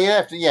 Yeah, you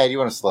have to. Yeah, you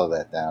want to slow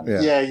that down.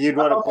 Yeah, you'd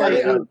want to play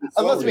it.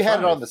 Unless we had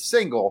it on the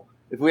single.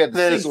 If we had the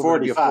Then single, it's it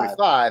would be a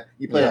 45.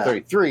 You play a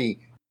 33.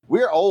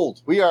 We're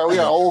old. We are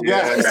old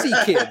guys. See,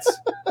 kids.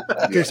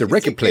 There's a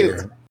record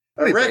player.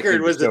 A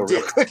record was a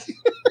dick.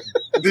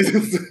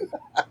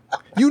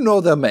 You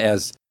know them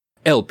as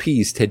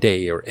LPs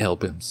today or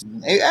albums.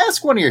 Hey,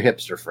 ask one of your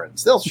hipster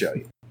friends. They'll show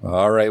you.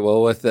 All right.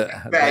 Well, with the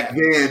back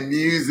then,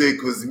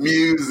 music was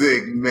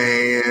music,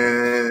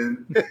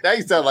 man. Now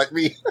you sound like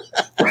me.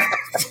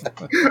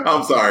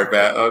 I'm sorry,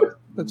 Pat.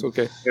 That's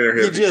okay.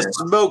 You just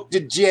smoked a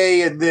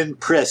J and then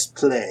press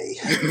play.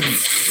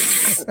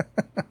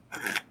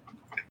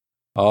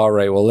 All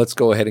right. Well, let's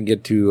go ahead and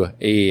get to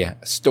a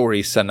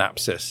story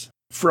synopsis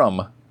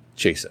from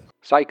Jason.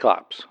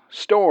 Cyclops,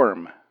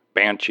 Storm,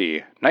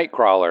 Banshee,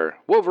 Nightcrawler,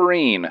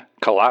 Wolverine,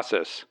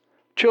 Colossus.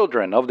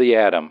 Children of the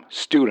Atom,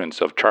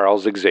 students of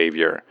Charles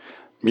Xavier,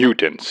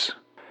 mutants.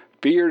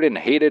 Feared and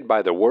hated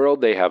by the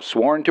world they have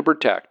sworn to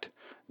protect.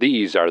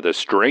 These are the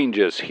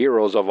strangest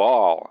heroes of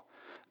all.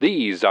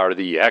 These are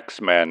the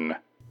X-Men.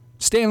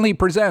 Stan Lee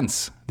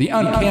presents The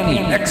Uncanny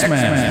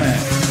X-Men.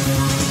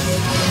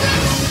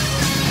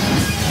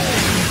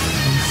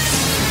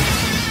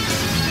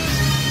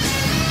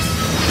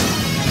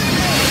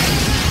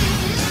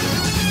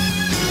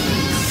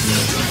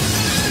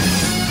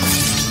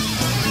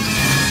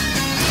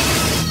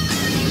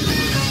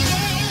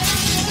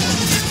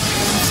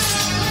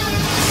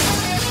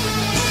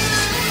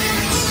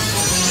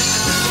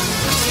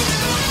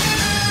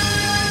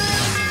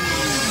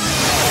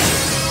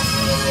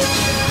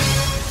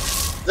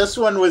 This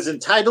one was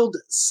entitled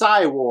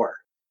Psy-War,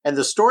 and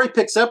the story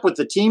picks up with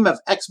the team of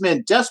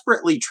X-Men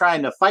desperately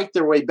trying to fight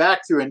their way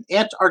back through an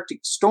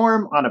Antarctic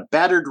storm on a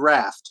battered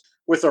raft.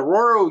 With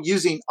Aurora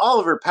using all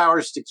of her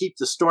powers to keep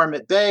the storm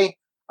at bay,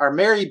 our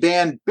merry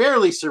band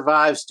barely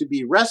survives to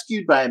be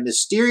rescued by a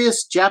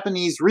mysterious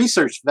Japanese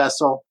research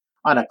vessel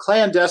on a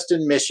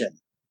clandestine mission.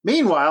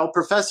 Meanwhile,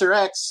 Professor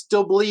X,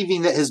 still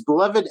believing that his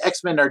beloved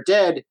X-Men are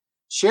dead,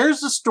 shares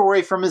the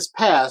story from his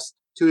past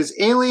to his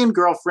alien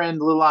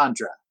girlfriend,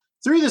 Lilandra.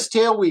 Through this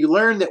tale, we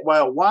learn that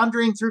while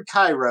wandering through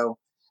Cairo,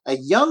 a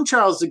young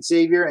Charles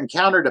Xavier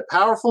encountered a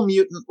powerful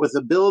mutant with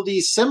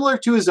abilities similar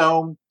to his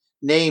own,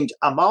 named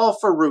Amal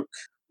Farouk.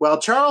 While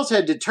Charles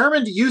had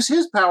determined to use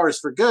his powers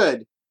for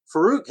good,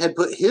 Farouk had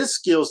put his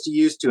skills to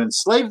use to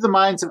enslave the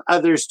minds of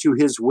others to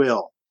his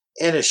will.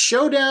 In a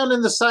showdown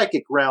in the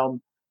psychic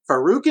realm,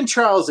 Farouk and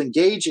Charles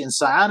engage in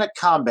psionic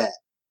combat.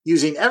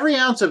 Using every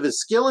ounce of his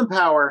skill and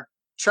power,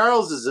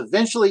 Charles is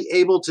eventually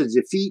able to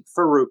defeat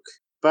Farouk.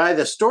 By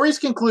the story's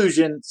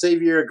conclusion,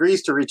 Xavier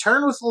agrees to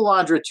return with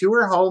Lilandra to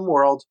her home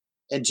world,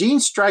 and Jean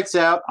strikes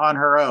out on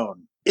her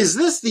own. Is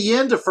this the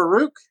end of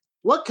Farouk?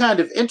 What kind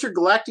of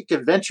intergalactic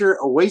adventure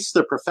awaits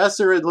the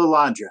Professor and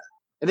Lilandra?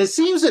 And it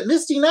seems that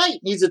Misty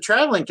Knight needs a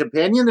traveling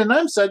companion, and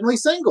I'm suddenly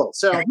single.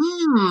 So,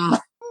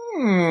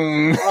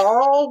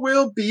 all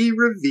will be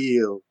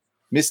revealed.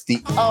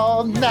 Misty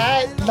all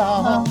night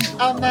long,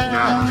 all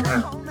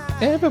night.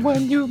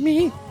 Everyone you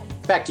meet.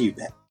 Back to you,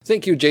 Ben.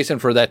 Thank you, Jason,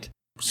 for that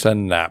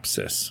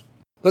synopsis.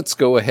 Let's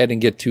go ahead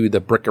and get to the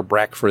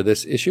bric-a-brac for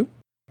this issue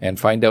and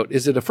find out,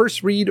 is it a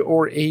first read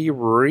or a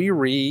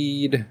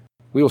reread?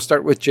 We will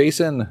start with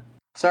Jason.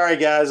 Sorry,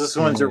 guys. This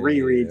one's a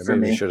reread for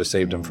me. You should have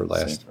saved him for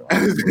last. Are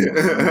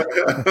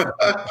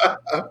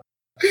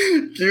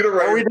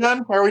we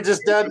done? Are we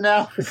just done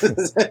now?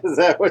 Is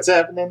that what's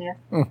happening here?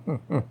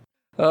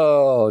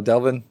 Oh,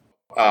 Delvin.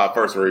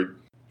 First read.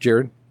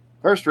 Jared.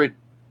 First read.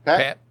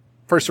 Pat.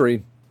 First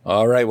read.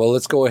 All right, well,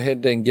 let's go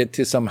ahead and get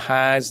to some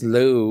highs,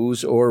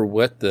 lows, or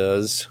what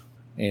does.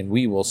 And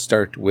we will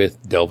start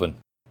with Delvin.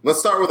 Let's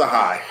start with a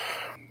high,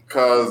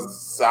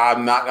 because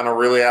I'm not going to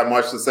really have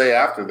much to say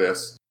after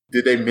this.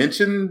 Did they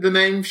mention the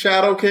name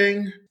Shadow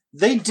King?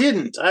 They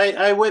didn't.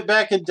 I went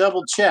back and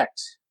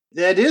double-checked.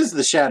 That is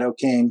the Shadow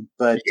King,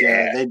 but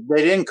they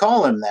didn't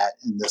call him that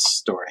in this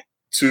story.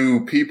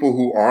 To people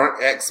who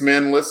aren't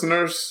X-Men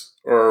listeners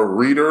or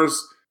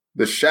readers,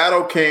 the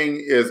Shadow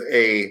King is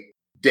a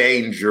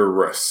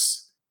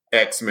dangerous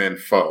X-Men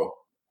foe.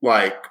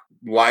 Like,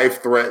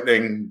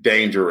 life-threatening,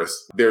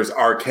 dangerous. There's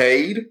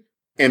Arcade,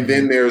 and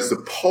then there's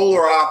the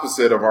polar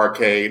opposite of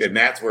Arcade, and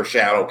that's where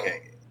Shadow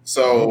King is.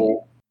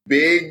 So,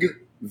 big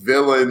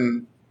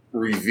villain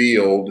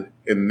revealed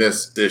in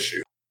this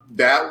issue.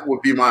 That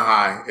would be my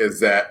high, is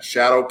that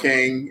Shadow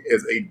King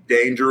is a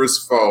dangerous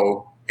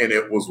foe, and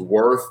it was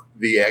worth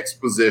the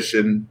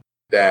exposition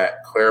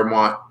that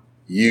Claremont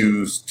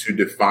used to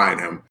define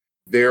him.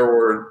 There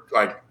were,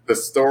 like, the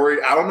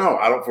story, I don't know.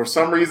 For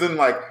some reason,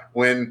 like,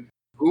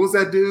 who was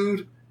that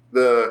dude?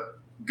 The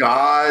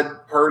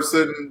God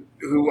person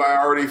who I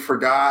already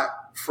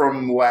forgot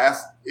from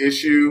last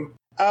issue.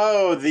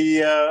 Oh,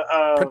 the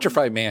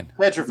Petrified Man.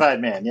 Petrified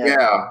Man, yeah.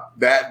 Yeah,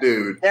 that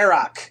dude.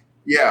 Erok.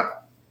 Yeah,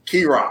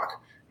 Keyrock,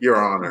 Your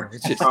Honor.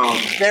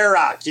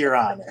 Erok, Your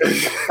Honor.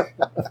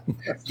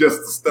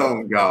 Just the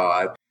stone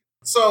god.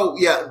 So,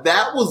 yeah,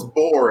 that was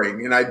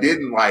boring, and I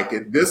didn't like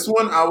it. This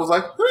one, I was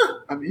like,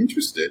 I'm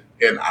interested.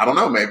 And I don't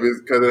know, maybe it's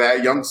because of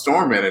that young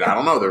Storm in it. I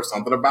don't know. There's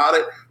something about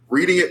it.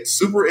 Reading it,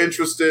 super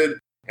interested.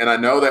 And I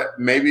know that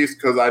maybe it's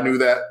because I knew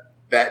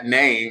that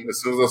name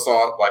as soon as I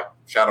saw it, like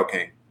Shadow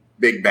King,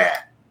 Big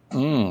Bad.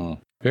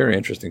 Very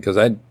interesting, because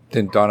that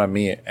didn't dawn on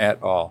me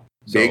at all.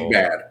 So Big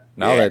Bad.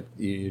 Now that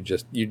you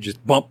just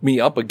bumped me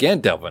up again,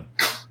 Delvin.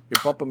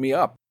 You're bumping me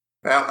up.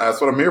 Well, that's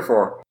what I'm here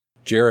for.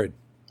 Jared.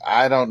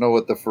 I don't know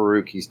what the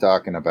Farouk he's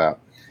talking about.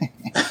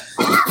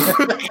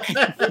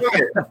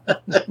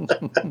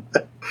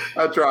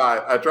 I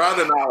tried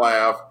to not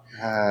laugh.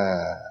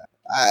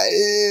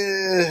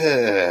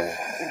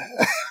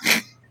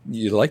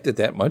 You liked it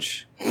that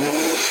much?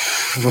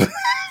 Here's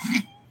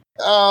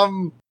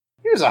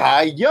a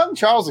high. Young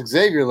Charles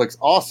Xavier looks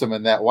awesome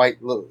in that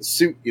white little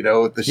suit,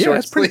 with the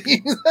short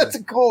sleeves. That's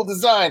a cool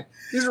design.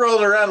 He's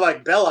rolling around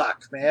like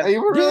Belloc, man. He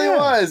really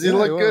was. He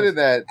looked good in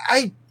that.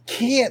 I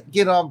can't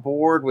get on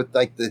board with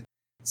like the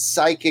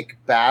psychic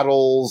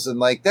battles, and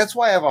like that's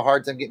why I have a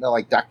hard time getting to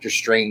like Doctor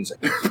Strange,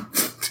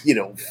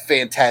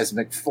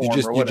 phantasmic form.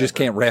 You just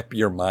can't wrap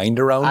your mind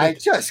around it. I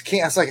just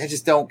can't. It's like I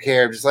just don't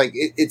care. Just like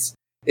it's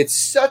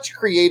such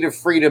creative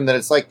freedom that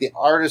it's like the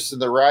artist and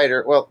the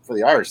writer. Well, for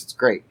the artist, it's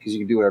great because you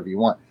can do whatever you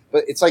want.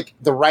 But it's like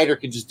the writer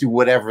can just do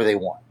whatever they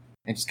want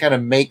and just kind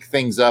of make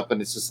things up,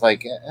 and it's just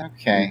like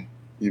okay.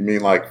 You mean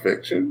like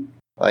fiction?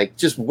 Like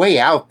just way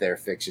out there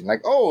fiction.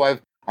 Like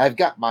I've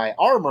got my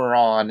armor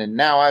on, and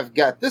now I've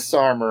got this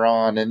armor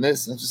on, and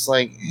this. And it's just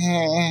like,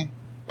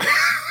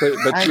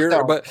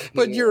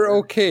 but you're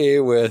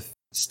okay with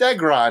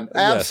Stegron,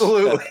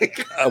 absolutely.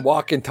 Yes, a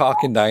walking,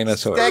 talking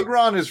dinosaur.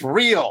 Stegron is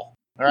real.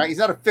 All All right, he's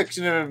not a He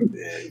fictional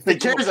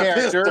carries a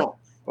character. pistol.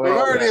 Well, We've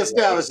already yeah,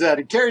 established that.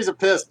 He carries a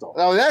pistol.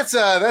 Oh, that's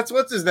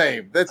what's his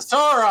name? That's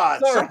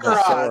Sauron.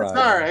 Sauron.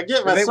 Sorry, I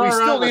get my Sauron. We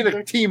still need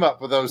a team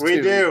up with those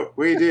two.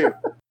 We do.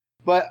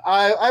 But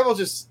I will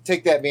just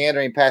take that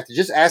meandering path to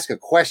just ask a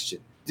question.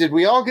 Did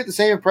we all get the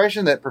same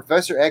impression that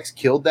Professor X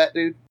killed that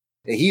dude?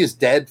 That he is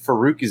dead?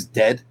 Farouk is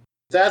dead?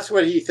 That's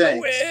what he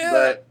thinks.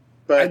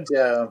 But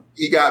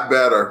he got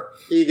better.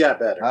 He got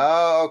better.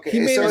 Oh, okay. He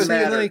made so it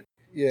seem like,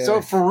 yeah. So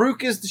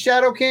Farouk is the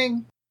Shadow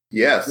King?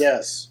 Yes.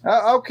 Yes.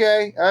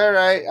 Okay. All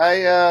right.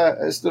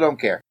 I still don't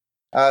care.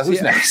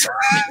 Who's next?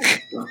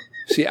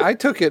 See, I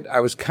took it.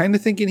 I was kind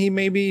of thinking he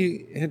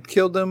maybe had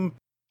killed him.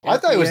 I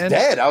thought he was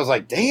dead. I was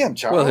like, damn,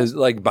 Charles. Well, his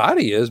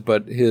body is,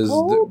 but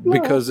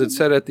because it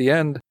said at the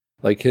end,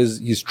 like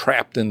he's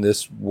trapped in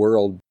this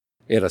world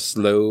at a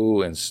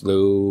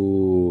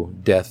slow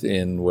death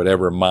in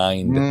whatever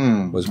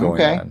mind was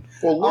going on.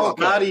 Well, his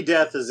body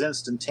death is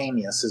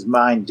instantaneous. His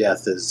mind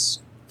death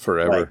is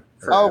forever.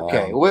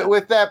 Okay.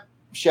 With that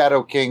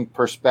Shadow King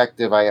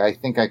perspective, I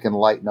think I can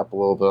lighten up a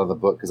little bit on the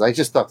book because I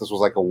just thought this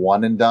was like a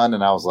one and done,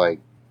 and I was like,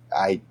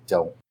 I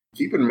don't.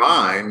 Keep in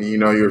mind,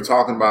 you're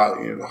talking about,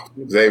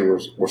 Xavier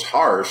was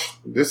harsh.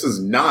 This is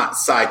not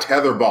Cy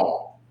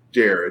Tetherball,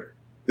 Jared.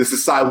 This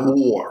is Cy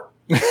War.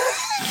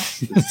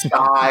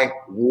 Cy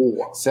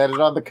War. Said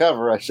it on the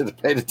cover. I should have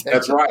paid attention.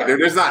 That's right. They're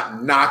just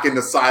not knocking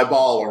the Cy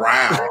ball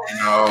around,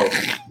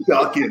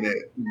 ducking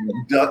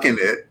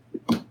it.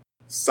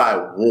 Cy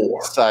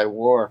War. Cy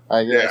War.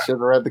 I should have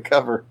read the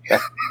cover.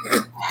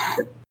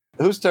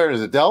 Whose turn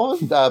is it?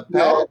 Delvin? Pat?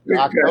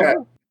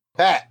 October?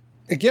 Pat.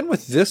 Again,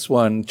 with this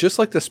one, just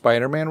like the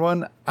Spider-Man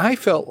one, I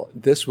felt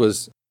this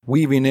was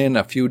weaving in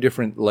a few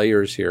different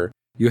layers here.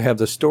 You have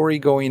the story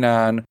going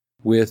on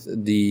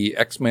with the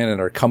X-Men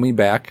that are coming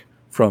back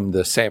from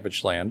the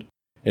Savage Land,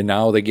 and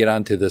now they get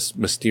onto this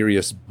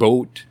mysterious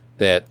boat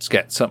that's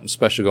got something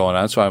special going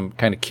on. So I'm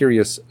kind of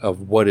curious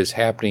of what is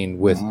happening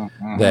with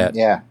that,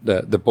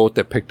 the boat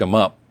that picked them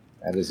up.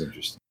 That is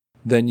interesting.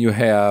 Then you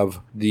have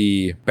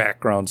the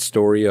background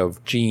story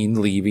of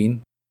Jean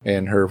leaving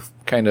and her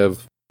kind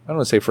of, I don't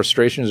want to say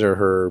frustrations or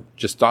her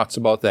just thoughts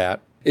about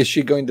that. Is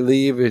she going to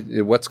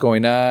leave? What's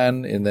going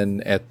on? And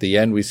then at the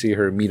end, we see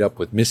her meet up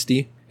with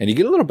Misty. And you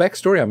get a little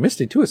backstory on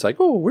Misty, too. It's like,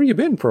 oh, where you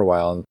been for a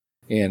while?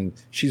 And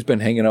she's been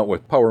hanging out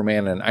with Power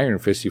Man and Iron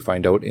Fist, you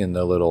find out in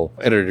the little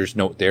editor's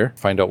note there.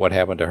 Find out what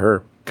happened to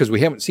her. Because we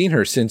haven't seen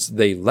her since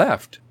they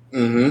left.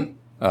 Mm-hmm.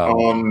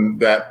 On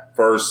that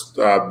first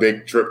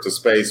big trip to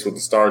space with the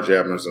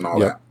Starjammers and all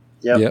that.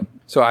 Yep.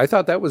 So I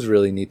thought that was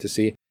really neat to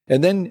see.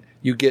 And then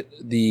you get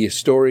the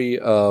story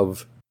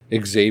of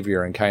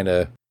Xavier and kind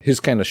of his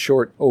kind of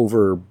short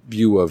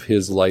overview of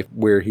his life,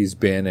 where he's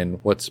been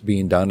and what's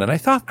being done. And I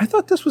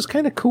thought this was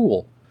kind of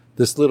cool.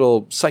 This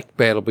little psych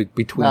battle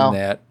between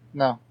that.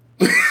 No.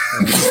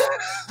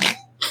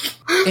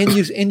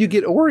 And you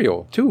get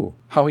Oreo too.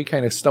 How he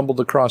kind of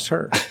stumbled across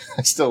her.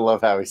 I still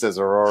love how he says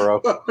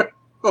Aurora.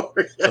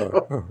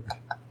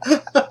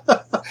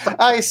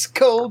 Ice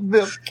cold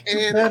milk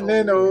and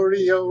an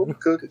Oreo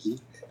cookie.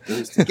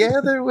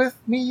 Together with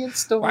me in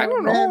store. I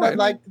don't know. I'd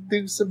like to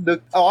do some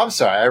nook. Oh, I'm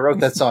sorry. I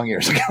wrote that song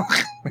years ago.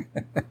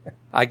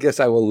 I guess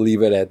I will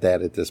leave it at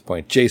that at this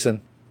point.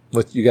 Jason,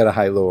 what you got a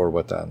high, low, or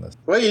what's on this?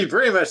 Well, you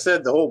pretty much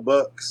said the whole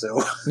book,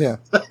 so. Yeah.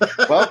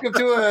 Welcome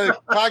to a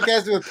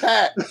podcast with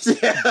Pat.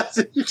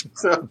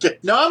 Okay.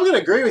 No, I'm going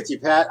to agree with you,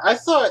 Pat. I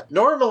thought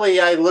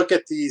normally I look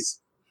at these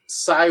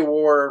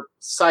Psy-War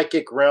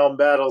psychic realm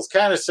battles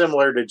kind of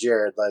similar to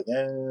Jared. Like,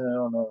 I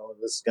don't know,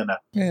 this is going to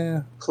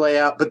play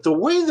out. But the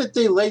way that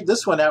they laid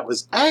this one out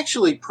was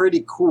actually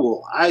pretty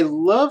cool. I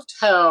loved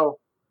how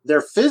they're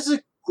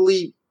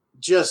physically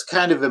just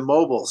kind of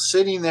immobile,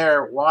 sitting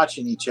there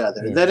watching each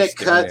other. Then it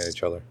cuts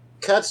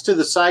to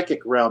the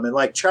psychic realm, and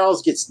like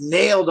Charles gets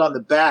nailed on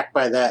the back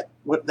by that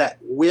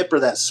whip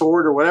or that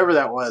sword or whatever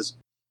that was.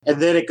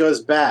 And then it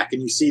goes back,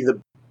 and you see the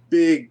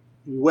big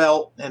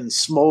welt and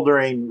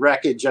smoldering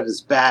wreckage of his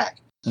back.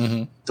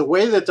 Mm-hmm. The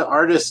way that the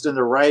artist and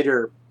the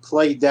writer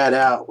played that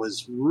out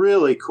was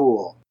really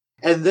cool.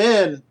 And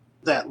then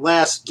that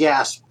last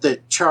gasp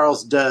that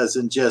Charles does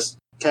and just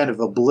kind of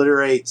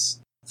obliterates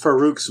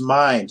Farouk's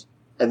mind.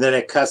 And then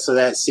it cuts to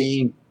that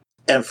scene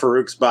and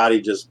Farouk's body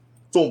just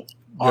boom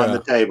on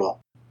the table.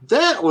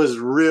 That was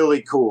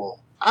really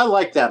cool. I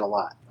like that a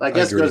lot. I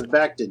guess it goes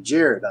back to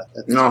Jared.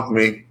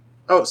 Me.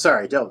 Oh,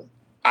 sorry, Dylan.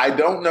 I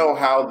don't know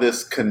how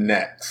this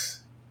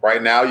connects.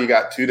 Right now, you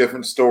got two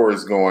different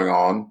stories going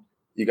on.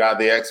 You got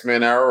the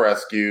X-Men are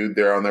rescued.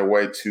 They're on their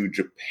way to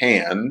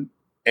Japan.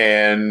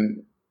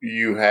 And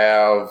you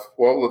have,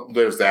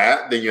 there's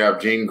that. Then you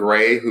have Jean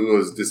Grey, who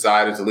has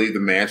decided to leave the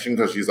mansion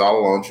because she's all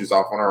alone. She's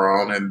off on her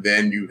own. And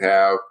then you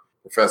have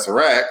Professor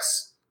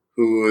X,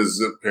 who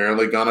is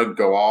apparently going to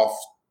go off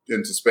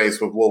into space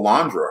with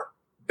Lilandra.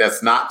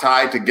 That's not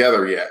tied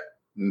together yet.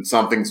 And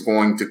something's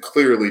going to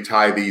clearly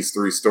tie these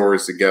three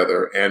stories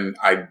together. And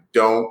I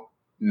don't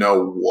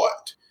know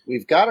what.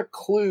 We've got a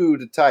clue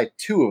to tie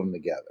two of them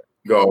together.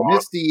 Go on.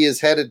 Misty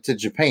is headed to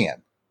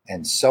Japan.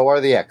 and so are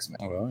the X-Men.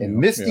 Oh, well, and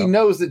Misty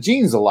knows that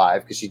Jean's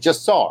alive because she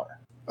just saw her.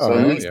 So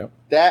at least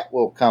that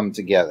will come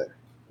together.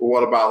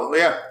 What about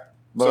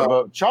But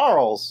about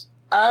Charles?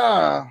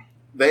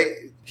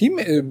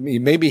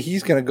 Maybe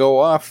he's going to go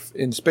off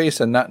in space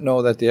and not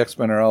know that the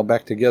X-Men are all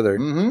back together.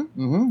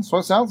 That's what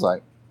it sounds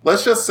like.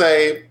 Let's just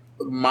say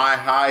my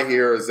high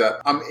here is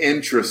that I'm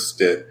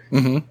interested.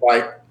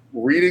 Like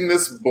reading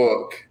this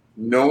book,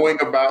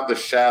 knowing about the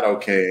Shadow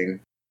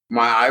King,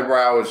 my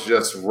eyebrow is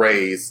just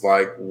raised.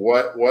 Like,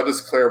 what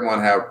does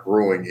Claremont have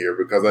brewing here?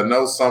 Because I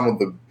know some of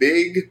the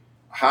big,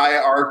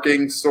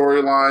 high-arcing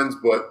storylines,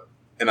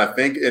 and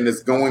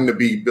it's going to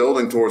be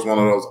building towards one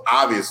of those,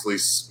 obviously,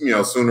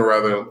 sooner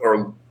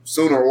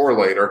or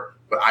later.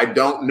 But I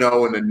don't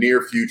know in the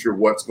near future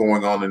what's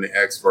going on in the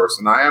X-verse,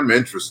 and I am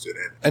interested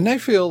in it. And I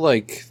feel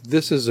like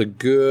this is a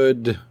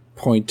good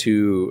point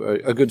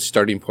a good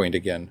starting point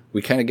again.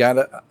 We kind of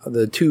got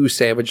the two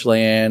Savage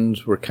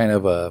Lands. We're kind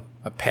of a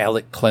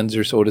palate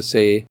cleanser, so to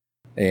say.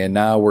 And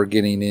now we're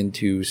getting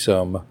into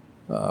some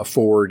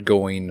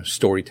forward-going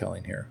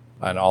storytelling here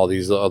on all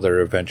these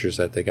other adventures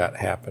that they got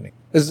happening.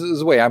 This is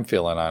the way I'm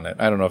feeling on it.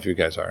 I don't know if you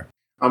guys are.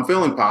 I'm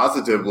feeling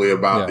positively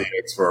about the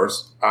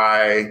X-verse.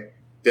 I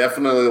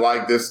definitely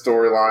like this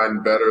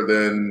storyline better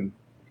than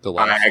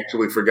I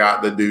actually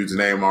forgot the dude's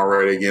name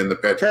already again. The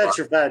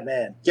Petrified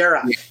Man.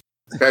 Garrock.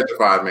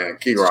 Petrified Man.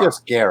 Kirok. It's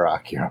just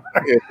Garrock.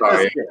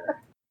 All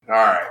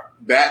right.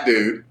 That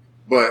dude.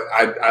 But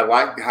I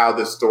like how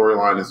this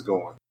storyline is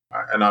going.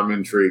 And I'm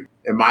intrigued.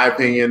 In my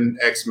opinion,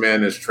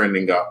 X-Men is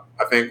trending up.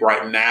 I think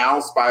right now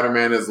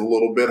Spider-Man is a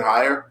little bit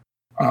higher.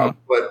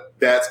 But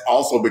that's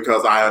also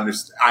because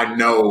I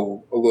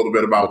know a little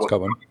bit about what's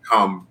going to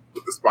come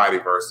with the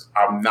Spideyverse.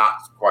 I'm not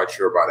quite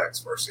sure about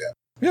X-verse yet.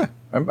 Yeah,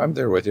 I'm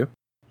there with you.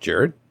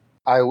 Jared?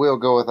 I will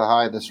go with a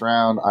high this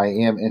round. I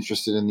am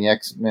interested in the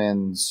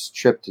X-Men's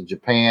trip to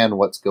Japan,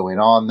 what's going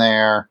on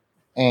there.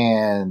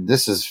 And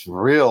this is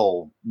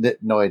real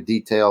nitnoid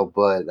detail,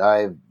 but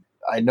I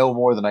know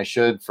more than I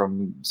should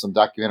from some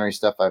documentary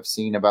stuff I've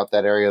seen about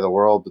that area of the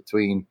world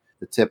between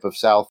the tip of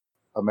South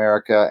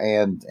America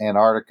and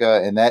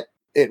Antarctica, and that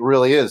it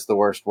really is the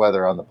worst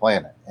weather on the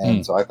planet.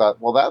 And so I thought,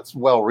 well, that's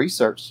well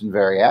researched and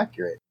very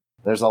accurate.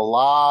 There's a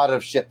lot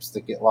of ships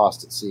that get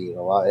lost at sea.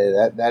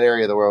 That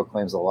area of the world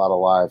claims a lot of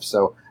lives.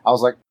 So I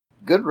was like,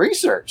 good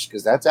research,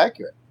 because that's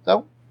accurate.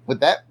 So with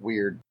that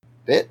weird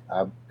bit,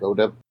 I go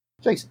to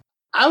Jason.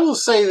 I will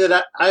say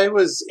that I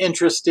was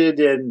interested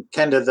in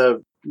kind of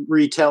the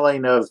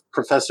retelling of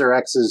Professor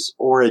X's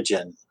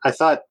origin. I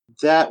thought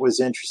that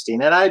was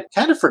interesting, and I'd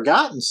kind of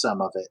forgotten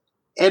some of it.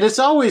 And it's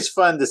always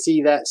fun to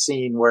see that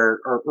scene where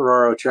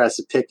Aurora tries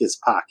to pick his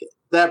pocket.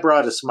 That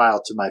brought a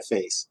smile to my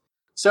face.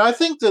 So I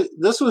think that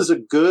this was a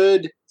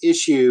good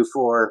issue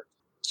for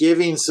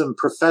giving some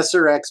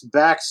Professor X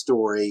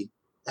backstory,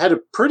 had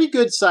a pretty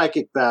good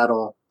psychic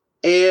battle,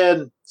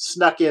 and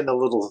snuck in a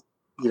little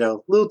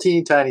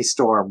teeny tiny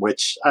storm,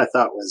 which I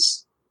thought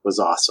was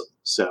awesome.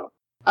 So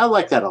I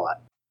like that a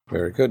lot.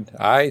 Very good.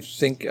 I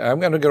think I'm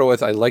going to go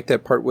with, I like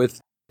that part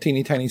with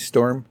teeny tiny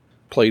storm.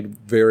 Played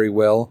very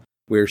well,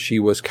 where she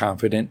was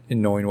confident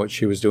in knowing what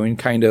she was doing,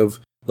 kind of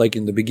like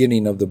in the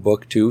beginning of the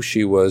book, too.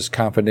 She was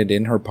confident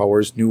in her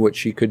powers, knew what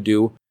she could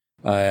do.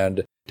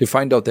 And to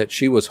find out that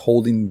she was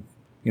holding,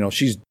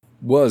 she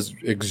was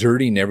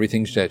exerting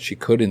everything that she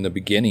could in the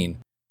beginning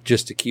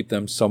just to keep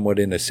them somewhat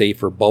in a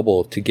safer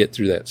bubble to get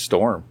through that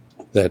storm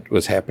that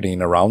was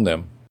happening around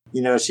them.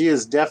 She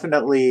is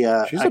definitely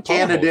a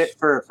candidate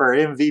for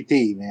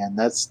MVP, man.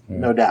 That's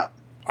no doubt.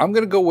 I'm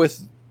going to go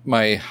with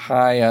my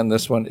high on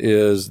this one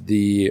is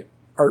the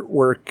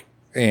artwork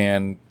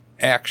and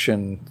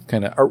action,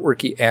 kind of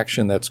artworky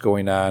action that's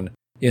going on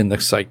in the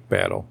psych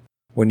battle.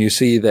 When you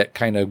see that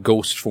kind of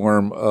ghost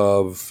form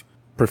of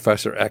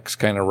Professor X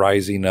kind of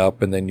rising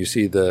up, and then you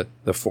see the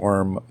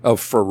form of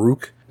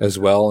Farouk as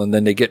well, and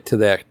then they get to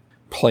that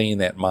plane,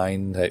 that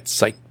mind, that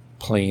psych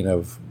plane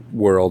of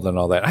world and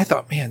all that. I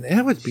thought, man,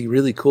 that would be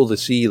really cool to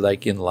see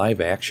like in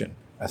live action.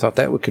 I thought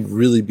that could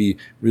really be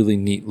really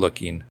neat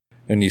looking.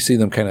 And you see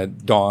them kind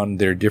of don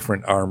their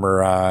different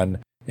armor on,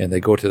 and they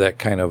go to that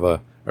kind of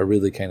a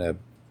really kind of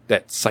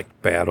that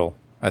psych battle.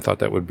 I thought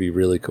that would be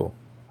really cool.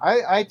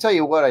 I tell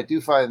you what, I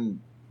do find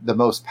the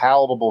most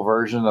palatable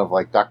version of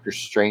like Doctor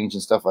Strange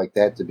and stuff like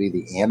that to be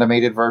the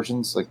animated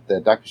versions. Like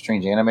the Doctor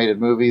Strange animated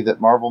movie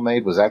that Marvel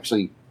made was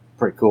actually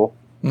pretty cool.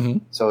 Mm-hmm.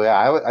 So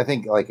yeah, I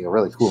think like a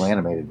really cool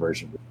animated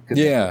version.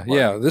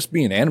 Yeah. This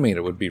being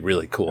animated would be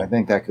really cool. I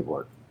think that could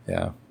work.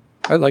 Yeah,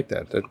 I like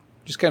that. That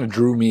just kind of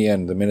drew me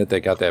in the minute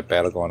they got that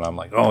battle going on. I'm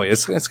like, oh,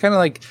 it's kind of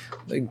like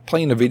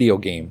playing a video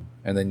game,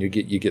 and then you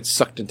get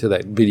sucked into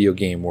that video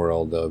game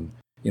world.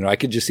 I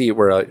could just see it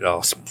where it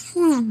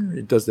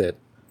does that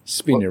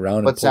spin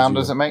around. What sound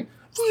does it make?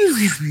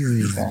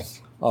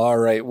 All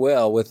right.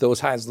 Well, with those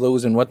highs,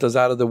 lows, and what does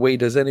out of the way,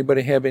 does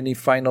anybody have any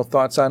final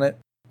thoughts on it?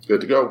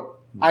 Good to go.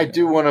 I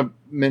do want to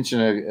mention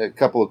a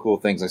couple of cool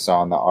things I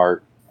saw in the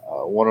art.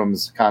 One of them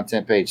is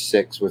content page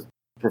 6 with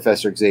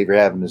Professor Xavier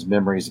having his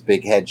memories, a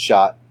big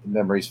headshot,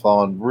 memories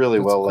flowing,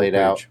 really well laid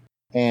out.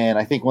 And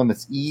I think one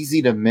that's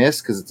easy to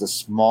miss because it's a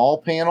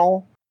small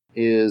panel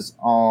is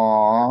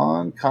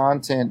on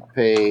content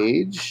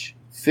page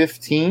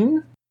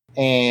 15.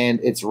 And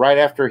it's right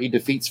after he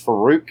defeats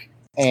Farouk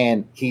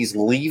and he's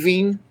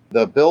leaving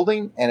the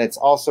building. And it's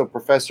also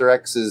Professor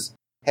X's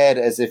head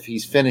as if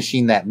he's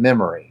finishing that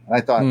memory. And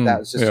I thought that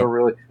was just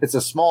it's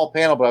a small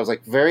panel, but I was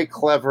like very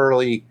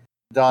cleverly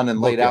done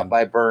and laid out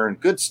by Byrne.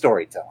 Good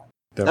storytelling.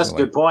 Definitely. That's a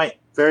good point.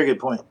 Very good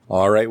point.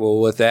 All right. Well,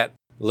 with that,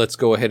 let's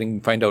go ahead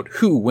and find out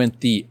who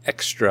went the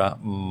extra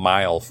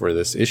mile for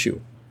this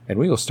issue. And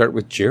we will start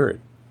with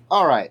Jared.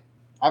 All right.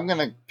 I'm going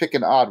to pick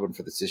an odd one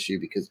for this issue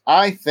because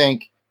I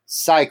think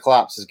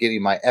Cyclops is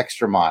getting my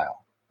extra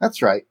mile.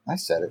 That's right. I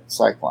said it.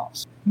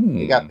 Cyclops.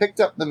 He got picked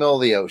up in the middle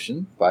of the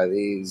ocean by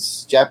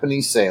these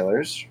Japanese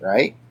sailors,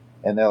 right?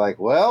 And they're like,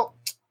 well,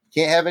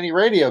 can't have any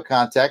radio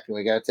contact and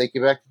we got to take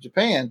you back to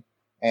Japan.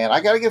 And I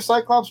got to give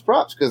Cyclops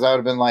props because I would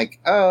have been like,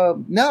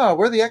 no,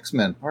 we're the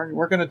X-Men.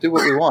 We're going to do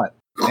what we want.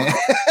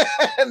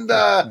 And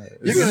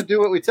you're going to do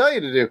what we tell you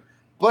to do.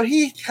 But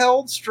he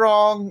held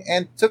strong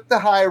and took the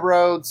high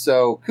road.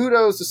 So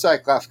kudos to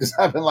Cyclops because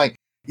I've been like,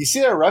 you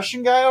see that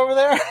Russian guy over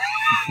there?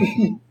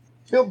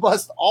 He'll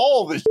bust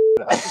all the shit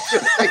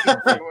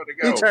out.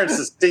 He turns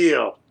to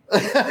steel.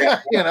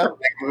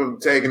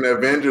 Taking the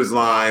Avengers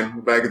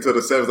line back into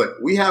the 70s, like,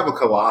 we have a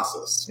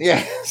Colossus.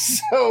 Yeah,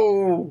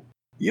 so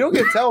you don't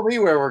get to tell me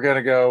where we're going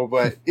to go,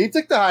 but he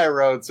took the high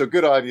road, so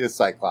good on you,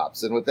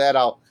 Cyclops. And with that,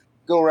 I'll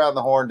go around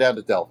the horn down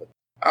to Delvin.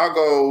 I'll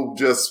go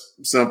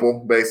just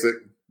simple, basic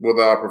with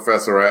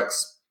Professor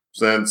X,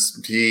 since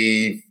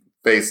he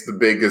faced the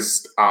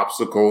biggest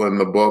obstacle in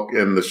the book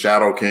in the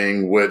Shadow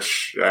King,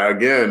 which,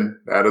 again,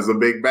 that is a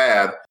big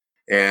bad.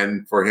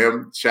 And for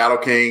him, Shadow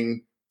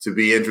King to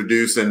be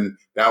introduced, and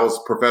that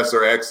was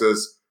Professor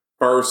X's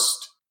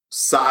first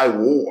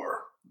Psy-War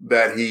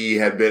that he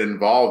had been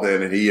involved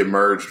in, and he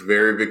emerged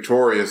very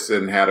victorious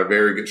and had a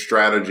very good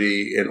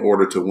strategy in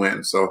order to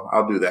win. So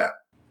I'll do that.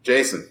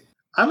 Jason.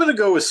 I'm going to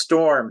go with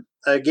Storm.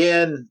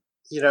 Again,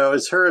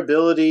 it's her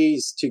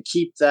abilities to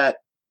keep that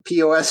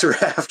POS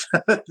raft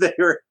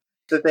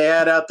that they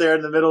had out there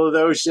in the middle of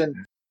the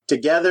ocean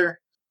together.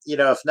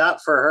 If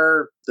not for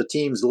her, the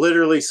team's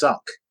literally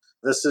sunk.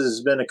 This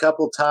has been a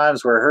couple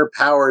times where her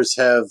powers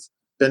have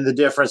been the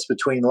difference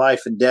between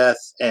life and death,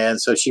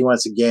 and so she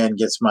once again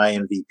gets my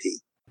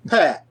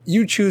MVP.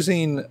 You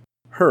choosing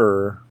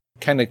her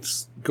kind of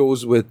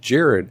goes with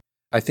Jared.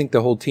 I think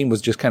the whole team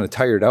was just kind of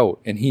tired out,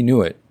 and he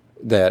knew it.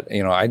 That,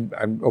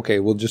 I'm okay,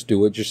 we'll just do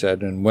what you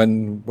said, and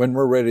when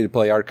we're ready to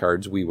play our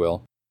cards, we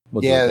will.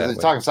 We'll they're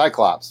talking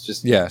Cyclops.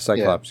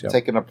 Cyclops.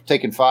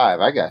 Taking 5.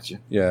 I got you.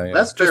 Yeah.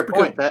 That's a fair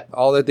point, Pat.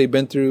 All that they've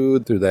been through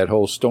that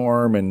whole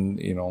storm,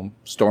 and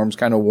Storm's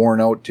kind of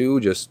worn out too,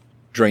 just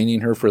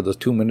draining her for the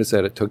 2 minutes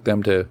that it took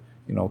them to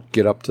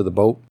get up to the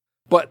boat.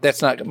 But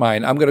that's not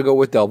mine. I'm going to go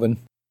with Delvin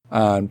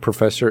on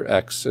Professor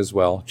X as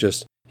well.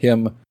 Just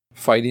him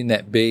fighting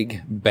that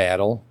big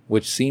battle,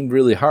 which seemed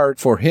really hard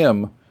for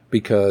him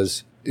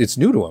because it's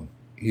new to him.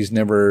 He's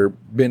never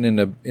been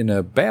in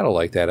a battle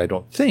like that, I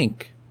don't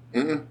think.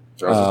 Mm-hmm.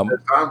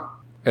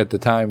 At the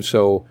time.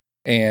 So,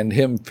 and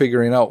him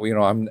figuring out,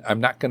 I'm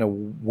not going to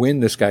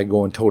win this guy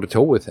going toe to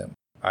toe with him.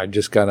 I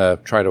just got to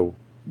try to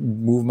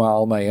move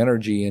all my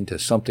energy into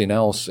something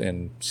else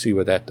and see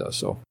what that does.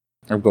 So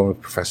I'm going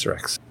with Professor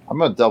X. I'm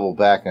going to double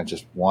back on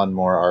just one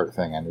more art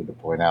thing I need to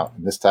point out.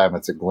 And this time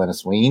it's a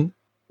Glynis Wein.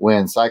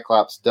 When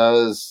Cyclops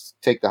does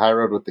take the high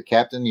road with the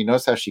captain, you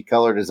notice how she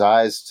colored his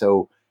eyes.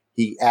 So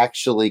he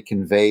actually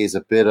conveys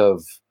a bit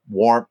of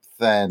warmth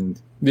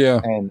and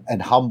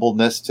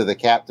humbleness to the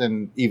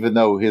captain, even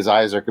though his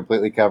eyes are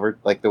completely covered.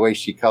 Like the way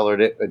she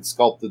colored it and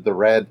sculpted the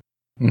red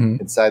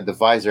inside the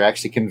visor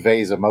actually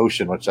conveys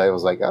emotion, which I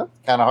was like, kind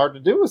of hard to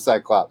do with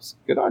Cyclops.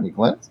 Good on you,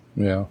 Clint.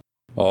 Yeah.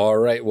 All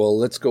right. Well,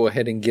 let's go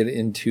ahead and get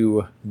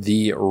into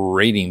the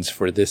ratings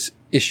for this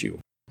issue.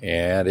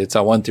 And it's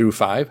a 1 through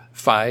 5.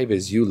 5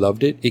 is you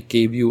loved it. It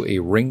gave you a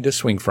ring to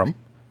swing from.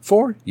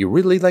 4, you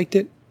really liked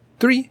it.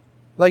 3,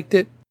 liked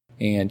it.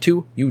 And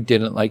 2, you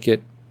didn't like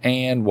it.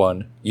 And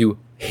 1, you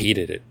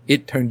hated it.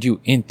 It turned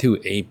you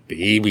into a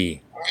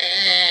baby.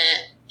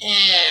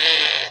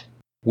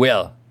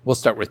 Well, we'll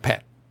start with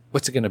Pat.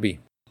 What's it going to be?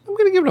 I'm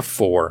going to give it a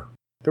 4.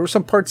 There were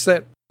some parts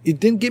that it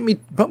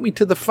didn't bump me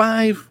to the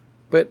 5,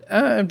 but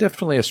I'm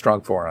definitely a strong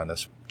 4 on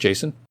this.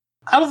 Jason?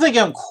 I don't think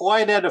I'm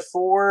quite at a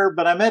 4,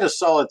 but I'm at a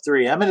solid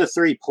 3. I'm at a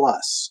 3+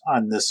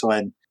 on this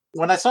one.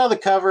 When I saw the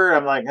cover,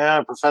 I'm like,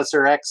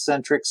 Professor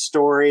X-centric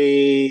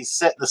story,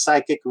 set in the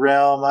psychic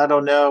realm. I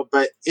don't know,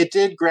 but it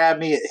did grab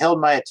me. It held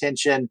my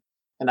attention,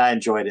 and I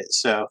enjoyed it.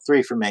 So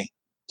 3 for me.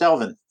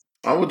 Delvin.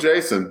 I'm with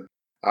Jason.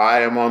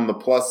 I am on the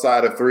plus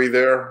side of 3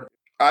 there.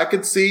 I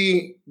could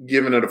see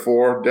giving it a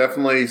 4.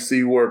 Definitely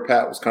see where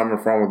Pat was coming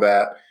from with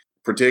that,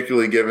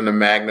 particularly given the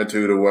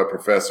magnitude of what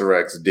Professor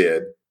X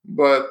did.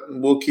 But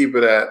we'll keep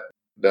it at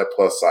that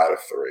plus side of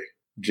 3.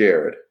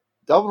 Jared.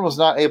 Delvin was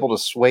not able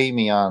to sway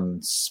me on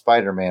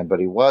Spider-Man, but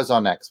he was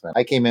on X-Men.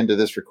 I came into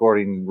this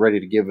recording ready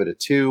to give it a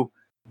 2.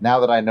 Now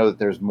that I know that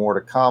there's more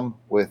to come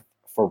with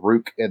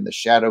Farouk and the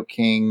Shadow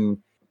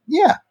King,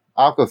 Yeah,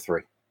 I'll go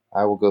 3.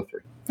 I will go 3.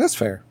 That's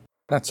fair.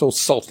 Not so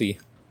salty.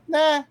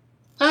 Nah.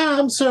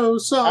 I'm so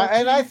sorry.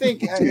 And I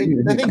think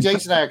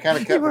Jason and I are kind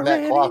of cut from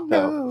that cloth,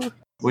 though.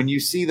 When you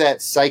see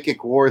that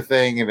psychic war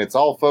thing and it's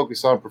all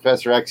focused on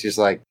Professor X, you're just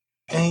like,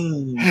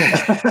 you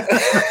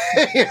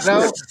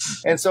know?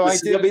 And so I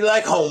did be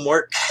like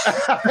homework.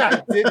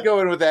 I did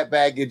go in with that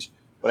baggage,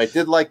 but I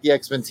did like the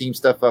X-Men team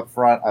stuff up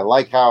front. I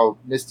like how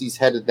Misty's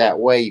headed that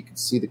way. You can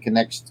see the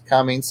connections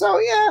coming. So,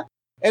 yeah.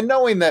 And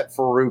knowing that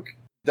Farouk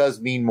does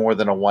mean more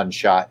than a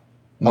one-shot,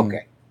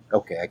 okay,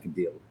 I can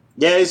deal with it.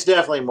 Yeah, he's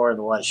definitely more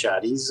than one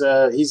shot. He's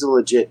a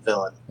legit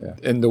villain. Yeah.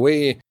 And the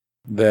way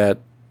that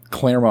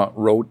Claremont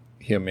wrote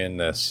him in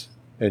this,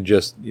 and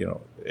just,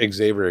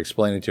 Xavier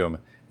explaining to him,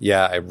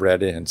 yeah, I've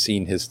read it and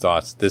seen his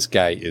thoughts. This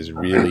guy is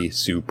really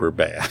super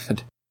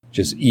bad.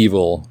 Just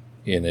evil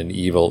in an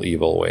evil,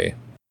 evil way.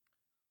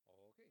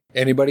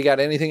 Anybody got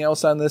anything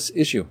else on this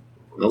issue?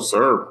 No,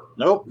 sir.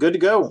 Nope, good to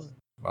go.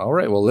 All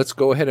right, well, let's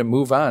go ahead and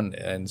move on.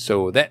 And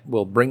so that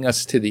will bring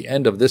us to the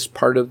end of this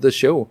part of the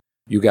show.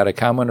 You got a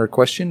comment or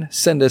question?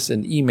 Send us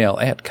an email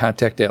at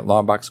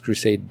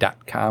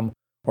contact@longboxcrusade.com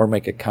or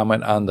make a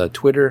comment on the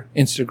Twitter,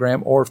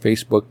 Instagram, or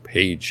Facebook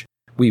page.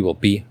 We will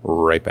be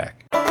right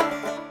back.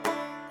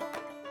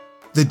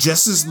 The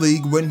Justice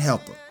League wouldn't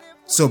help him,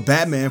 so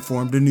Batman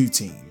formed a new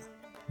team.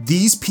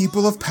 These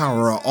people of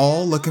power are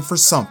all looking for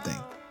something,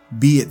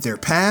 be it their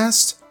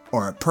past,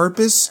 or a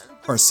purpose,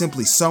 or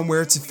simply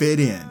somewhere to fit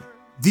in.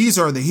 These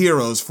are the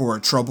heroes for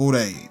a troubled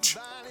age.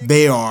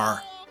 They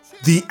are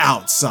the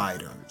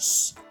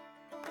Outsiders.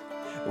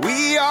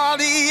 We are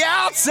the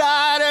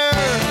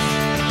Outsiders.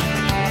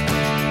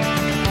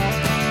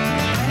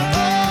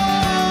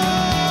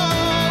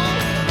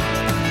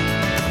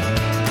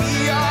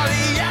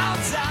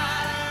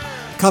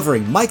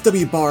 Covering Mike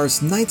W.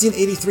 Barr's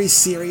 1983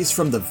 series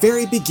from the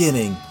very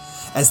beginning,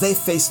 as they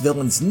face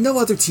villains no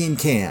other team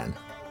can,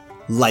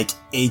 like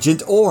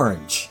Agent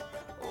Orange,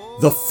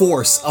 the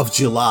Force of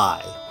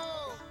July,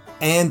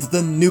 and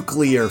the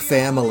Nuclear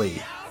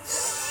Family.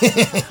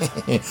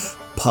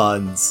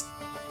 Puns.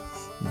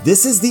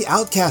 This is The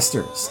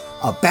Outcasters,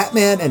 a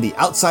Batman and the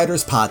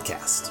Outsiders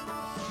podcast.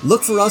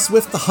 Look for us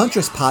with the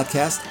Huntress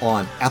podcast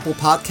on Apple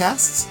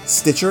Podcasts,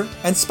 Stitcher,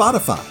 and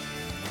Spotify.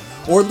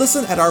 Or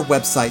listen at our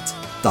website,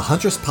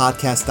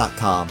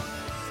 thehuntress.podcast.com,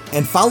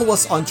 and follow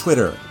us on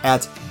Twitter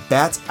at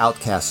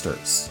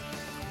BatOutcasters.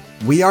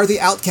 We are the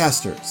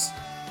Outcasters,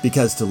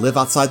 because to live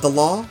outside the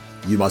law,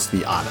 you must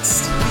be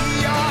honest.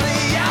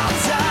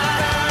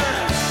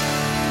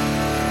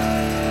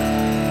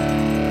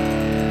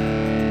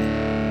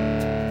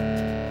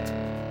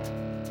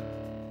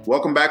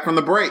 Welcome back from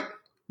the break.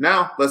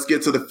 Now, let's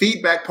get to the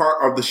feedback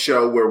part of the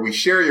show where we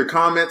share your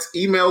comments,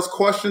 emails,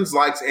 questions,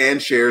 likes,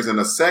 and shares in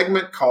a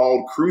segment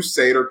called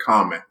Crusader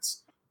Comments.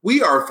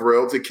 We are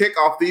thrilled to kick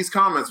off these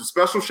comments with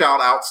special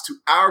shout-outs to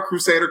our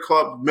Crusader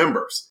Club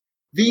members.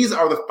 These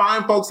are the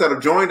fine folks that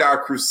have joined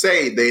our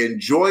crusade. They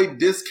enjoy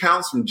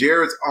discounts from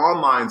Jared's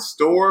online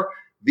store,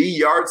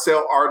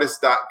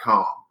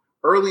 theyardsaleartist.com,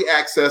 early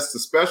access to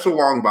special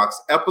Longbox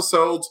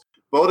episodes,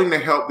 voting to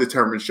help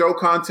determine show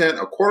content,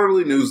 a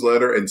quarterly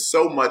newsletter, and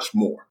so much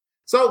more.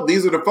 So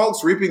these are the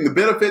folks reaping the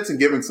benefits and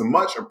giving some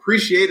much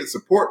appreciated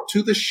support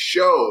to the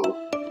show.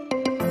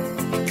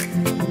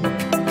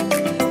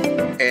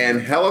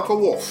 Angelica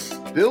Wolf,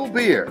 Bill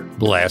Beer,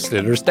 Blast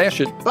It or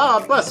Stash It,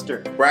 Bob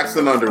Buster,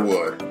 Braxton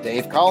Underwood,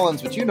 Dave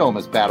Collins, but you know him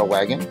as Battle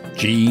Wagon,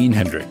 Gene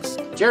Hendricks,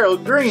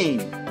 Gerald Green,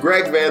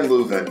 Greg Van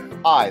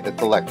Leuven, I, the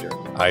Collector,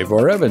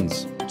 Ivor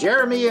Evans,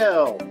 Jeremy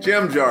L,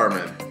 Jim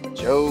Jarman,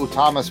 Joe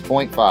Thomas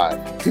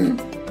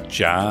 .5,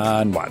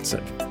 John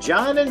Watson,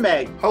 John and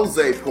Meg,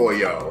 Jose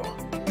Pollo,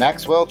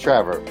 Maxwell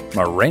Traver,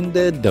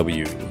 Miranda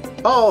W,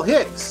 Paul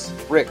Hicks,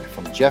 Rick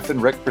from Jeff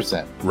and Rick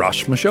Present,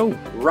 Rosh Michaud,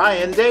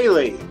 Ryan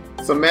Daly,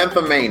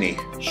 Samantha Maney,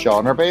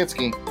 Sean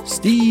Urbanski,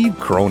 Steve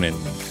Cronin,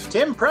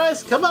 Tim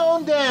Price, come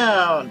on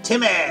down,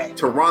 Timmy,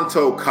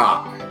 Toronto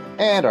Cop,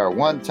 and our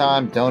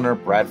one-time donor,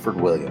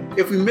 Bradford William.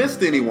 If we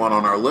missed anyone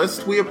on our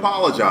list, we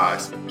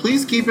apologize.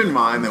 Please keep in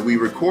mind that we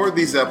record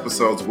these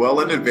episodes well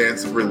in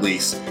advance of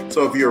release,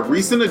 so if you're a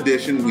recent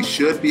addition, we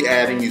should be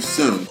adding you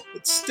soon.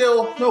 But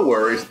still, no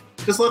worries.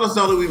 Just let us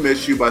know that we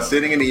missed you by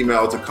sending an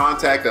email to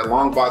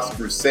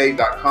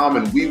contact@longboxcrusade.com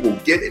and we will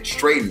get it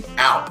straightened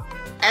out.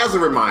 As a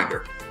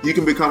reminder, you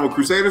can become a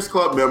Crusaders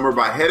Club member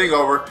by heading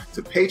over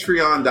to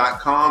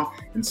patreon.com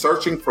and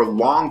searching for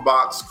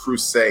Longbox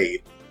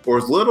Crusade. For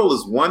as little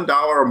as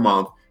 $1 a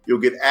month, you'll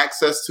get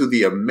access to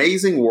the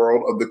amazing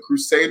world of the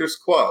Crusaders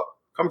Club.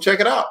 Come check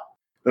it out.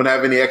 Don't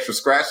have any extra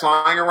scratch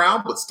lying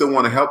around, but still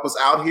want to help us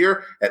out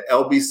here at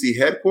LBC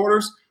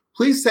headquarters?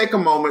 Please take a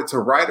moment to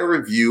write a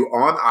review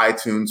on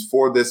iTunes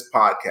for this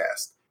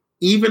podcast.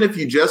 Even if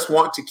you just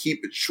want to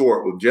keep it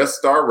short with just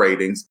star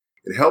ratings,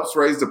 it helps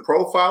raise the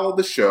profile of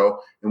the show,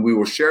 and we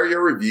will share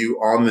your review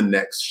on the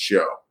next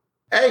show.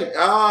 Hey,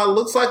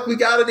 looks like we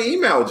got an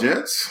email,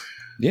 gents.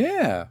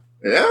 Yeah.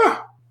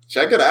 Yeah.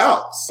 Check it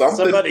out.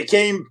 Somebody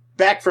came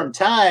back from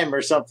time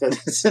or something.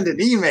 Send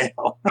an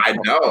email. I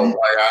know.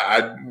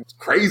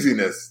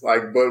 Craziness.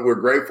 But we're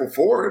grateful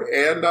for it.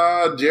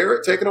 And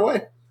Jared, take it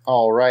away.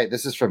 All right.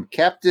 This is from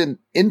Captain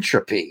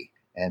Entropy,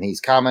 and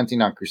he's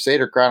commenting on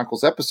Crusader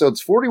Chronicles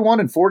episodes 41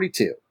 and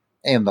 42.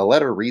 And the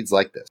letter reads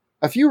like this.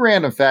 A few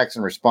random facts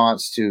in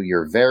response to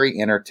your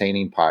very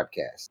entertaining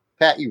podcast.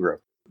 Pat, you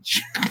wrote.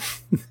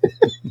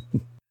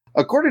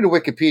 According to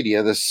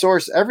Wikipedia, the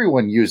source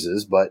everyone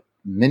uses, but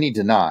many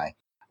deny,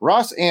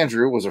 Ross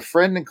Andrew was a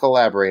friend and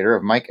collaborator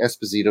of Mike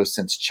Esposito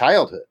since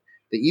childhood.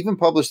 They even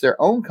published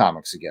their own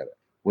comics together.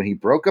 When he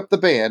broke up the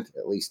band,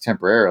 at least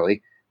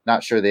temporarily,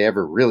 not sure they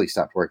ever really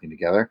stopped working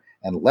together,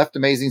 and left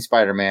Amazing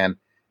Spider-Man,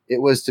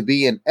 it was to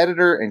be an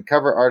editor and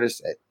cover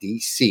artist at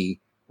DC,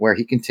 where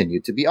he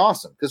continued to be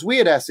awesome. Because we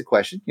had asked the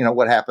question,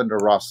 what happened to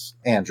Ross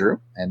Andrew?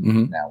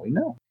 And now we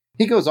know.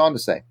 He goes on to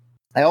say,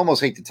 I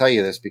almost hate to tell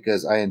you this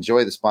because I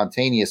enjoy the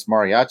spontaneous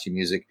mariachi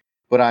music,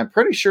 but I'm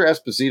pretty sure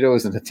Esposito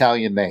is an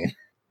Italian name.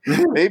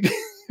 Maybe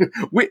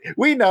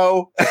we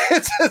know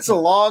it's a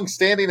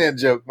long-standing in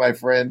joke, my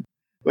friend.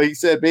 But he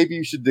said maybe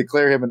you should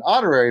declare him an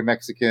honorary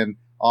Mexican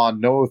on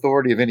no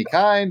authority of any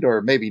kind,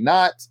 or maybe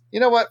not. You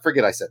know what?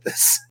 Forget I said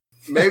this.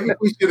 Maybe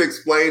we should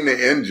explain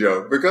the in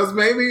joke because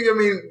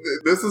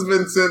this has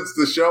been since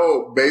the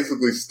show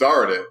basically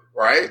started,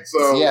 right?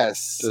 So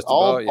yes,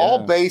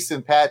 all based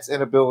in Pat's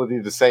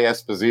inability to say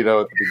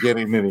Esposito at the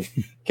beginning, and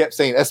he kept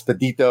saying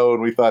Espedito,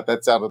 and we thought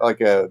that sounded like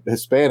a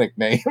Hispanic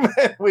name,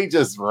 and we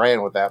just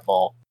ran with that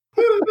ball.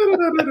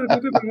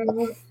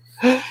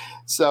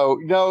 So,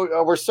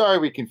 we're sorry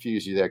we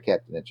confused you there,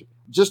 Captain Entropy.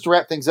 Just to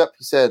wrap things up,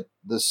 he said,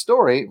 the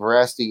story,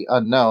 veracity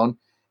unknown,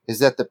 is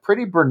that the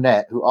pretty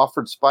brunette who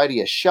offered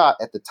Spidey a shot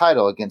at the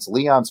title against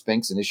Leon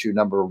Spinks in issue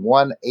number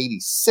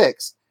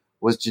 186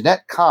 was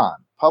Jeanette Kahn,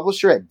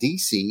 publisher at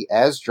DC,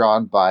 as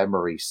drawn by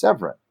Marie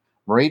Severin.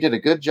 Marie did a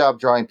good job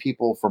drawing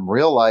people from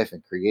real life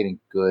and creating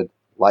good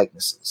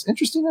likenesses.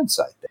 Interesting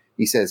insight there.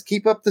 He says,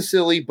 keep up the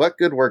silly but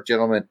good work,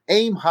 gentlemen.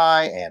 Aim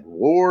high and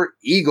War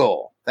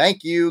Eagle.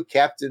 Thank you,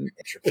 Captain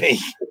Entropy.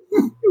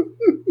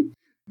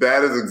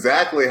 That is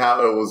exactly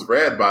how it was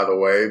read, by the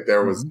way.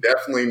 There was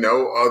definitely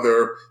no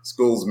other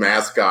school's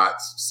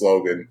mascot's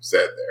slogan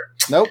said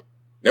there.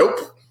 Nope.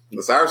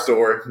 That's our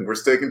story. We're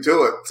sticking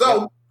to it.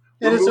 So,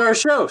 and it's our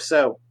show,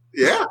 so.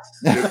 Yeah.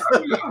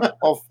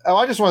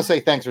 I just want to say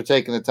thanks for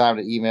taking the time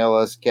to email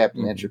us,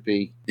 Captain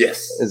Entropy.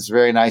 Yes. It's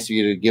very nice of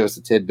you to give us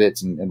the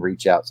tidbits and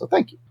reach out. So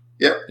thank you.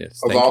 Yep. Yes,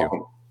 That's thank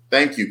awesome.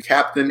 Thank you,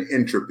 Captain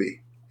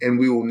Entropy. And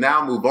we will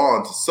now move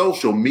on to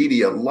social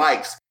media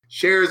likes,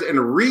 shares, and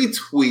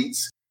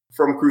retweets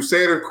from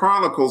Crusader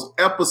Chronicles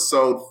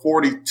episode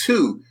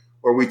 42,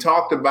 where we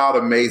talked about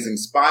Amazing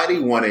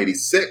Spidey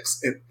 186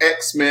 and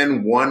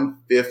X-Men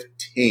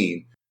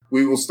 115.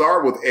 We will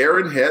start with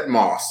Aaron Head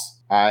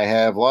Moss. I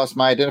have lost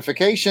my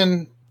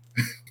identification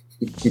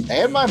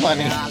and my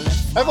money.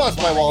 I've lost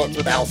my wallet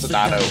with Al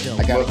Sedano.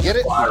 I gotta get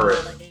it.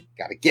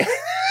 Gotta get it.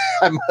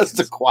 I must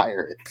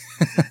acquire it.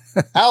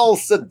 Al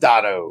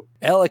Sedano.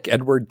 Alec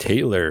Edward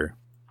Taylor.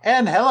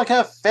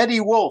 Angelica Fetty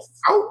Wolf.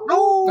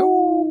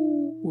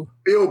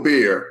 Bill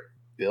Beer.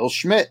 Bill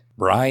Schmidt.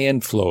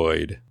 Brian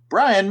Floyd.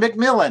 Brian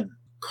McMillan.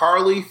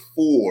 Carly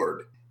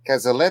Ford.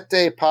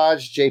 Cazalete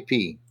Paj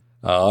JP.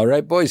 All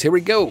right, boys, here we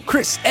go.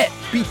 Chris at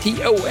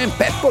BTO and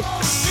Pat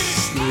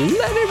Books.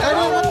 Let it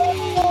out.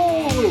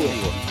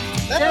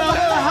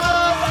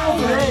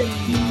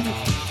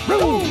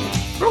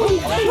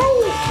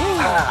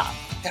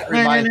 That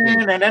reminds me.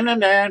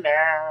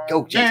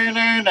 Go, Jason.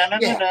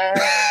 Yeah.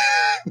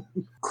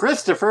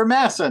 Christopher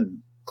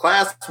Masson.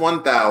 Class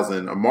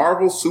 1000, a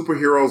Marvel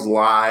Superheroes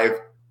Live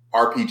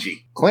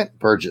RPG. Clint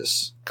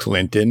Burgess.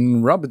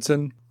 Clinton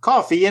Robinson.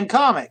 Coffee and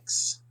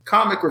Comics.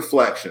 Comic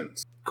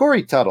Reflections.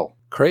 Corey Tuttle.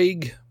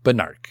 Craig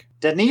Benark.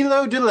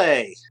 Danilo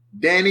DeLay.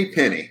 Danny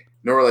Penny.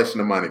 No relation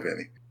to Money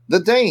Penny. The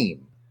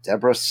Dame.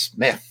 Deborah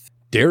Smith.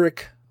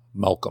 Derek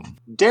Malcolm.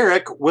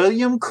 Derek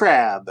William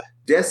Crabb.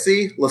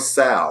 Desi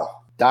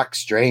LaSalle. Doc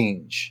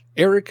Strange.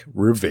 Eric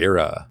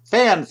Rivera.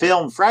 Fan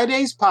Film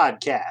Fridays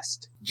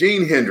Podcast.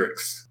 Gene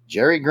Hendricks.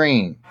 Jerry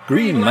Green.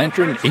 Green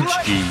Lantern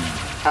HG.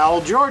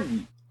 Hal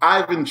Jordan.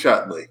 Ivan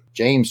Chutley.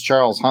 James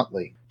Charles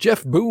Huntley.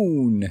 Jeff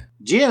Boone.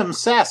 Jim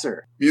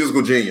Sasser.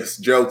 Musical genius,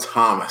 Joe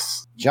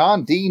Thomas.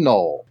 John D.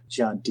 Knoll.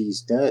 John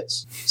D's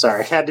nuts.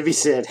 Sorry, had to be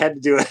said. Had to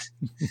do it.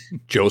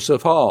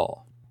 Joseph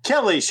Hall.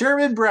 Kelly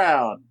Sherman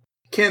Brown.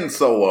 Ken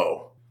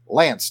Solo.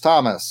 Lance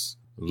Thomas.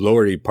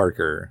 Lori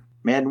Parker.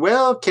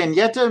 Manuel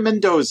Kenyatta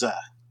Mendoza.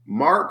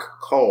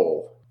 Mark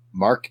Cole.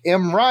 Mark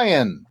M.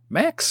 Ryan.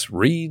 Max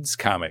Reads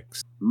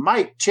Comics.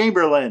 Mike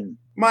Chamberlain.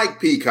 Mike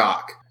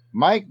Peacock.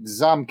 Mike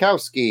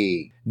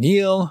Zomkowski.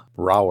 Neil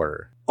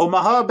Brower.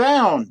 Omaha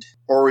Bound.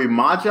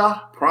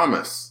 Orimaja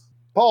Promise.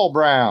 Paul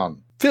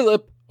Brown.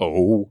 Philip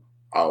O.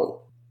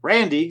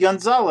 Randy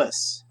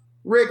Gonzalez.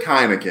 Rick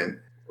Heineken.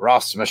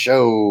 Ross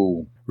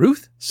Michaud.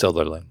 Ruth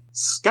Sutherland.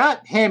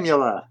 Scott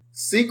Hamula.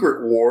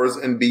 Secret Wars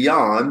and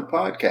Beyond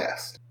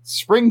Podcast.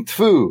 Spring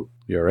Tfu.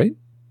 You all right?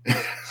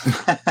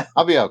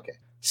 I'll be okay.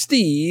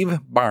 Steve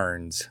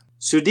Barnes.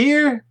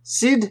 Sudhir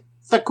Sid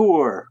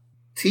Thakur.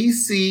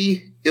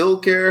 TC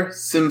Ilker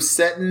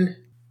Simsetin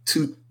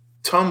to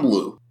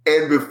Tumlu.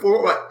 And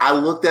before I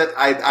looked at,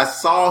 I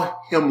saw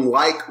him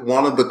like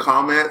one of the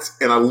comments,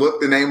 and I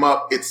looked the name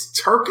up. It's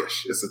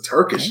Turkish. It's a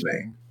Turkish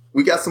name.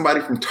 We got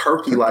somebody from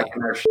Turkey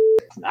liking our shit.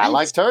 I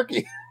like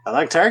turkey. I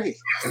like turkey.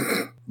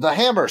 The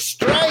hammer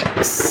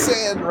strikes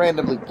and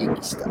randomly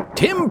geeky stuff.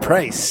 Tim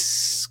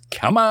Price,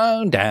 come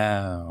on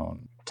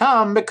down.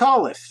 Tom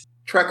McAuliffe.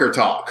 Trekker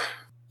Talk.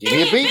 Give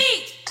me a beat.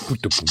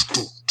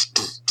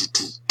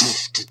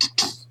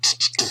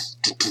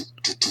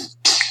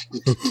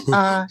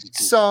 I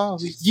saw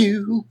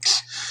you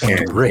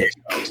and Rick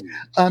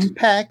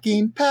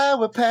unpacking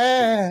Power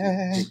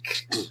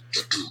Pack.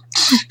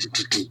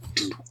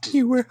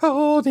 You were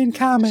holding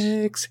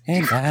comics,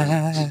 and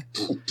I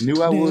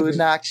knew I would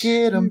not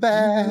get them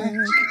back.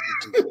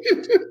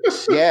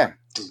 Yeah,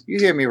 you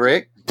hear me,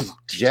 Rick.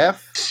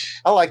 Jeff,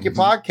 I like your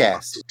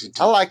podcast.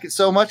 I like it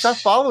so much I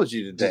followed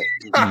you today.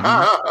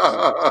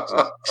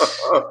 Now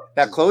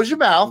close your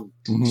mouth.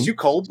 You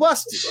cold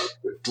busted.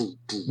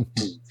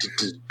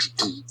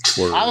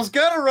 I was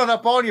gonna run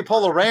up on you,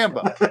 pull a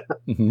Rambo,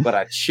 but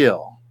I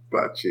chill.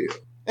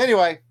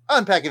 Anyway,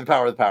 unpacking the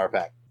power of the Power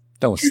Pack.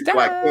 Don't stop.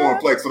 Like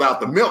cornflakes without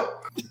the milk.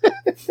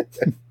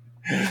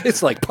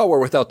 It's like power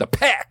without the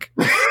pack.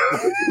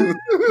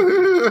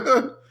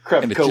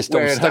 Crap And it coat just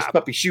don't wearing, hush stop.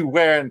 puppy shoe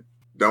wearing.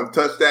 Don't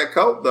touch that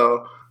coat,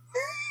 though.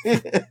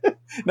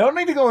 No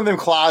need to go in them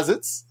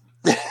closets.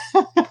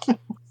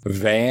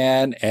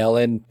 Van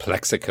Allen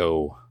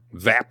Plexico.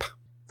 VAP.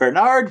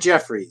 Bernard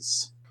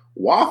Jeffries.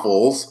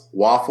 Waffles.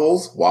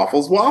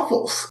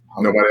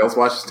 Nobody else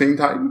watches Teen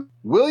Titans?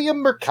 William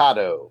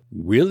Mercado.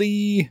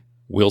 Willie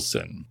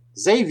Wilson.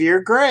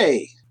 Xavier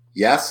Gray.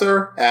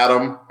 Yasser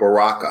Adam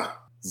Baraka.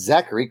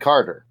 Zachary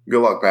Carter.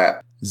 Good luck,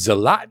 Pat.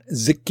 Zalat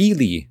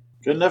Zakili.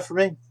 Good enough for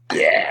me?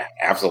 Yeah,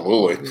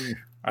 absolutely.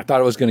 I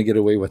thought I was going to get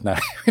away with not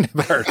having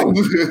a bird.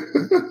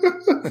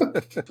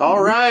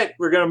 All right,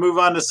 we're going to move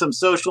on to some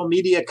social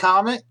media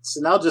comments,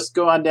 and I'll just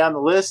go on down the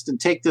list and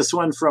take this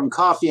one from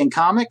Coffee and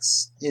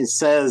Comics. It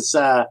says,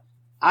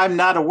 I'm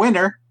not a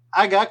winner.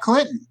 I got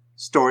Clinton.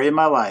 Story of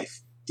my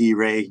life.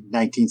 D-Ray,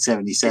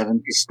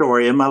 1977.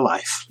 Story of my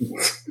life.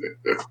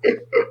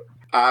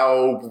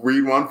 I'll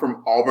read one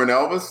from Auburn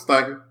Elvis.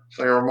 Thank you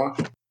very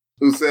much.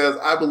 Who says,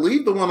 I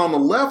believe the one on the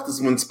left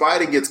is when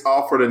Spidey gets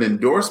offered an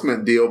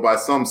endorsement deal by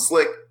some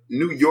slick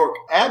New York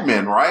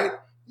admin, right?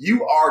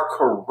 You are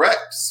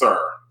correct, sir.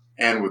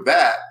 And with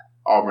that,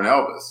 Auburn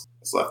Elvis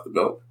has left the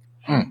building.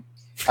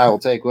 I will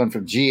take one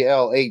from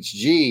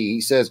GLHG.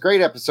 He says,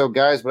 great episode,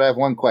 guys, but I have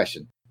one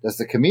question. Does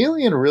the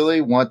chameleon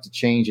really want to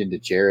change into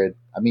Jared?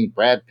 I mean,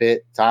 Brad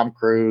Pitt, Tom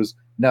Cruise.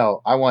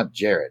 No, I want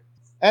Jared.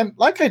 And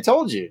like I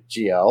told you,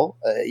 GL,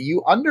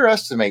 you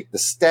underestimate the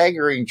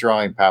staggering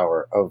drawing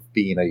power of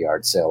being a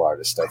yard sale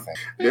artist, I think.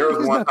 There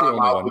was one time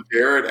I was with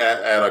Jared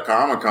at a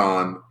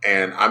Comic-Con,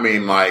 and I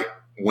mean, like,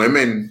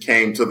 women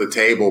came to the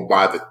table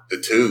by the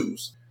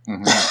twos.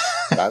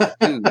 By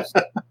the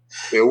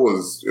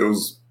twos. It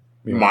was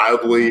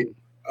mildly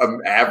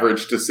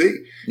average to see.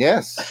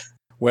 Yes.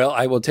 Well,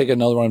 I will take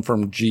another one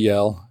from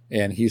GL,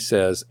 and he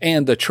says,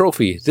 and the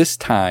trophy, this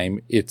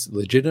time, it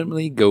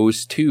legitimately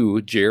goes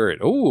to Jared.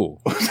 Oh,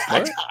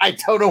 I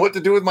don't know what to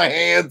do with my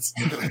hands.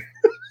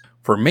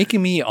 For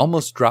making me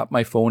almost drop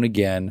my phone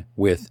again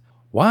with,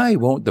 why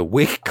won't the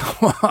wig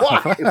come off?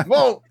 Why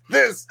won't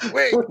this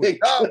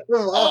wig come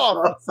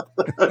off?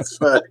 That's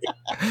funny.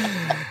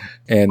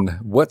 And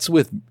what's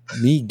with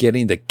me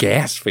getting the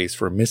gas face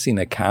for missing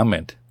a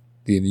comment?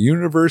 The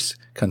universe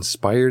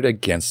conspired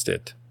against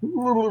it. Get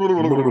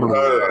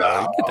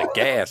the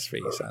gas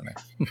face on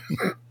it.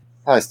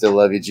 I still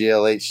love you,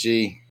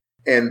 GLHG.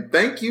 And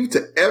thank you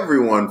to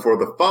everyone for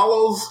the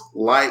follows,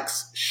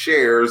 likes,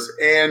 shares,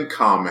 and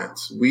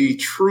comments. We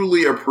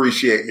truly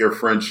appreciate your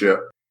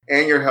friendship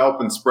and your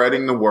help in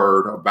spreading the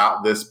word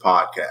about this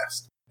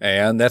podcast.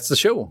 And that's the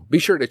show. Be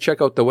sure to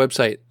check out the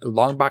website,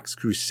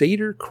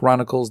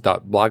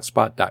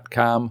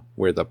 longboxcrusaderchronicles.blogspot.com,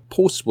 where the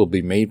posts will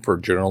be made for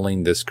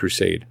journaling this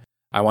crusade.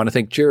 I want to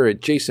thank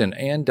Jared, Jason,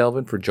 and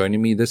Delvin for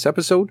joining me this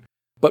episode.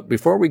 But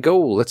before we go,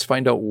 let's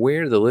find out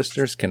where the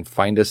listeners can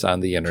find us on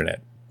the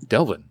internet.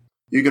 Delvin.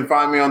 You can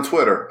find me on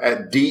Twitter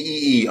at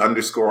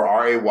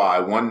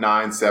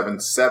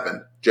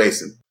DEE_RAY1977.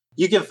 Jason.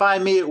 You can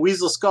find me at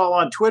Weasel Skull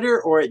on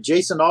Twitter or at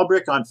Jason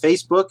Albrecht on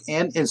Facebook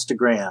and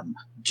Instagram.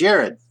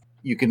 Jared.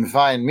 You can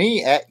find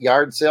me at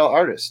Yard Sale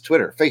Artist,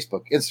 Twitter,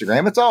 Facebook,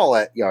 Instagram. It's all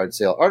at Yard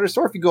Sale Artist.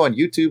 Or if you go on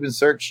YouTube and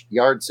search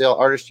Yard Sale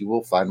Artist, you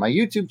will find my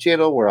YouTube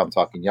channel where I'm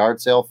talking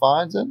yard sale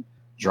finds and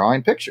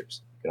drawing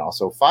pictures. You can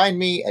also find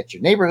me at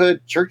your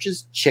neighborhood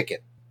Church's Chicken.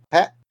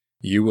 Pat?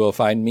 You will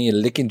find me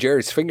licking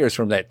Jared's fingers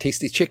from that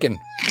tasty chicken.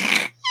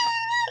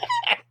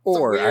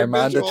 Or I'm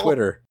on the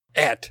Twitter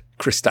at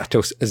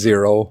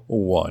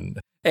Christatos01.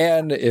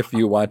 And if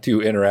you want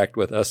to interact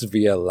with us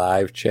via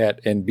live chat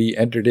and be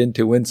entered in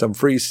to win some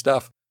free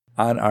stuff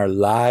on our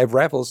live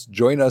raffles,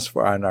 join us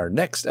on our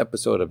next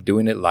episode of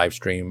Doing It live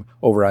stream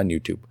over on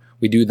YouTube.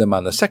 We do them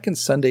on the second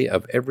Sunday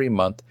of every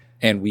month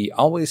and we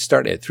always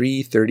start at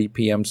 3:30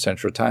 p.m.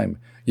 Central Time.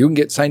 You can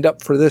get signed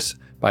up for this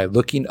by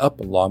looking up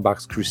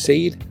Longbox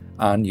Crusade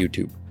on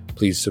YouTube.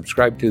 Please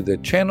subscribe to the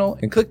channel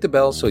and click the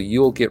bell so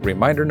you'll get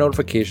reminder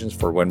notifications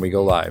for when we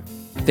go live.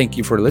 Thank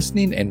you for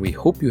listening, and we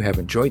hope you have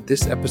enjoyed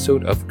this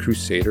episode of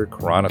Crusader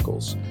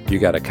Chronicles. You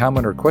got a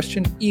comment or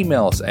question?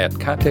 Email us at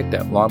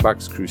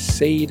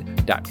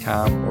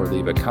contact@longboxcrusade.com or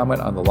leave a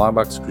comment on the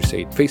Longbox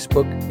Crusade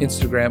Facebook,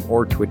 Instagram,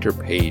 or Twitter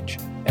page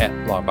at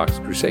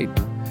Longbox Crusade.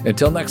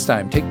 Until next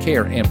time, take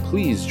care, and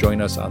please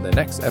join us on the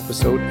next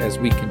episode as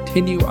we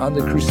continue on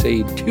the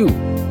crusade to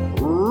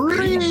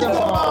Read them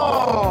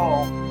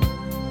all!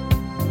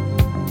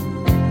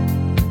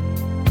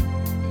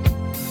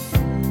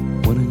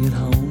 When I get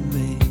home,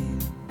 babe,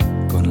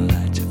 gonna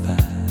light your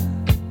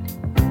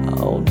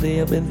fire. All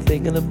day I've been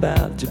thinking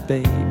about you,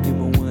 babe, you're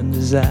my one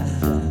desire.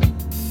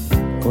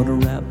 Gonna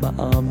wrap my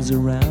arms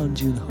around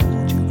you and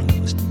hold you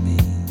close to me.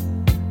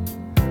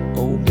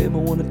 Oh, babe, I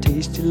wanna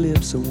taste your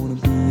lips, I wanna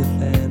be a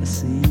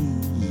fantasy,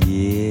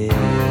 yeah.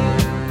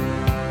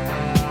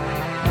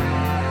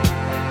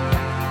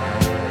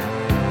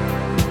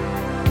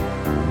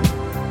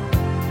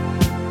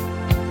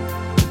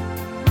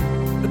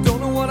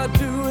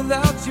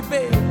 Without you,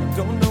 babe, I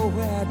don't know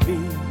where I'd be.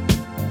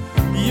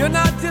 You're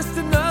not just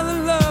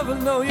another lover,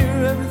 no,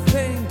 you're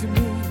everything to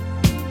me.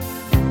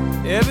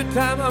 Every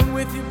time I'm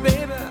with you,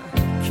 baby, I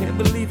can't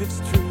believe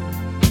it's true.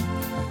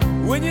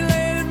 When you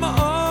lay in my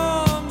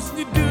arms and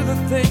you do the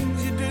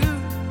things you do,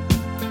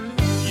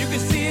 you can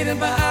see it in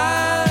my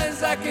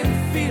eyes, I can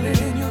feel it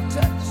in your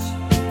touch.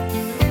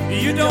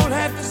 You don't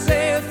have to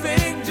say a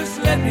thing, just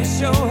let me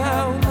show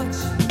how much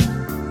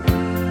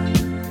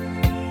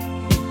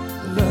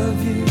I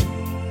love you.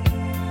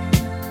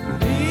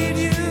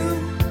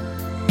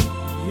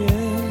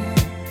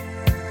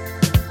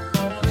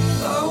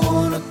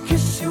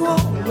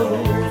 All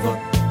over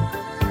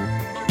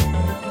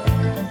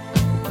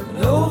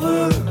and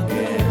over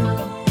again.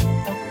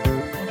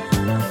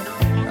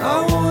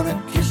 I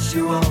wanna kiss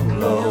you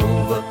all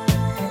over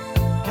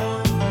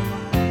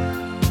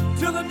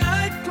till the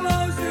night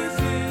closes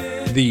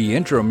in. The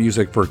intro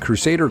music for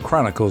Crusader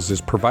Chronicles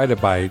is provided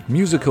by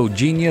musical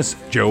genius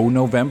Joe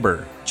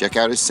November. Check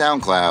out his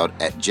SoundCloud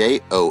at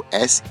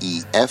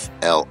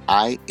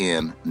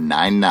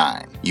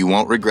JOSEFLIN99. You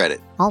won't regret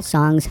it. All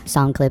songs,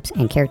 sound clips,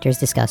 and characters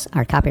discussed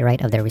are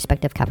copyright of their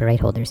respective copyright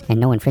holders,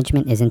 and no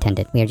infringement is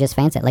intended. We are just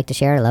fans that like to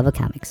share our love of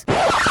comics.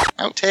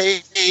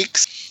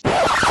 Outtakes.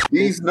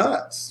 These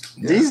nuts.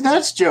 These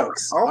nuts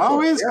jokes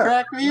always yeah.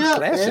 crack me up.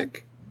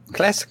 Classic. Man.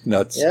 Classic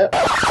nuts. Yep.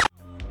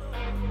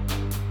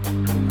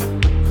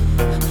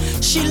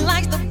 She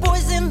likes the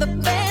boys in the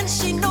band.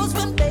 She knows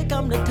when they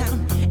come to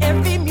town.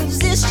 Every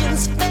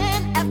musician's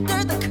fan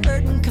after the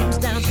curtain comes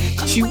down.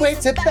 She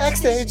waits at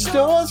backstage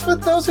doors for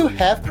those who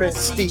have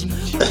prestige.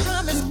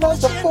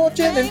 Loves of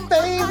fortune and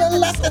fame, a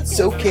life that's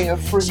so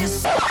carefree.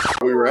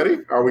 Are we ready?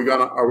 Are we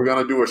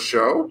gonna do a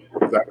show?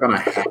 Is that gonna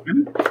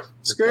happen?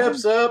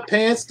 Scripts up,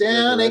 pants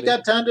down. Ain't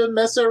got time to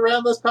mess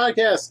around. Let's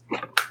podcast.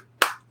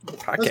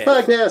 Let's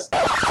podcast.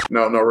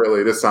 No,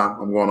 really. This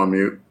time I'm going on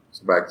mute. It's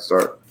back to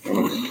start.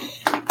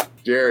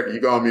 Jared,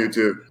 you go on mute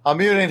too. I'm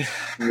muting.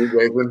 You,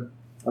 Jason?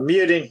 I'm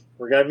muting.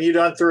 We're gonna mute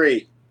on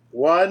 3.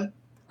 1,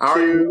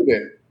 2.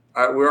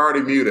 We're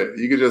already muted.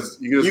 You gotta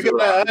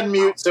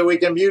unmute so we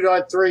can mute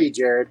on 3,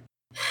 Jared.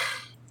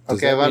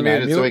 Okay, I've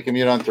unmuted so we can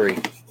mute on 3.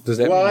 Does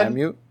that mean I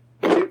mute?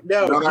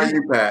 No, not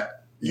you,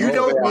 Pat. You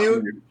don't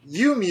mute.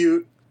 You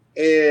mute,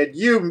 and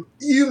you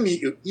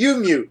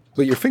mute.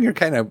 But your finger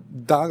kind of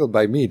doggled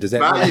by me. Does that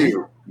not mean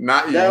you?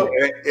 Not you. No.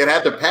 It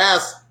had to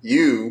pass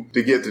you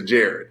to get to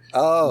Jared.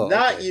 Oh,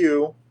 not okay.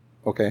 you.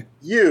 Okay.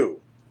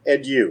 You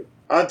and you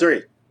on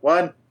 3.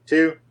 1,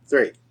 2,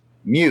 3.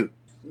 Mute.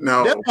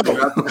 No, you're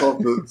not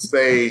supposed to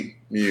say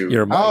mute.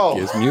 Your mic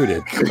is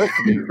muted.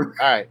 All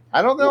right.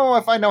 I don't know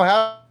if I know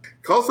how.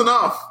 Close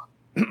enough.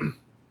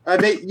 I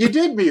mean, you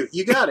did mute.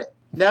 You got it.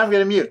 Now I'm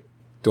going to mute.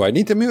 Do I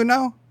need to mute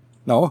now?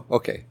 No?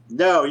 Okay.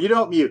 No, you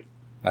don't mute.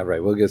 All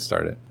right, we'll get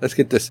started. Let's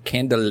get this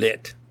candle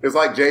lit. It's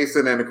like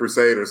Jason and the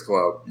Crusaders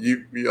Club.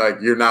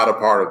 You're not a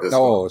part of this.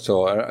 Oh,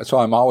 so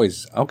I'm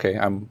always okay.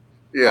 I'm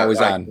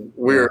always on.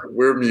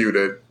 We're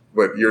muted,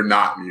 but you're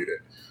not muted.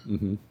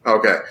 Mm-hmm.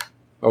 Okay.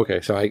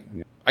 Okay, so I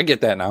get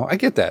that now. I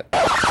get that.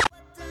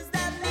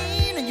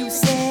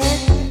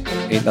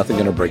 Ain't nothing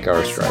gonna break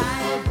our stride.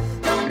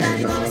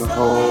 Ain't gonna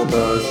hold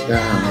us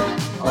down.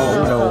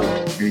 Oh no,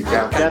 we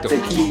got to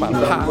keep on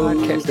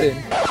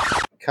podcasting.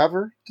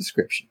 Cover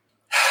description.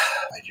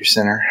 Right your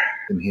center.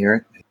 You can hear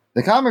it.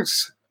 The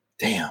comics.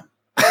 Damn.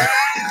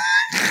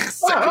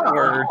 Second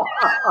word.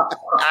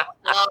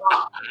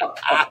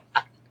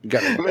 Man, I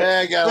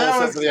got to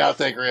listen to the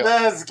outtake reel.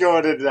 That's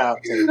going to the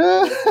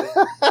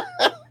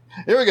outtake.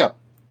 Here we go.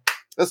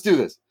 Let's do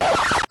this.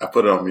 I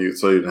put it on mute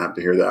so you didn't have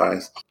to hear the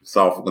eyes. It's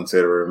awful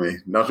considerate of me.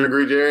 Don't you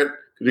agree, Jared?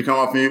 Could you come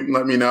off mute and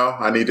let me know?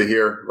 I need to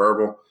hear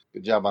verbal.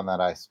 Good job on that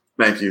ice.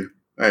 Thank you.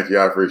 I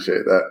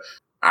appreciate that.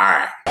 All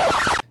right.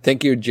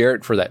 Thank you,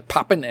 Jarrett, for that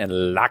popping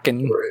and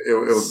locking. It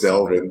was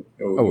delving.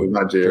 It No,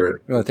 not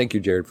Jared. Well, thank you,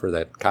 Jared, for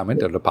that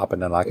comment of the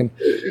popping and locking.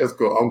 That's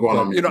cool. I'm going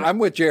on. You know, I'm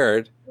with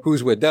Jared,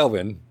 who's with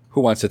Delvin,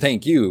 who wants to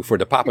thank you for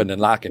the popping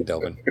and locking,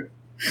 Delvin.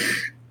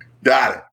 Got it.